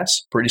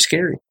glass. Pretty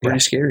scary.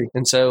 Scary.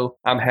 And so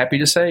I'm happy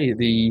to say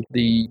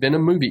the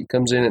Venom movie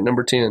comes in at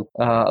number 10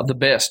 of the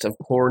best of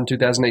horror in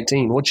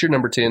 2018. What's your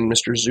number 10,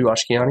 Mr.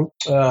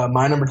 Zuashkiani?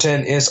 My number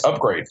 10 is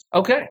Upgrade.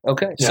 Okay.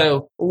 Yeah.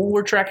 So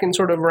we're tracking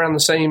sort of around the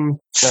same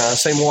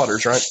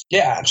waters, right?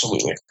 Yeah,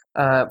 absolutely.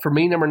 For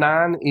me, number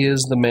 9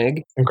 is The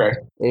Meg. Okay.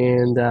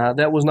 And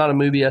that was not a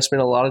movie I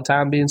spent a lot of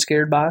time being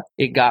scared by.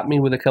 It got me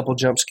with a couple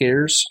jump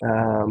scares,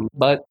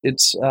 but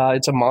it's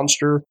a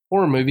monster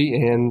horror movie,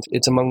 and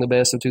it's among the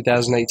best of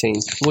 2018.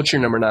 What's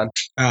your number 9?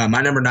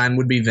 My number 9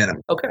 would be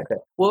Venom. Okay.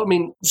 Well, I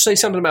mean, say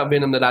something about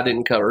Venom that I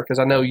didn't cover, because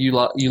I know you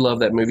love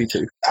that movie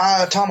too.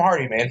 Tom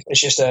Hardy, man.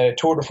 It's just a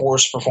tour de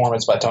force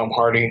performance by Tom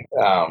Hardy.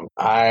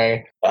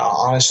 I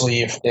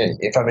Honestly,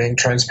 if I'm being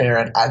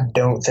transparent, I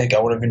don't think I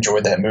would have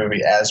enjoyed that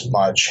movie as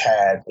much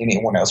had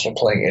anyone else been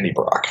playing Eddie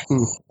Brock.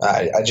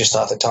 I just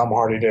thought that Tom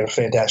Hardy did a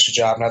fantastic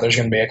job. Now, there's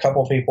going to be a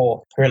couple of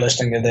people who are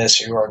listening to this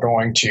who are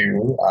going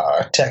to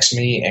text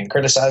me and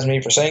criticize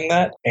me for saying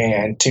that.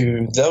 And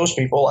to those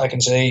people, I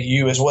can say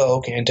you as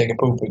well can take a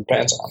poop with your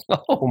pants on.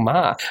 Oh,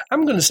 my.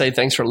 I'm going to say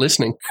thanks for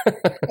listening.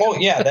 Well,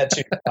 yeah, that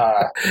too.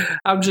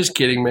 I'm just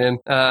kidding, man.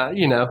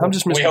 I'm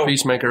just Mr.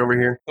 Peacemaker over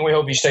here. We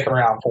hope you stick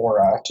around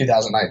for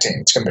 2019.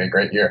 It's going to be a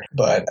great year.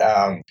 But,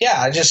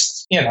 I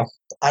just,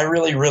 I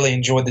really, really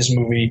enjoyed this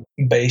movie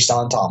based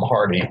on Tom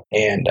Hardy.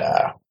 And,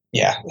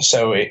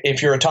 so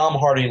if you're a Tom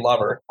Hardy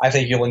lover, I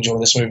think you'll enjoy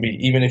this movie,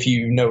 even if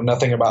you know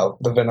nothing about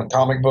the Venom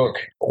comic book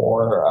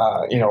or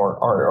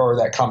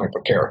that comic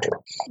book character.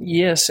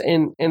 Yes,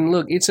 and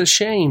look, it's a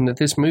shame that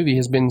this movie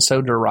has been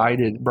so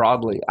derided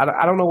broadly.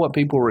 I don't know what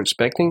people were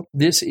expecting.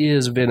 This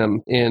is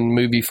Venom in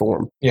movie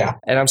form. Yeah.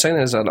 And I'm saying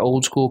that as an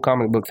old school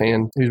comic book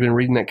fan who's been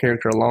reading that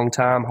character a long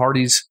time.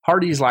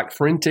 Hardy's like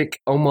frantic,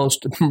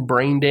 almost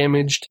brain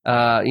damaged.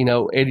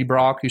 Eddie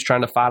Brock, who's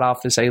trying to fight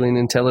off this alien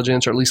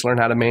intelligence, or at least learn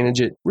how to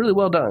manage it. Really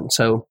well done.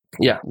 So,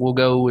 yeah, we'll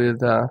go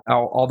with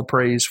all the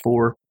praise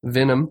for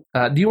Venom.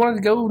 Do you want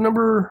to go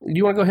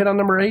ahead on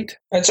number 8?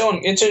 It's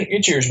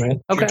yours, man.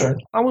 It's okay. Your turn.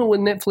 I went with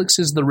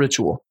Netflix's The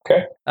Ritual.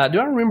 Okay. Do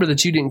I remember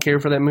that you didn't care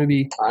for that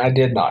movie? I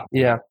did not.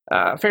 Yeah.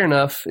 Fair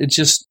enough. It's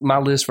just my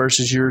list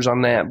versus yours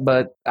on that.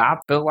 But I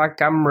felt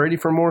like I'm ready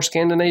for more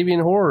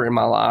Scandinavian horror in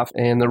my life,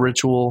 and The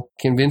Ritual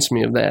convinced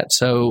me of that.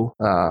 So,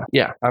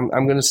 I'm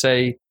going to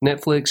say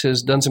Netflix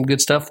has done some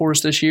good stuff for us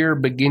this year,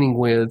 beginning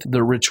with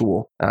The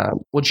Ritual.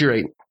 What's your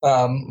 8?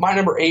 My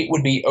number 8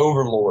 would be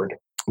Overlord.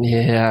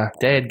 Yeah,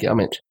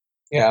 dadgummit.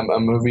 Yeah, a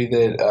movie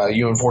that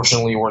you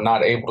unfortunately were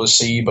not able to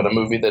see, but a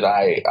movie that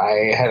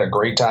I had a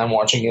great time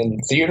watching in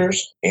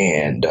theaters.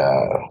 And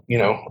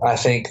I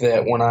think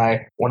that when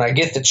I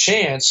get the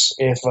chance,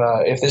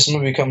 if this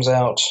movie comes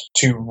out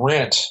to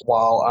rent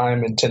while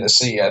I'm in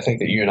Tennessee, I think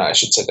that you and I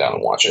should sit down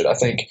and watch it. I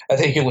think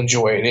you'll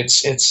enjoy it.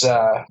 It's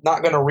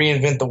not going to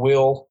reinvent the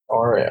wheel,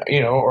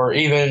 or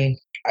even.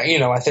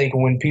 I think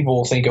when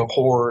people think of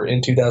horror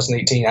in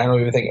 2018, I don't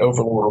even think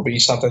Overlord will be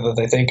something that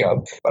they think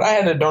of. But I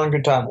had a darn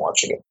good time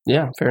watching it.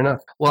 Yeah, fair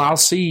enough. Well, I'll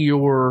see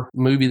your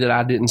movie that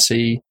I didn't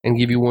see and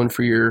give you one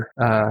for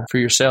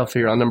yourself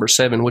here on number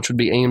 7, which would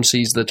be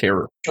AMC's The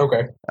Terror.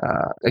 Okay.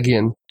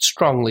 Again,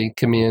 strongly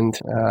commend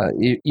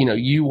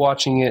you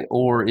watching it,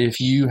 or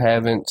if you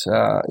haven't,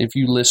 if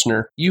you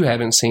listener, you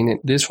haven't seen it,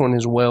 this one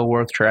is well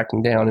worth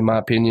tracking down, in my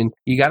opinion.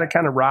 You got to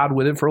kind of ride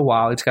with it for a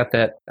while. It's got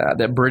that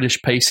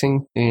British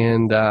pacing,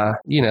 and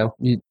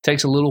it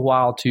takes a little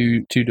while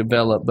to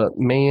develop, but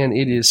man,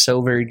 it is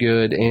so very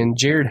good. And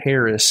Jared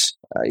Harris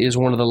is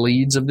one of the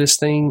leads of this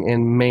thing,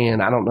 and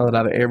man, I don't know that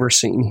I've ever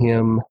seen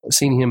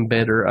him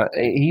better.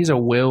 He's a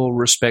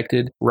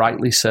well-respected,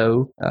 rightly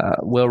so,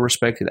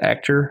 well-respected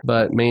actor,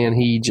 but man,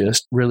 he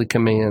just really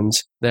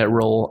commands that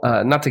role.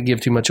 Not to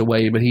give too much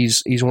away, but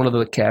he's one of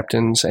the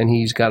captains, and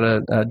he's got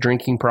a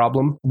drinking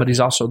problem, but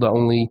he's also the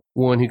only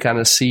one who kind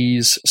of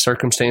sees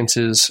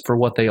circumstances for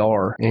what they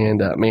are,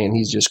 and man,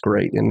 he's just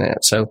great in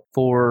that. So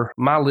for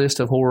my list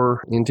of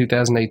horror in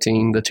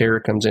 2018, The Terror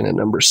comes in at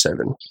number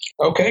 7.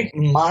 Okay,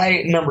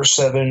 my number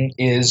 7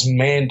 is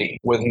Mandy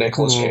with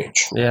Nicolas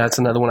Cage. Yeah, that's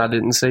another one I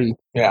didn't see.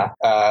 Yeah,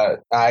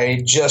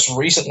 I just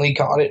recently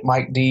caught it.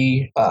 Mike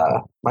D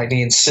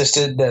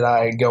insisted that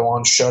I go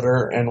on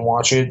Shudder and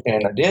watch it,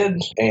 and I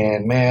did.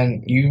 And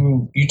man,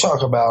 you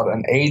talk about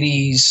an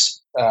 80s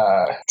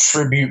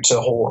tribute to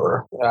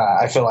horror.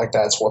 I feel like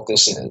that's what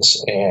this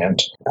is.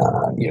 And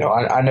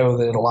I know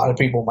that a lot of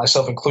people,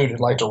 myself included,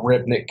 like to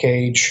rip Nick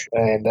Cage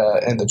and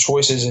the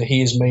choices that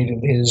he has made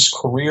in his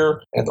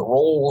career, and the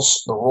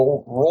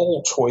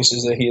role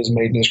choices that he has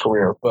made in his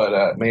career.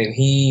 But man,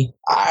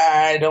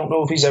 I don't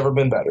know if he's ever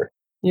been better.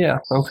 Yeah,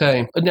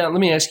 okay. But now let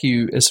me ask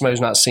you, as somebody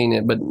who's not seen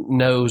it but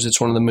knows it's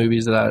one of the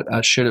movies that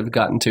I should have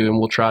gotten to and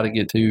will try to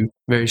get to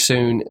very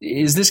soon,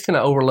 is this going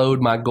to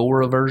overload my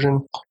gore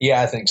aversion?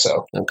 Yeah, I think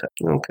so. Okay.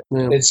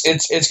 Yeah.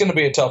 It's going to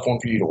be a tough one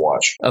for you to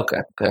watch.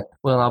 Okay.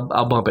 Well,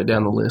 I'll bump it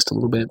down the list a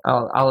little bit.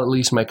 I'll at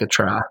least make a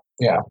try.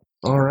 Yeah.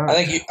 All right.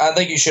 I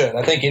think you should.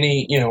 I think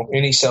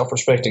any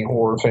self-respecting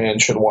horror fan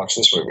should watch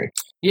this movie.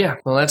 Yeah,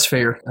 well, that's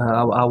fair.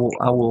 I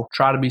will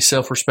try to be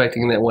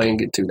self-respecting in that way and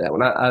get to that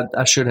one.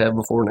 I should have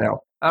before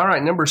now. All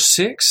right, number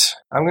 6,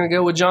 I'm going to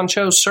go with John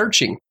Cho's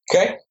Searching.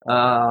 Okay.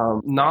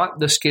 Not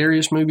the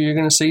scariest movie you're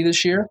going to see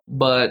this year,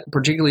 but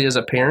particularly as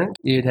a parent,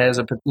 it has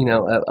a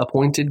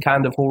pointed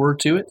kind of horror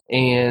to it,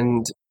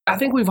 and I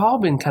think we've all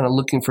been kind of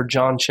looking for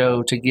John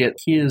Cho to get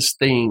his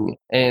thing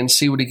and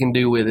see what he can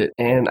do with it.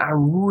 And I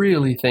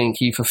really think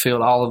he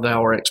fulfilled all of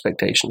our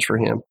expectations for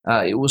him.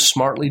 It was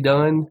smartly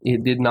done.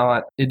 It didn't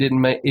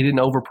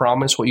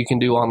overpromise what you can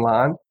do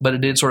online, but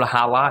it did sort of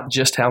highlight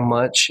just how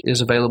much is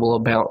available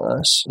about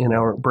us in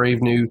our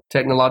brave new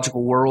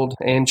technological world.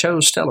 And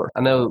Cho's stellar.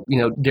 I know,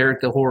 Derek,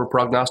 the horror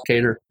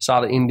prognosticator,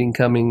 saw the ending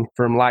coming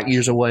from light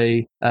years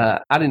away. I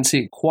didn't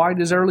see it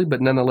quite as early,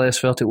 but nonetheless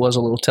felt it was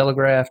a little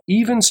telegraphed.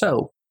 Even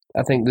so,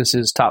 I think this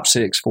is top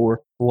 6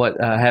 for what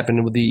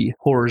happened with the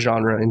horror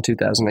genre in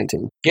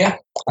 2018. Yeah,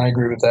 I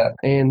agree with that.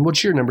 And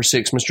what's your number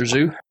 6, Mr.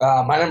 Zoo?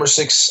 My number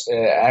 6,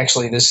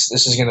 actually, this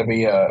is going to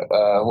be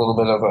a little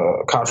bit of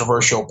a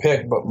controversial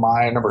pick, but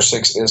my number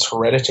 6 is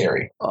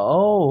Hereditary.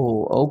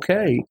 Oh,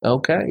 okay.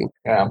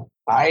 Yeah.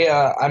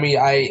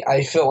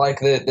 I feel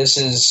like that this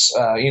is,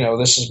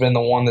 this has been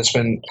the one that's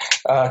been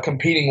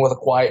competing with A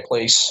Quiet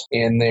Place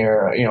in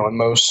their, in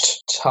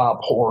most top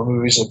horror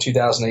movies of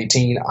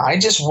 2018. I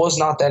just was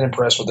not that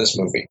impressed with this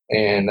movie.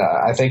 And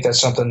I think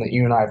that's something that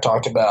you and I have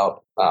talked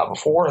about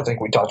before. I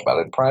think we talked about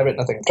it in private,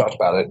 and I think we talked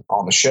about it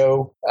on the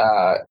show.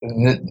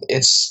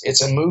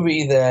 It's a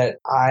movie that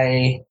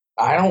I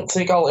don't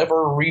think I'll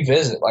ever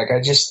revisit. Like,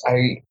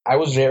 I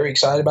was very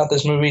excited about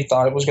this movie,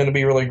 thought it was going to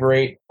be really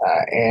great,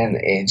 and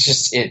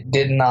it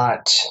did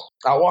not.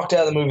 I walked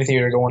out of the movie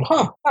theater going,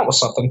 that was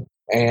something.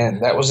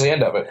 And that was the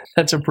end of it.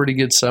 That's a pretty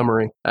good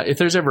summary. If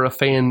there's ever a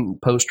fan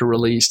poster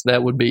released,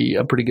 that would be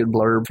a pretty good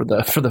blurb for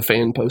the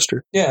fan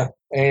poster. Yeah.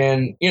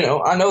 And,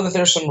 I know that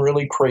there's some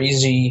really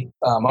crazy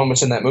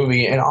moments in that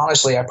movie. And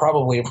honestly, I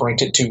probably have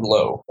ranked it too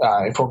low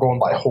if we're going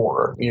by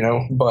horror,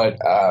 But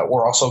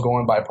we're also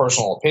going by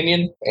personal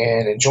opinion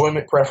and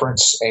enjoyment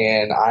preference.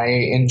 And I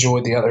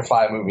enjoyed the other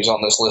 5 movies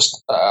on this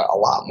list a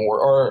lot more,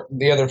 or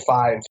the other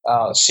 5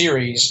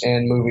 series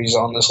and movies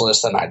on this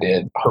list than I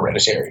did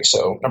Hereditary.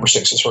 So number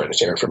 6 is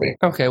Hereditary for me.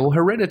 Okay, well,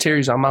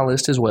 Hereditary is on my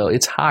list as well.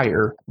 It's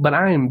higher, but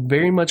I am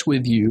very much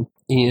with you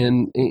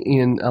in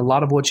a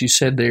lot of what you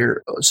said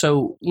there.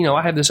 So,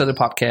 I have this other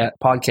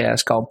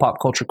podcast called Pop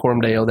Culture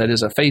Cormdale that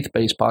is a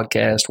faith-based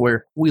podcast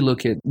where we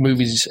look at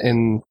movies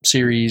and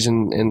series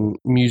and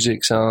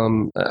music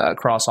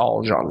across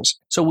all genres.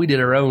 So we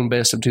did our own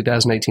Best of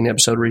 2018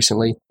 episode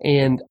recently,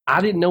 and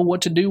I didn't know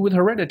what to do with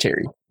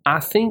Hereditary. I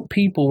think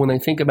people, when they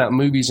think about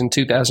movies in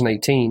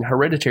 2018,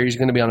 Hereditary is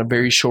going to be on a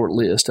very short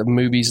list of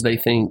movies they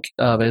think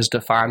of as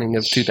defining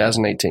of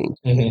 2018.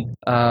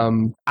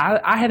 Mm-hmm.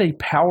 I had a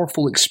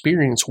powerful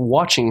experience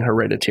watching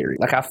Hereditary.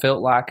 Like, I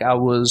felt like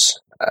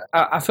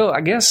I felt,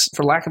 I guess,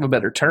 for lack of a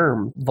better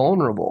term,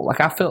 vulnerable. Like,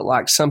 I felt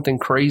like something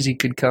crazy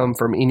could come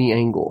from any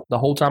angle the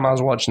whole time I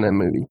was watching that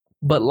movie.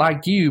 But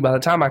like you, by the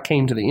time I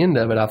came to the end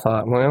of it, I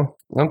thought, well,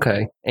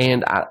 okay.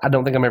 And I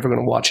don't think I'm ever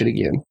going to watch it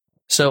again.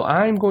 So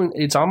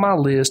it's on my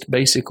list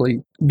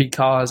basically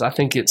because I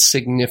think it's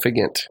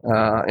significant.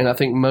 And I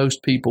think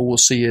most people will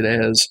see it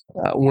as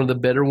one of the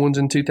better ones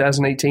in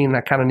 2018. And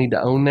I kind of need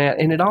to own that.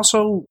 And it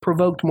also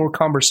provoked more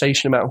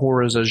conversation about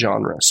horror as a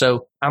genre.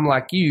 So I'm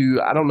like you.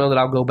 I don't know that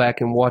I'll go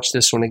back and watch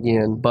this one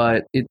again,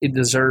 but it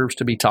deserves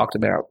to be talked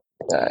about.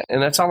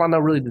 And that's all I know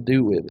really to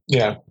do with it.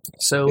 Yeah.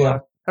 So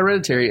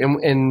Hereditary.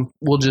 And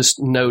we'll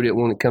just note it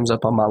when it comes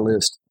up on my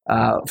list.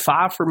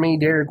 5 for me,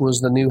 Derek,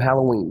 was the new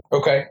Halloween.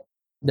 Okay.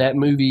 That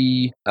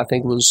movie, I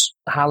think, was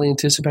highly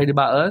anticipated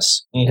by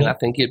us, and I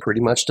think it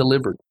pretty much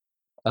delivered.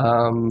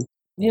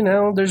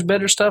 There's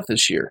better stuff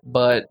this year,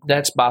 but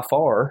that's by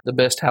far the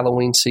best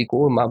Halloween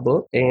sequel in my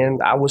book,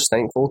 and I was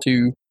thankful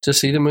to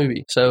see the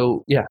movie.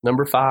 So, yeah,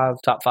 number 5,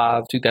 top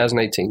 5,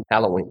 2018,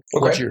 Halloween.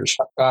 Okay. What's yours?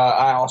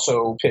 I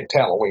also picked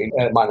Halloween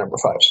at my number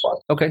 5 spot.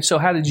 Okay, so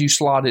how did you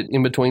slot it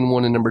in between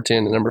 1 and number 10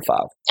 and number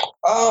 5?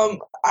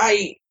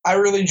 I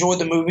really enjoyed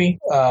the movie.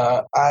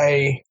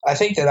 I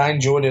think that I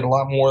enjoyed it a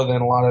lot more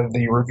than a lot of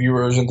the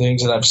reviewers and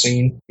things that I've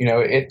seen.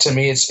 To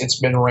me, it's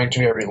been ranked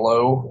very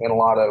low in a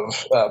lot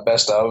of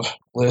best of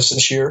lists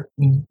this year.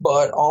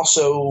 But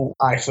also,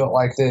 I felt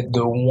like the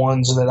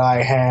ones that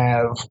I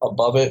have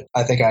above it,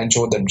 I think I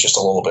enjoyed them just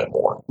a little bit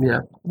more.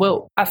 Yeah.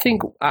 Well, I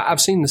think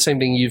I've seen the same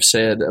thing you've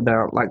said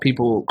about like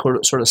people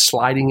sort of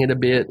sliding it a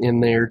bit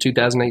in their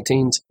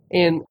 2018s.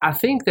 And I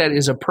think that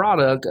is a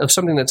product of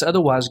something that's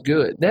otherwise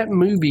good. That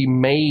movie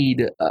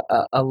made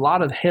a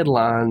lot of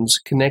headlines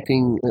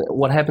connecting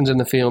what happens in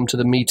the film to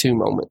the Me Too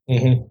moment.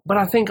 Mm-hmm. But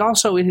I think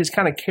also it has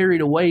kind of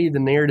carried away the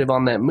narrative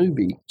on that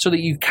movie so that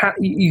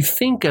you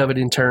think of it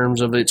in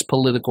terms of its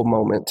political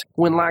moment.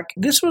 When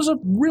this was a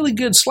really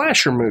good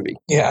slasher movie.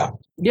 Yeah.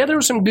 Yeah, there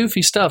was some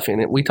goofy stuff in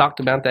it. We talked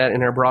about that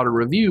in our broader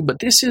review, but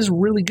this is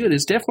really good.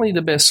 It's definitely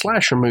the best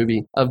slasher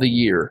movie of the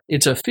year.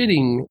 It's a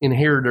fitting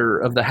inheritor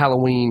of the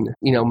Halloween,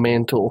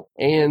 mantle.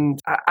 And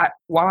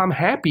while I'm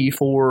happy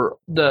for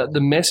the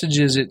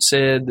messages it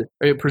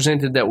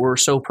presented that were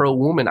so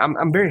pro-woman,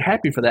 I'm very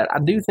happy for that. I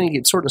do think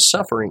it's sort of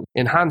suffering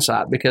in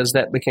hindsight because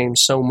that became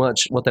so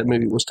much what that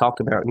movie was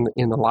talked about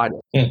in the light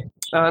of.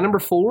 Number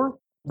 4.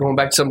 Going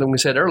back to something we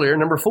said earlier,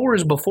 number 4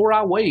 is Before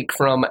I Wake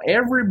from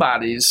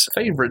everybody's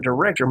favorite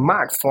director,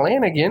 Mike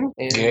Flanagan.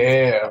 And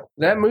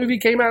that movie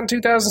came out in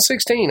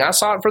 2016. I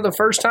saw it for the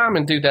first time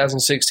in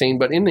 2016,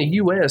 but in the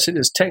U.S., it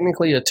is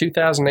technically a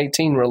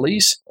 2018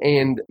 release,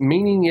 and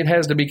meaning it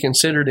has to be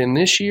considered in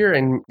this year.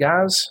 And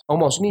guys,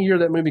 almost any year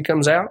that movie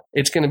comes out,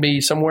 it's going to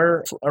be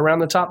somewhere around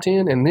the top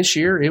 10. And this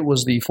year, it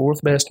was the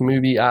 4th best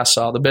movie I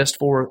saw, the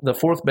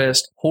 4th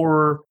best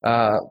horror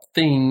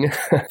thing,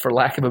 for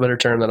lack of a better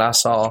term, that I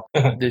saw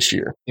this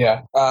year.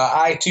 Yeah.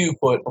 I too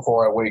put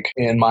Before I Wake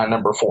in my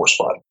number 4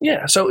 spot.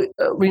 Yeah. So,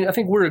 I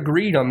think we're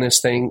agreed on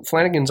this thing.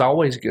 Flanagan's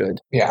always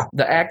good. Yeah.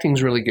 The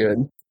acting's really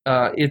good.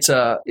 It's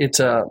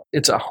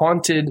a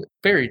haunted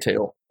fairy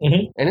tale.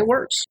 Mm-hmm. And it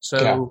works.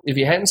 So if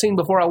you hadn't seen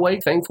Before I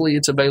Wake, thankfully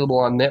it's available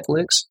on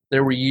Netflix.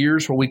 There were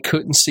years where we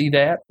couldn't see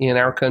that in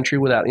our country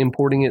without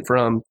importing it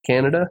from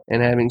Canada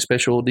and having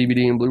special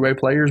DVD and Blu-ray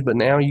players. But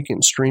now you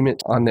can stream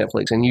it on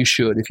Netflix, and you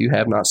should if you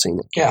have not seen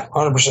it. Yeah,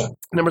 100%.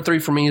 Number 3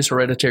 for me is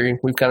Hereditary.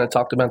 We've kind of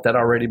talked about that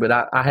already, but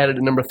I had it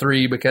at number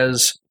 3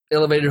 because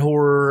elevated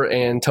horror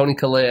and Toni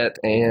Collette,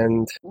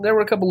 and there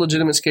were a couple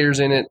legitimate scares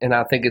in it, and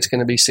I think it's going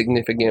to be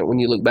significant when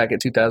you look back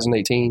at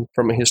 2018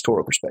 from a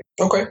historical perspective.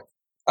 Okay.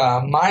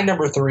 My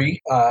number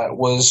 3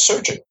 was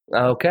Searching.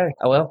 Okay.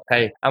 Well,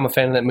 hey, I'm a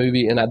fan of that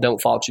movie, and I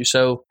don't fault you.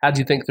 So how'd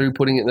you think through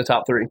putting it in the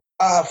top 3?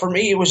 For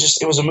me, it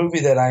was a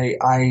movie that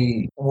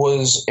I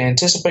was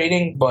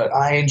anticipating, but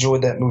I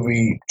enjoyed that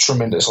movie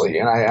tremendously,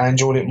 and I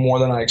enjoyed it more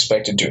than I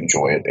expected to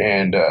enjoy it.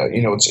 And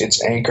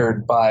it's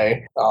anchored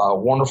by a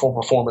wonderful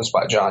performance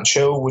by John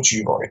Cho, which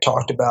you've already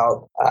talked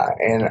about.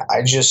 And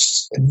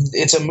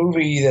it's a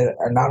movie that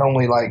not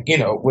only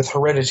with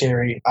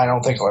Hereditary, I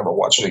don't think I'll ever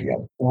watch it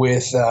again.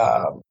 With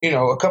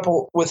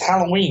with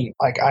Halloween,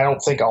 I don't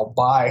think I'll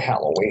buy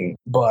Halloween,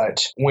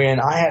 but when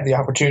I had the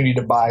opportunity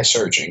to buy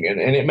Searching, and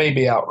it may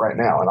be out right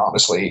now, and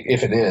honestly,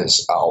 if it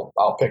is,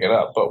 I'll pick it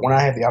up. But when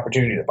I have the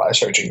opportunity to buy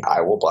Searching,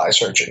 I will buy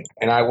Searching,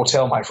 and I will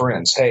tell my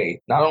friends,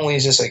 hey, not only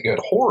is this a good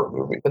horror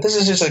movie, but this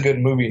is just a good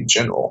movie in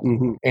general.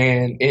 Mm-hmm.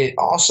 And it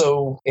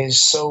also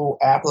is so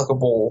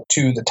applicable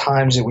to the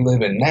times that we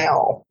live in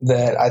now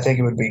that I think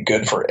it would be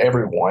good for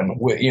everyone.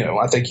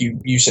 I think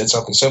you said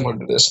something similar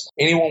to this.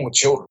 Anyone with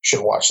children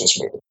should watch this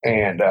movie.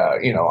 And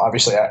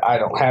obviously I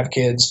don't have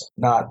kids,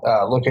 not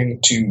looking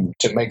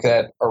to make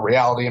that a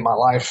reality in my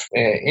life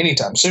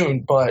anytime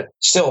soon, but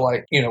still,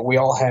 we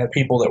all have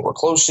people that we're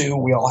close to.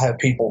 We all have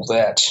people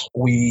that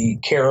we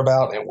care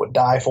about and would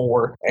die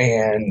for.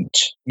 And,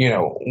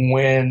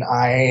 when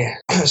I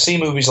see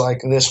movies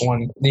like this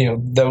one,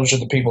 those are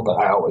the people that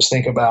I always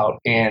think about.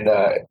 And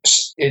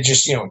it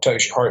just,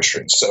 tugs your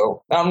heartstrings.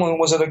 So not only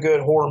was it a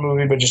good horror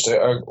movie, but just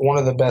one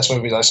of the best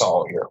movies I saw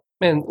all year.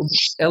 Man,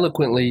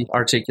 eloquently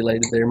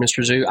articulated there,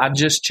 Mr. Zoo. I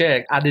just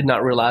checked. I did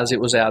not realize it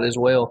was out as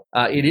well.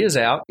 It is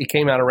out. It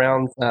came out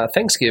around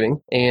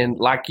Thanksgiving. And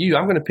like you,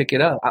 I'm going to pick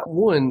it up.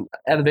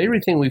 Out of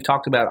everything we've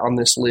talked about on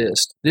this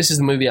list, this is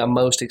the movie I'm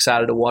most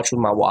excited to watch with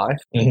my wife.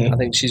 Mm-hmm. I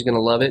think she's going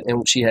to love it,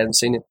 and she hadn't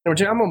seen it. Number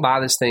 2, I'm going to buy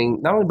this thing,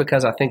 not only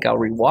because I think I'll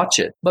rewatch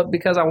it, but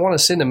because I want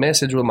to send a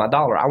message with my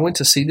dollar. I went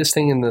to see this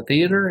thing in the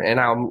theater, and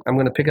I'm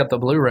going to pick up the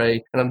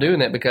Blu-ray, and I'm doing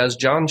that because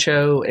John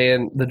Cho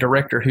and the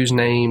director, whose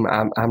name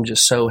I'm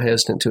just so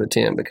hesitant to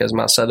attempt because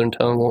my southern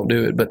tongue won't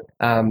do it, but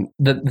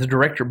the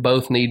director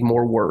both need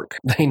more work.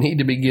 They need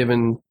to be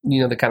given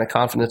the kind of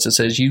confidence that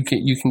says you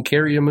can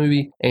carry a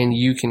movie and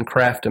you can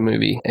craft a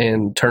movie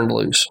and turn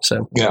loose.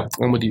 So yeah,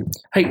 I'm with you.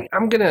 Hey,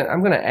 I'm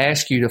gonna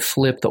ask you to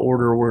flip the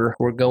order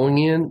we're going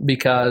in,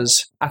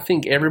 because I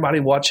think everybody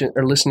watching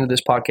or listening to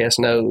this podcast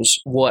knows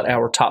what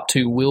our top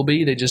 2 will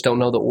be. They just don't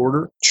know the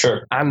order.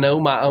 Sure. I know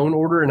my own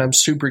order, and I'm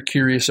super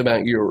curious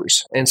about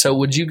yours. And so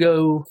would you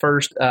go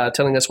first,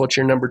 telling us what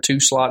your number 2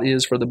 slot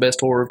is for the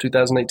best horror of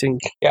 2018?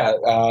 Yeah,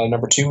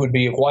 number 2 would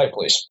be A Quiet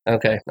Place.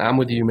 Okay, I'm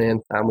with you,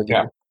 man. I'm with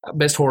you.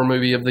 Best horror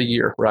movie of the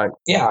year, right?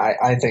 Yeah,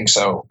 I think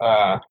so.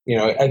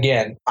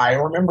 Again, I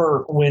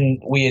remember when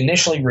we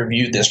initially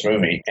reviewed this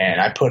movie, and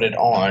I put it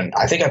on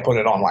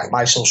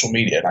my social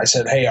media, and I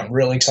said, hey, I'm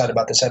really excited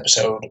about this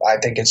episode. I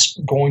think it's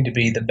going to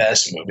be the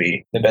best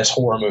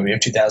horror movie of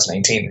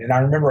 2018. And I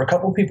remember a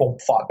couple of people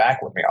fought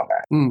back with me on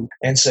that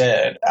and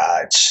said,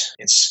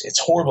 it's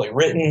horribly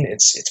written.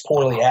 It's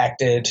poorly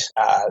acted.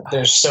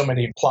 There's so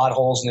many plot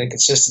holes and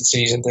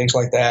inconsistencies and things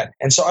like that.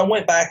 And so I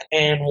went back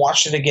and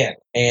watched it again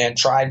and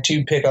tried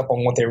to pick up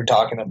on what they were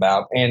talking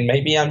about. And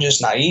maybe I'm just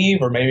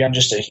naive, or maybe I'm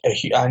just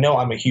I know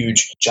I'm a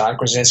huge John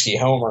Krasinski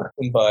homer,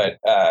 but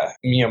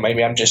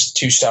maybe I'm just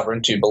too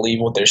stubborn to believe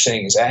what they're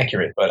saying is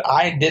accurate. But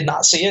I did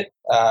not see it.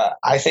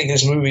 I think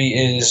this movie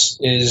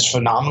is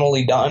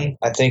phenomenally done.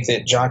 I think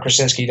that John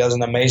Krasinski does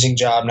an amazing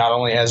job, not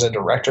only as a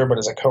director, but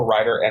as a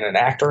co-writer and an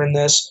actor in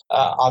this.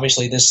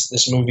 Obviously,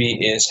 this movie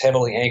is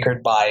heavily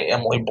anchored by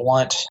Emily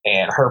Blunt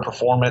and her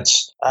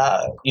performance.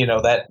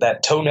 That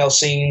toenail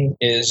scene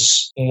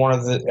is one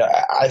of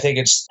I think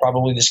it's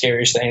probably the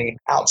scariest thing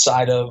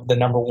outside of the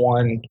number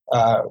 1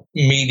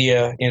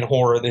 media in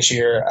horror this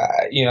year.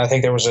 I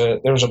think there was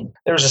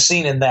a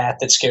scene in that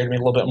scared me a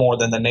little bit more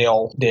than the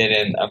nail did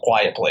in A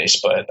Quiet Place.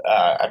 But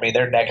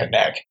they're neck and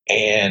neck,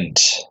 and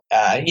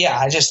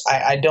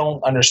I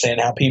don't understand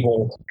how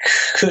people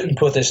couldn't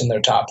put this in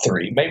their top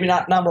 3. Maybe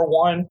not number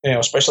 1,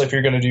 especially if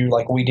you're going to do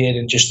like we did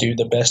and just do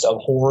the best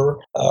of horror.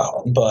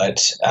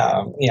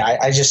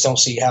 I just don't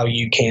see how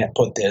you can't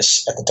put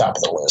this at the top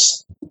of the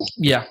list.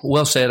 Yeah,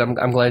 well said.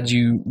 I'm glad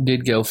you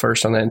did go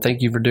first on that, and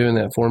thank you for doing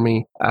that for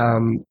me.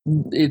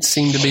 It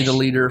seemed to be the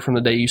leader from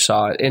the day you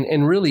saw it,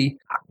 and really,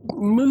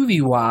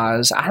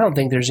 movie-wise, I don't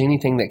think there's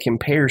anything that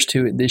compares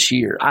to it this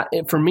year.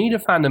 For me to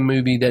find a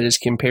movie that is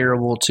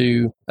comparable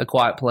to A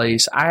Quiet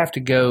Place, I have to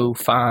go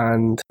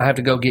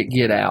get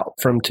Get Out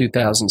from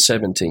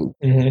 2017.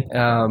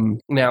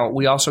 Now,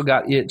 we also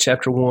got It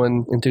Chapter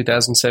 1 in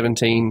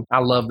 2017. I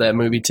love that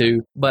movie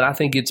too, but I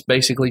think it's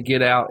basically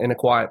Get Out and A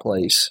Quiet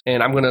Place.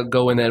 And I'm going to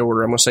go in that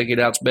order. I'm going to say Get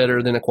Out's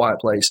better than A Quiet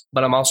Place,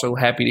 but I'm also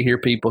happy to hear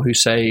people who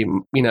say,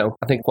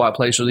 I think A Quiet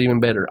Place was even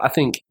better. I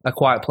think A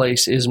Quiet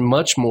Place is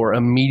much more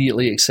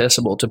immediately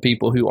accessible to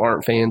people who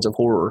aren't fans of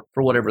horror,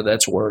 for whatever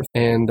that's worth.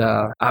 And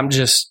I'm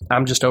just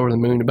over the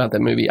moon about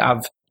that movie.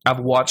 I've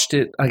watched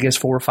it, I guess,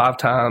 4 or 5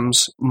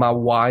 times. My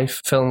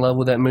wife fell in love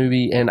with that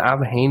movie, and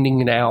I'm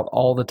handing it out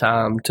all the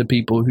time to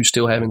people who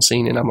still haven't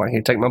seen it. I'm like,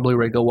 hey, take my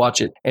Blu-ray, go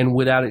watch it. And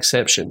without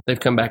exception, they've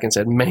come back and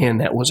said, man,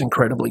 that was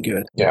incredibly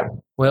good. Yeah.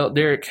 Well,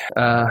 Derek,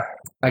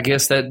 I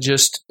guess that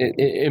just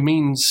it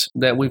means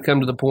that we've come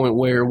to the point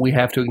where we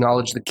have to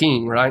acknowledge the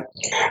king, right?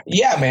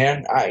 Yeah,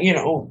 man.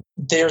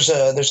 There's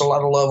a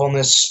lot of love on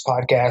this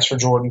podcast for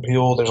Jordan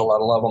Peele. There's a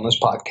lot of love on this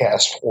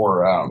podcast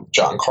for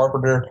John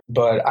Carpenter.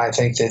 But I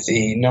think that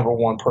the number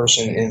one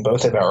person in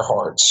both of our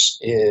hearts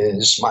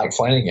is Mike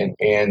Flanagan,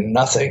 and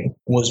nothing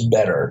was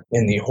better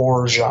in the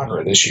horror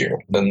genre this year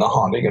than The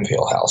Haunting of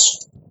Hill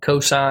House.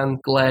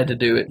 Cosign, glad to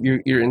do it.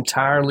 You're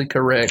entirely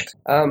correct.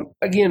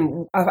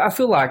 Again, I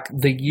feel like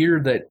the year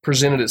that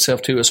presented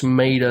itself to us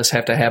made us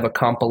have to have a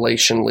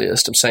compilation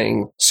list of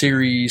saying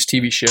series,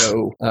 TV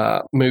show,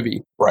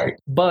 movie. Right.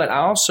 But I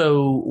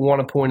also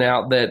want to point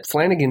out that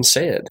Flanagan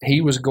said he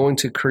was going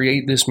to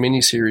create this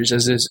miniseries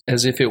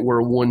as if it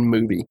were one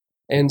movie.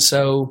 And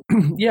so,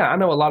 yeah, I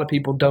know a lot of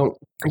people don't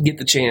get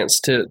the chance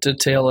to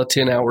tell a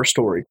 10-hour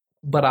story.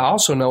 But I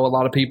also know a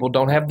lot of people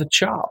don't have the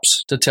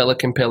chops to tell a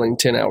compelling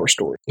 10-hour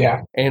story.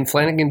 Yeah. And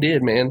Flanagan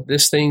did, man.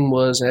 This thing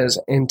was as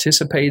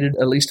anticipated,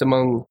 at least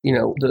among,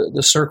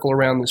 the circle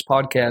around this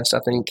podcast,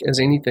 I think, as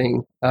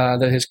anything that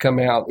has come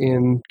out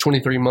in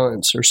 23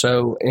 months or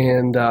so.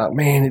 And,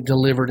 man, it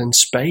delivered in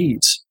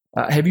spades.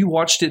 Have you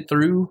watched it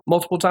through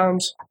multiple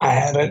times? I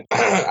haven't.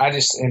 I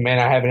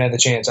haven't had the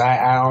chance.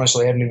 I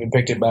honestly haven't even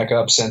picked it back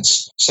up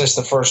since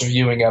the first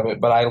viewing of it.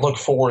 But I look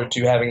forward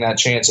to having that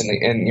chance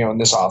in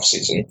this off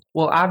season.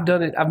 Well, I've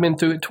done it. I've been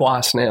through it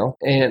twice now,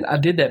 and I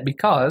did that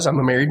because I'm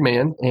a married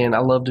man and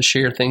I love to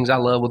share things I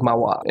love with my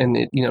wife. And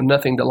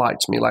nothing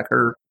delights me like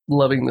her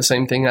loving the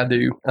same thing I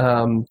do.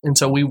 And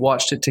so we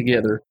watched it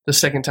together the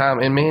second time,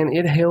 and man,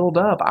 it held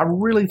up. I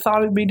really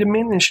thought it'd be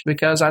diminished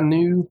because I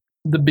knew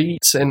the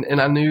beats and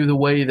I knew the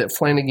way that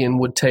Flanagan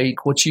would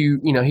take what he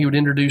would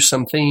introduce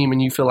some theme and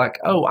you feel like,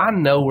 oh, I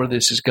know where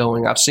this is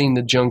going. I've seen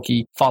the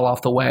junkie fall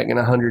off the wagon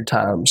 100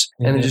 times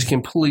and then just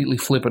completely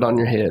flip it on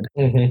your head.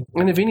 Mm-hmm.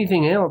 And if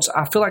anything else,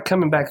 I feel like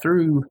coming back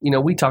through,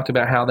 we talked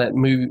about how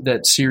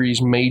that series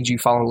made you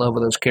fall in love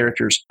with those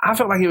characters. I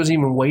felt like it was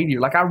even weightier.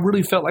 Like I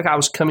really felt like I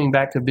was coming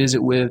back to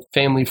visit with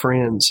family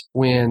friends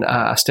when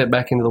I stepped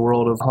back into the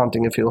world of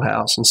Haunting of Hill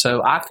House. And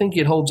so I think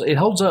it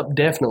holds up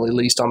definitely, at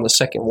least on the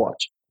second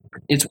watch.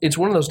 It's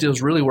one of those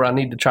deals really where I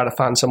need to try to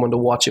find someone to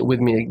watch it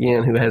with me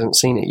again who hasn't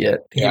seen it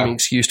yet to give me an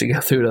excuse to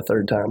go through it a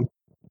third time.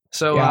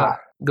 So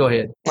go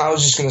ahead. I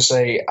was just going to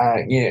say,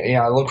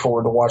 I look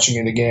forward to watching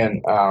it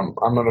again. I'm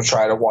going to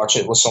try to watch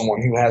it with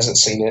someone who hasn't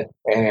seen it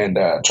and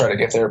try to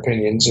get their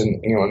opinions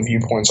and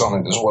viewpoints on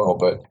it as well.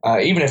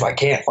 But even if I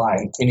can't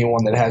find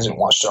anyone that hasn't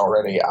watched it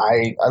already,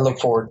 I look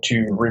forward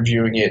to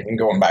reviewing it and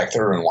going back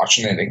through and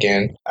watching it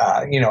again.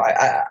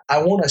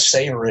 I want to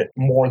savor it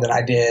more than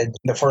I did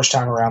the first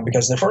time around,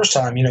 because the first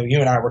time, you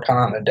and I were kind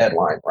of on a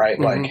deadline, right?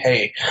 Mm-hmm. Like,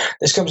 hey,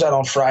 this comes out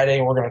on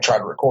Friday. We're going to try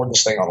to record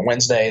this thing on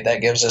Wednesday.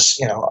 That gives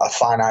us, a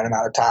finite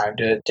amount of time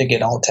to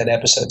get all 10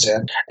 episodes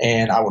in,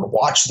 and I would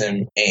watch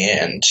them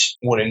and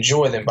would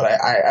enjoy them, but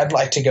I'd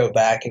like to go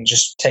back and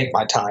just take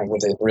my time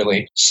with it,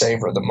 really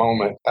savor the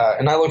moment,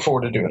 and I look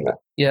forward to doing that.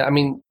 Yeah,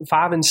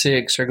 5 and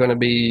 6 are going to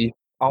be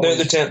always,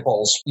 they're the tent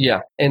poles. Yeah,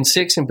 and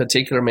 6 in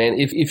particular, man,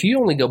 if you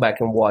only go back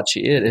and watch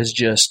it as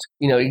just,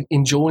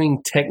 enjoying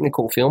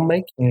technical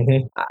filmmaking,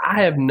 mm-hmm.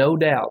 I have no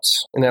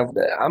doubts, and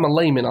I'm a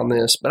layman on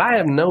this, but I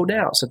have no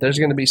doubts that there's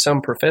going to be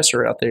some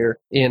professor out there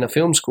in a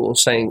film school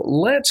saying,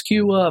 let's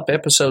cue up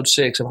episode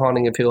 6 of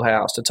Haunting of Hill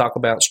House to talk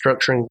about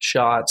structuring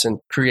shots and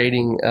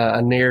creating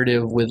a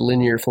narrative with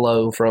linear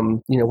flow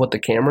from, what the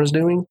camera's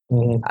doing.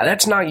 Mm-hmm.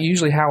 That's not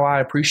usually how I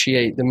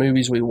appreciate the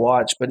movies we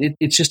watch, but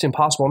it's just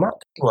impossible not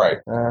to. Right.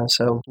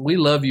 So we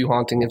love you,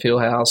 Haunting of Hill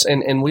House,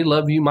 and we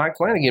love you, Mike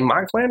Flanagan.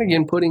 Mike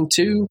Flanagan putting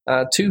two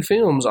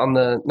films on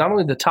not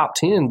only the top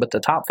 10 but the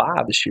top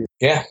 5 this year.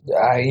 Yeah,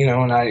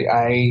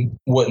 I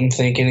wouldn't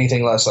think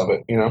anything less of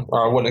it,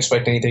 or I wouldn't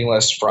expect anything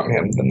less from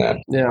him than that.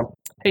 Yeah.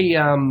 Hey,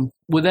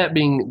 with that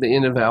being the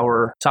end of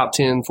our top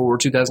 10 for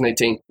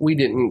 2018, we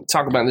didn't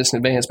talk about this in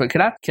advance, but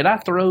could I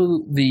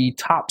throw the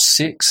top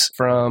 6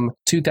 from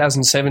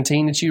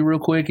 2017 at you real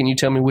quick, and you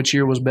tell me which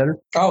year was better?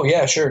 Oh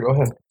yeah, sure. Go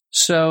ahead.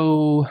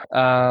 So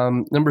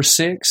number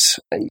 6,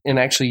 and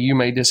actually you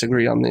may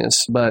disagree on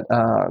this, but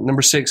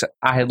number 6,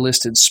 I had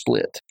listed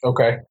Split.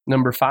 Okay.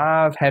 Number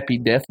 5, Happy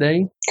Death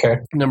Day.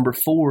 Okay. Number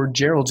 4,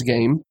 Gerald's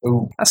Game.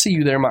 Ooh. I see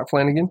you there, Mike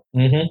Flanagan.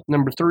 Mm-hmm.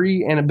 Number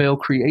 3, Annabelle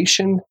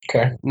Creation.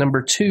 Okay.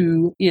 Number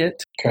 2,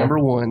 It. Okay. Number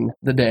 1,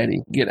 The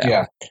Daddy. Get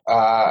Out.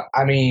 Yeah.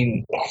 I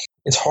mean,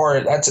 it's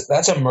hard.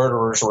 That's a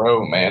murderer's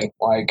row, man.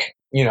 Like,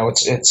 you know,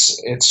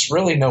 it's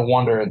really no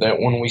wonder that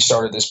when we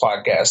started this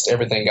podcast,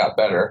 everything got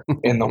better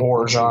in the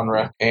horror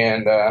genre.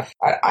 And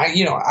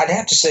I'd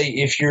have to say,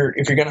 if you're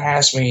going to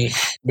ask me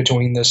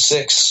between the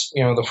 6,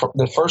 you know,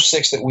 the first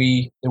 6 that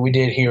we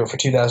did here for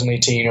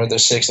 2018, or the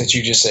 6 that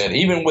you just said,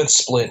 even with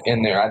Split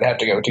in there, I'd have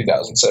to go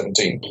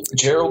 2017.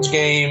 Gerald's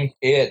Game,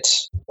 It,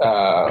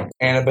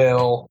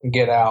 Annabelle,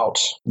 Get Out.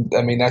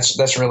 I mean,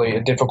 that's really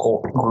a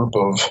difficult group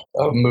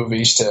of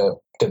movies to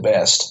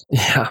best.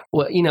 Yeah.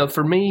 Well, you know,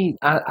 for me,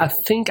 I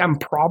think I'm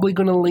probably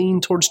going to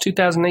lean towards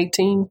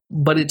 2018,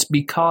 but it's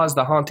because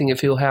The Haunting of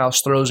Hill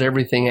House throws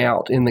everything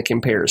out in the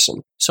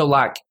comparison. So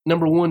like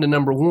number 1 to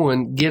number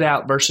 1, Get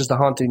Out versus The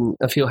Haunting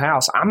of Hill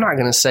House. I'm not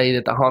going to say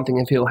that The Haunting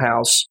of Hill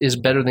House is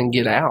better than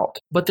Get Out,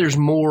 but there's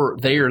more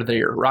there,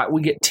 right?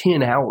 We get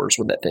 10 hours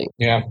with that thing.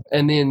 Yeah.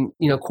 And then,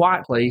 you know,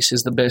 Quiet Place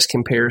is the best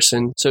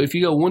comparison. So if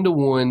you go 1 to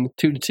 1,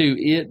 2 to 2,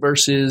 It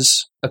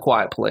versus A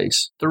Quiet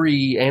Place.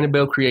 3,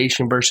 Annabelle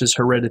Creation versus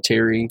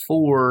Hereditary.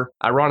 4,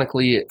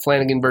 ironically,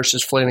 Flanagan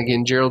versus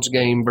Flanagan, Gerald's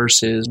Game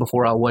versus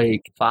Before I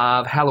Wake.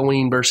 5,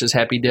 Halloween versus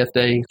Happy Death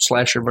Day,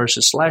 Slasher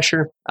versus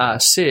Slasher.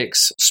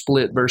 6,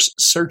 Split versus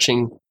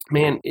Searching.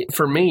 Man,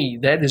 for me,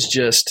 that is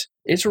just...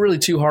 It's really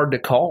too hard to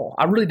call.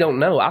 I really don't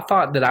know. I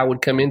thought that I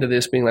would come into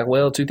this being like,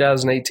 well,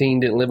 2018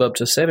 didn't live up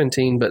to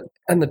 17, but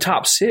in the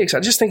top 6,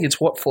 I just think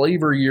it's what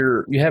flavor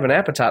you have an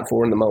appetite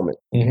for in the moment.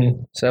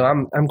 Mm-hmm. So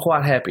I'm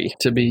quite happy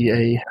to be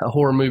a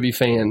horror movie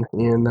fan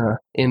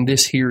in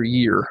this here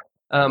year.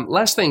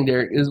 Last thing,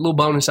 Derek, is a little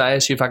bonus I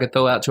asked you if I could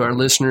throw out to our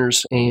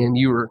listeners, and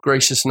you were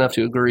gracious enough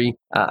to agree.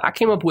 I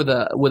came up with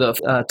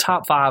a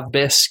top 5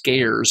 best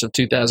scares of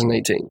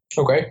 2018.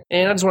 Okay.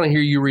 And I just want to hear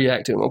you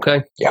react to them,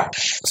 okay? Yeah.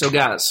 So,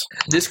 guys,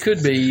 this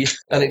could be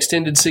an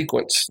extended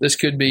sequence. This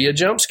could be a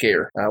jump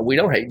scare. We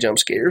don't hate jump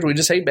scares. We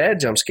just hate bad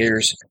jump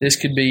scares. This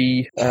could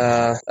be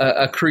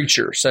a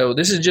creature. So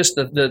this is just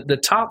the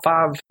top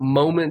 5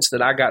 moments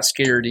that I got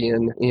scared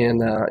in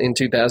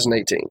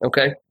 2018,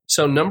 okay?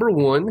 So number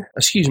 1,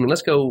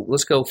 let's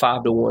go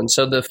 5 to 1.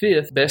 So the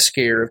 5th best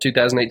scare of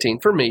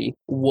 2018 for me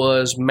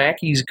was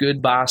Mackey's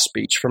goodbye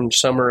speech from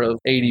summer of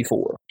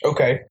 '84.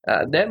 Okay.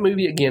 That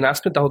movie, again, I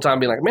spent the whole time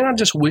being like, man, I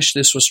just wish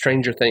this was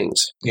Stranger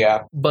Things.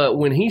 Yeah. But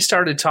when he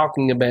started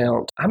talking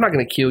about, I'm not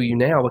going to kill you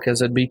now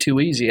because it'd be too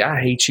easy. I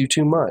hate you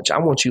too much. I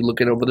want you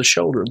looking over the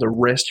shoulder the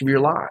rest of your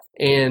life.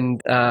 And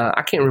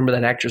I can't remember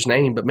that actor's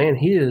name, but man,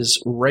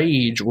 his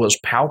rage was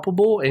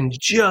palpable and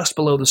just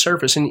below the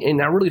surface.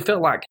 And I really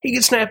felt like he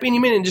could snap any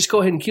minute and just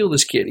go ahead and kill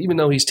this kid, even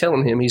though he's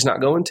telling him he's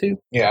not going to.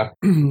 Yeah.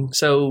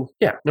 So,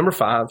 yeah, number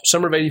 5,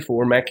 summer of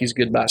 '84, Mackey's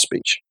goodbye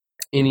speech.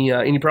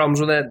 Any problems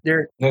with that,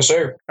 Derek? No,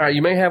 sir. All right,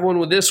 you may have one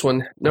with this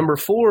one. Number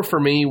 4 for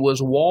me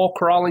was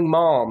wall-crawling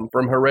mom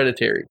from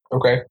Hereditary.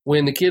 Okay.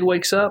 When the kid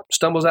wakes up,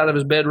 stumbles out of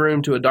his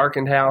bedroom to a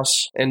darkened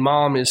house, and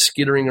mom is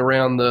skittering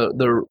around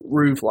the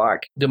roof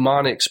like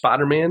demonic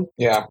Spider-Man.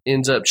 Yeah.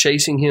 Ends up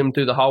chasing him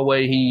through the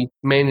hallway. He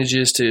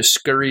manages to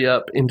scurry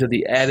up into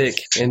the attic,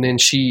 and then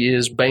she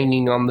is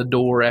banging on the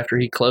door after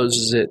he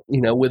closes it,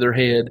 with her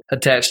head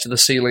attached to the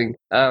ceiling.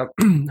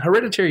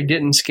 Hereditary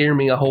didn't scare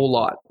me a whole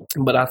lot,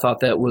 but I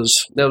thought that was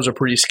a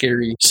pretty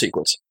scary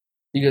sequence.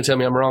 You gonna tell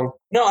me I'm wrong?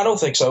 No, I don't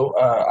think so.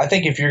 I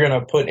think if you're going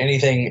to put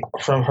anything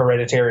from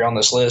Hereditary on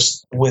this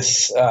list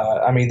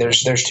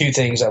there's 2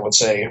 things I would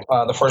say.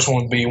 The first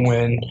one would be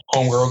when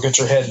homegirl gets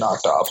her head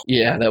knocked off.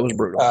 Yeah, that was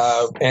brutal.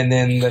 And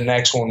then the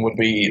next one would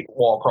be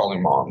wall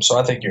crawling mom. So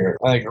I think you're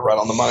right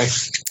on the money.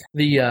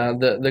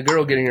 The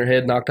girl getting her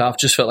head knocked off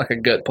just felt like a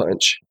gut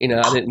punch.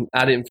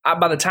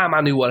 By the time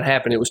I knew what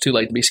happened, it was too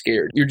late to be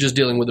scared. You're just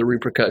dealing with the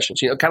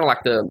repercussions, kind of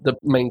like the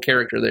main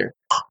character there.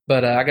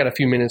 But I got a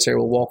few minutes there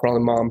with wall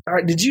crawling mom. All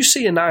right, did you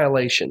see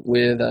Annihilation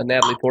with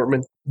Natalie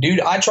Portman?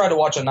 Dude, I tried to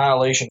watch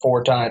Annihilation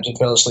 4 times and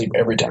fell asleep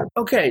every time.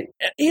 Okay,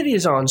 it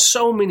is on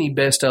so many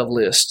best of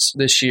lists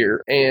this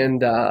year,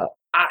 and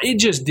it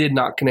just did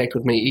not connect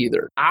with me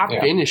either. I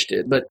finished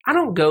it, but I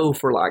don't go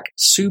for like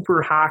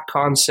super high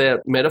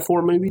concept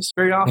metaphor movies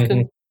very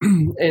often.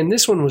 Mm-hmm. And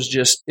this one was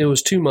it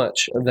was too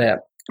much of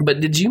that.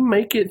 But did you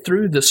make it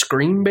through the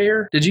Scream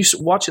Bear? Did you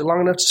watch it long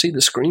enough to see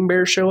the Scream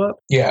Bear show up?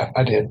 Yeah,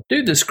 I did.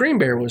 Dude, the Scream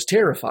Bear was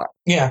terrifying.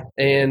 Yeah.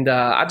 And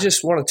I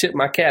just want to tip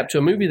my cap to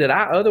a movie that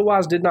I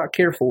otherwise did not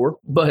care for.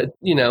 But,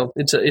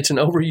 it's an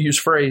overused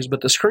phrase.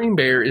 But the Scream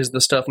Bear is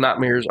the stuff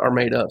nightmares are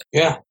made of.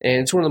 Yeah.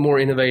 And it's one of the more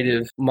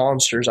innovative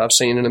monsters I've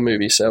seen in a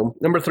movie. So,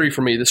 number 3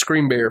 for me, the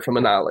Scream Bear from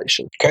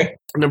Annihilation. Okay.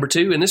 Number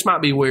 2, and this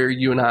might be where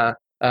you and I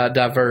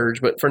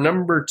diverge, but for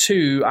number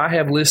 2, I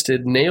have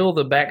listed Nail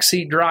the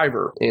Backseat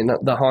Driver in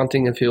The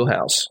Haunting of Hill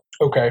House.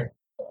 Okay.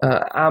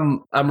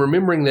 I'm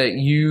remembering that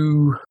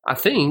you, I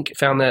think,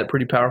 found that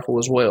pretty powerful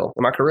as well.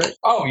 Am I correct?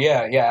 Oh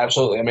yeah,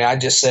 absolutely. I mean, I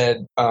just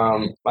said,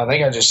 I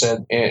think I just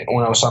said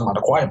when I was talking about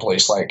A Quiet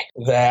Place, like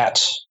that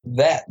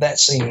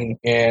scene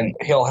in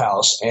Hill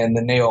House and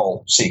the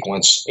nail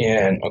sequence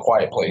in A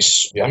Quiet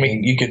Place. I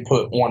mean, you could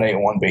put 1A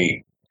and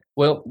 1B.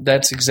 Well,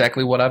 that's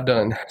exactly what I've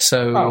done.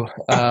 So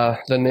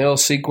the nail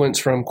sequence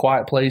from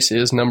Quiet Place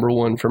is number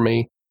one for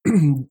me.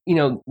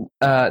 Nail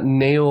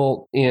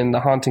in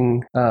The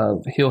Haunting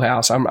of Hill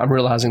House. I'm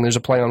realizing there's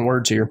a play on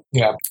words here.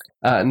 Yeah.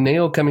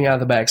 Nail coming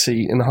out of the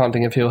backseat in The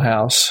Haunting of Hill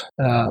House.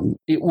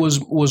 It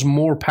was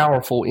more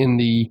powerful in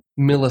the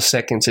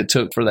milliseconds it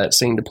took for that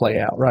scene to play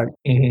out, right?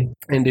 Mm-hmm.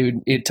 And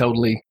dude, it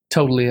totally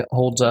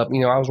holds up.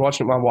 I was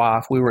watching with my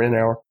wife. We were in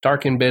our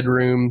darkened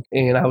bedroom,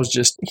 and I was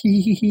just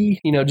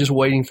just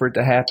waiting for it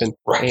to happen.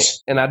 Right.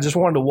 And I just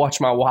wanted to watch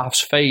my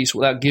wife's face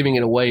without giving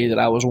it away that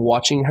I was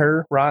watching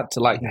her, right? To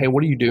like, hey,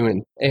 what are you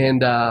doing? And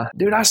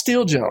dude, I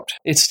still jumped.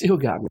 It still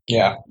got me.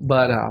 Yeah.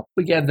 But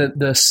yeah,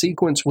 the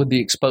sequence with the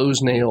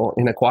exposed nail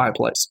in A Quiet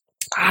Place,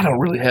 I don't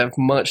really have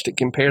much to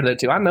compare that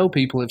to. I know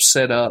people have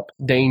set up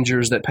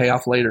dangers that pay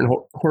off later in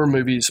horror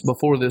movies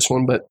before this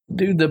one, but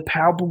dude, the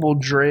palpable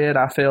dread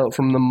I felt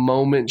from the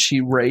moment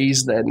she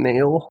raised that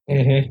nail,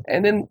 mm-hmm.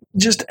 and then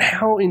just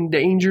how in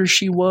danger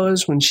she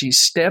was when she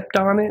stepped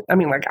on it. I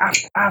mean, like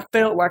I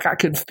felt like I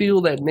could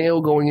feel that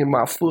nail going in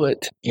my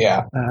foot.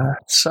 Yeah.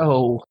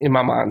 So in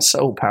my mind,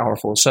 so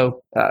powerful.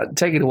 So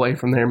take it away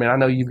from there, man. I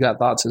know you've got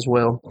thoughts as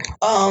well.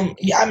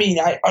 Yeah, I mean,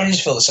 I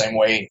just feel the same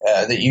way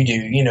that you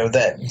do.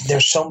 That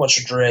there's so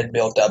much dread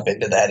built up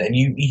into that, and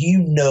you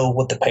know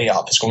what the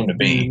payoff is going to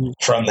be mm-hmm.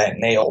 from that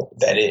nail.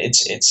 That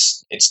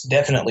it's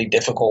definitely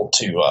difficult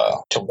to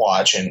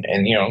watch, and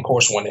of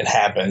course when it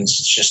happens,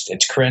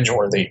 it's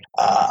cringeworthy.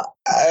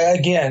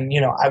 Again,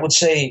 I would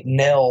say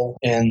Nell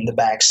in the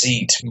back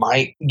seat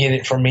might get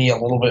it for me a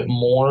little bit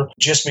more,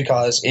 just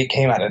because it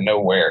came out of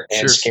nowhere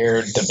and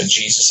scared the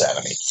bejesus out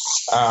of me.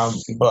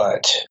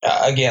 But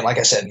again, like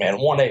I said, man,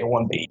 1A and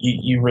 1B,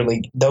 you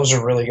really, those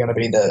are really going to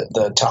be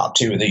the top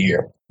two of the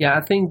year. Yeah,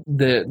 I think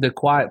the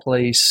Quiet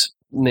Place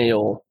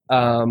nail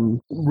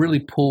really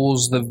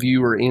pulls the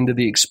viewer into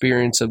the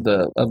experience of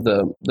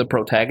the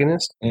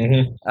protagonist.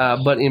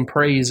 Mm-hmm. But in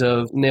praise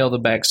of Nail the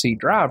Backseat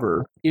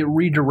Driver, it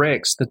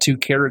redirects the two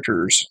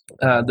characters,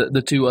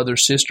 the two other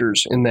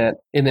sisters in that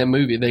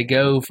movie. They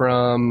go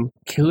from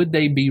could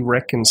they be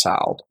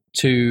reconciled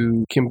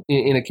to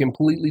in a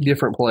completely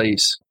different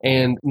place.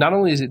 And not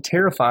only is it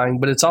terrifying,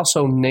 but it's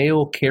also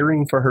Nail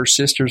caring for her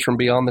sisters from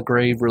beyond the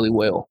grave really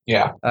well.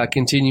 Yeah.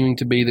 Continuing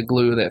to be the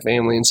glue of that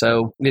family. And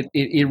so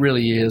it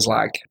really is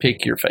like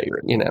pick your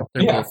favorite,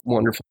 They're both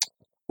wonderful.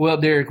 Well,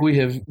 Derek, we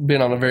have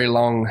been on a very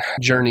long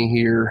journey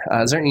here.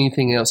 Is there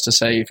anything else to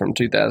say from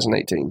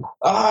 2018?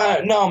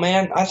 No,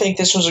 man. I think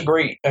this was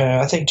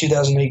I think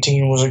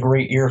 2018 was a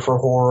great year for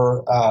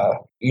horror.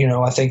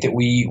 I think that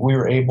we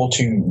were able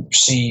to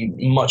see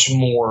much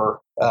more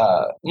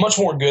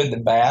good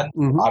than bad.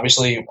 Mm-hmm.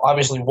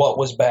 Obviously what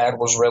was bad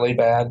was really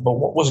bad, but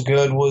what was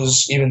good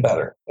was even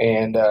better.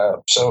 And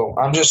so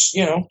I'm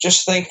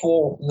just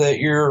thankful that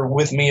you're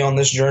with me on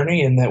this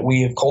journey, and that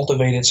we have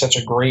cultivated such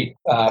a great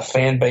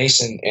fan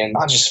base, and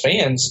not just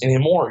fans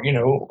anymore,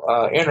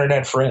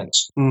 internet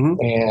friends. Mm-hmm.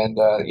 And,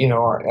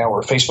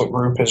 our Facebook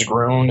group has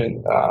grown,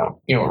 and,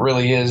 it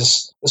really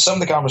is. Some of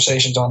the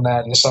conversations on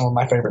that is some of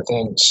my favorite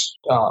things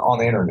on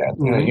the internet,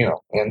 mm-hmm.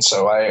 And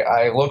so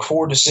I look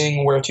forward to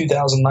seeing where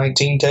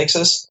 2019 takes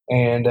us.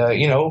 And,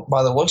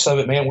 by the looks of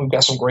it, man, we've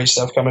got some great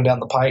stuff coming down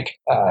the pike,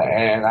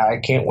 and I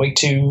can't wait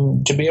to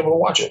be able to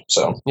watch it.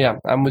 So, yeah,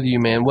 I'm with you,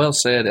 man. Well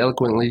said,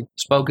 eloquently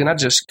spoken. I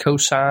just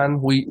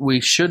co-sign. We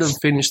should have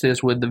finished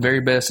this with the very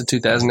best of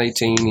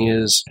 2018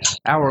 is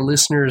our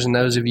listeners and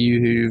those of you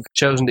who've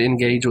chosen to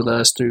engage with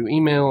us through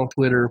email,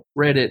 Twitter,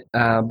 Reddit,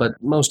 but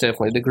most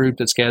definitely the group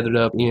that's gathered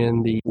up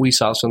in the We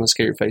Saw Something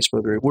Scary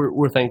Facebook group.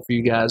 We're thankful for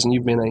you guys, and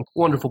you've been a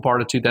wonderful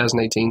part of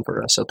 2018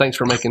 for us. So thanks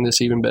for making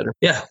this even better.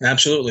 Yeah,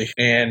 absolutely.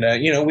 And,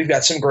 we've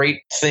got some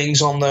great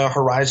things on the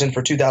horizon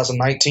for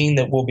 2019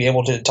 that we'll be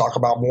able to talk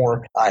about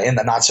more in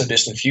the not so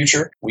distant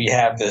future. We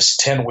have this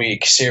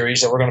 10-week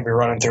series that we're going to be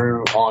running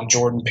through on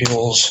Jordan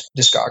Peele's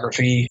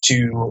discography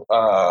to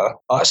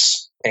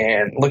us.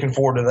 And looking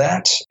forward to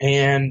that.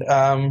 And,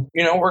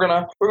 we're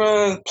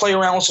gonna play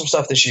around with some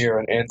stuff this year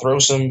and throw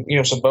some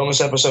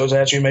bonus episodes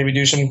at you, maybe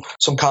do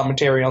some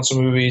commentary on some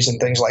movies and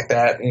things like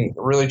that, and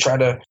really try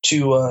to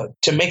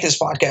make this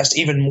podcast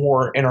even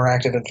more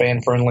interactive and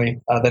fan friendly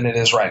than it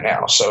is right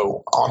now.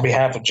 So on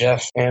behalf of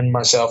Jeff and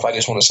myself, I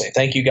just want to say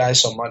thank you guys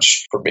so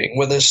much for being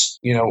with us.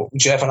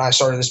 Jeff and I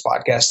started this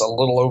podcast a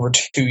little over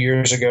 2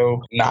 years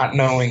ago, not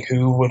knowing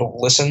who would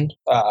listen.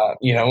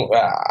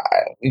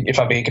 If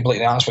I'm being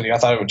completely honest with you, I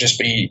thought it would just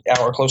be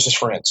our closest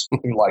friends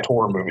who liked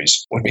horror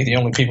movies would be the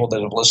only people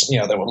that would listen,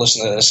 that would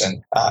listen to this.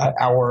 And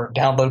our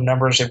download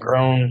numbers have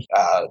grown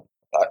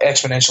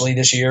exponentially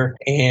this year.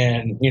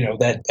 And,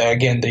 that,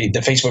 again, the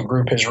Facebook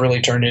group has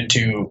really turned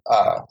into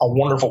a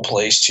wonderful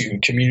place to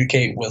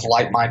communicate with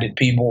like-minded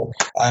people.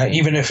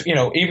 Even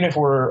if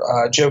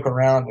we're joking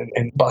around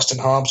and busting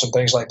humps and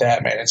things like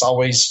that, man, it's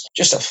always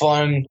just a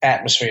fun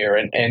atmosphere.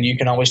 And you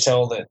can always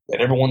tell that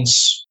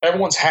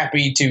everyone's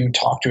happy to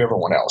talk to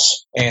everyone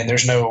else. And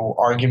there's no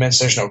arguments.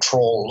 There's no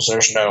trolls.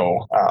 There's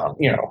no,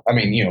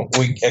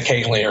 we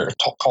occasionally are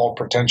called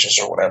pretentious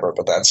or whatever,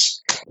 but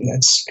that's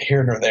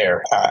here nor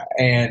there.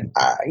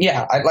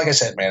 Like I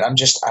said, man, I'm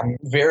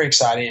very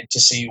excited to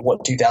see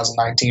what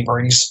 2019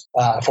 brings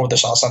for the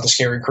Sauce Not the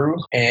Scary crew.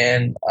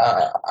 And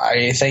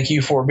I thank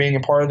you for being a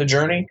part of the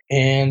journey,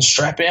 and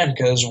strap in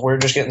because we're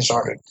just getting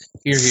started.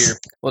 Hear, hear.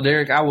 Well,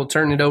 Derek, I will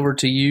turn it over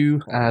to you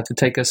to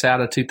take us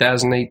out of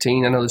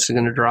 2018. I know this is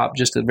going to drop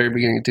just at the very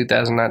beginning of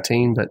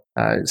 2019,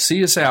 but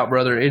see us out,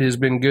 brother. It has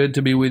been good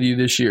to be with you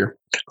this year.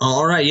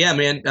 All right. Yeah,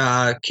 man.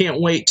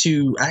 Can't wait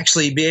to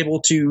actually be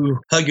able to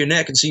hug your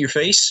neck and see your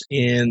face,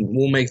 and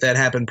we'll make that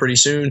happen pretty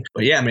soon.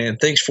 But yeah, man,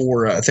 thanks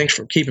for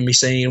keeping me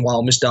sane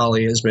while Miss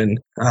Dolly has been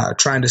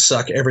trying to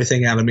suck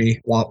everything out of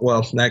me.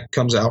 Well, that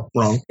comes out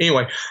wrong.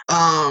 Anyway,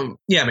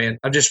 yeah, man,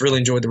 I've just really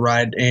enjoyed the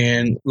ride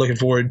and looking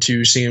forward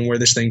to seeing where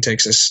this thing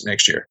takes us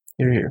next year.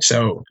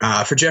 So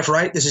for Jeff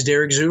Wright, this is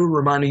Derek Zoo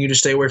reminding you to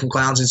stay away from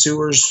clowns and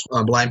sewers,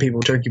 blind people,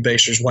 turkey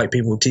basters, white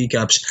people with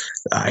teacups.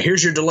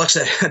 Here's your deluxe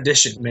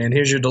edition, man.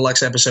 Here's your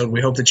deluxe episode.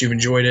 We hope that you've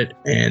enjoyed it.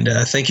 And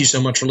thank you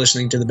so much for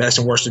listening to the best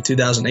and worst of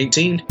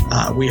 2018.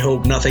 We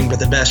hope nothing but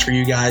the best for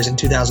you guys in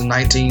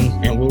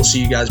 2019. And we'll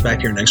see you guys back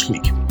here next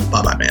week.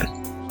 Bye-bye, man.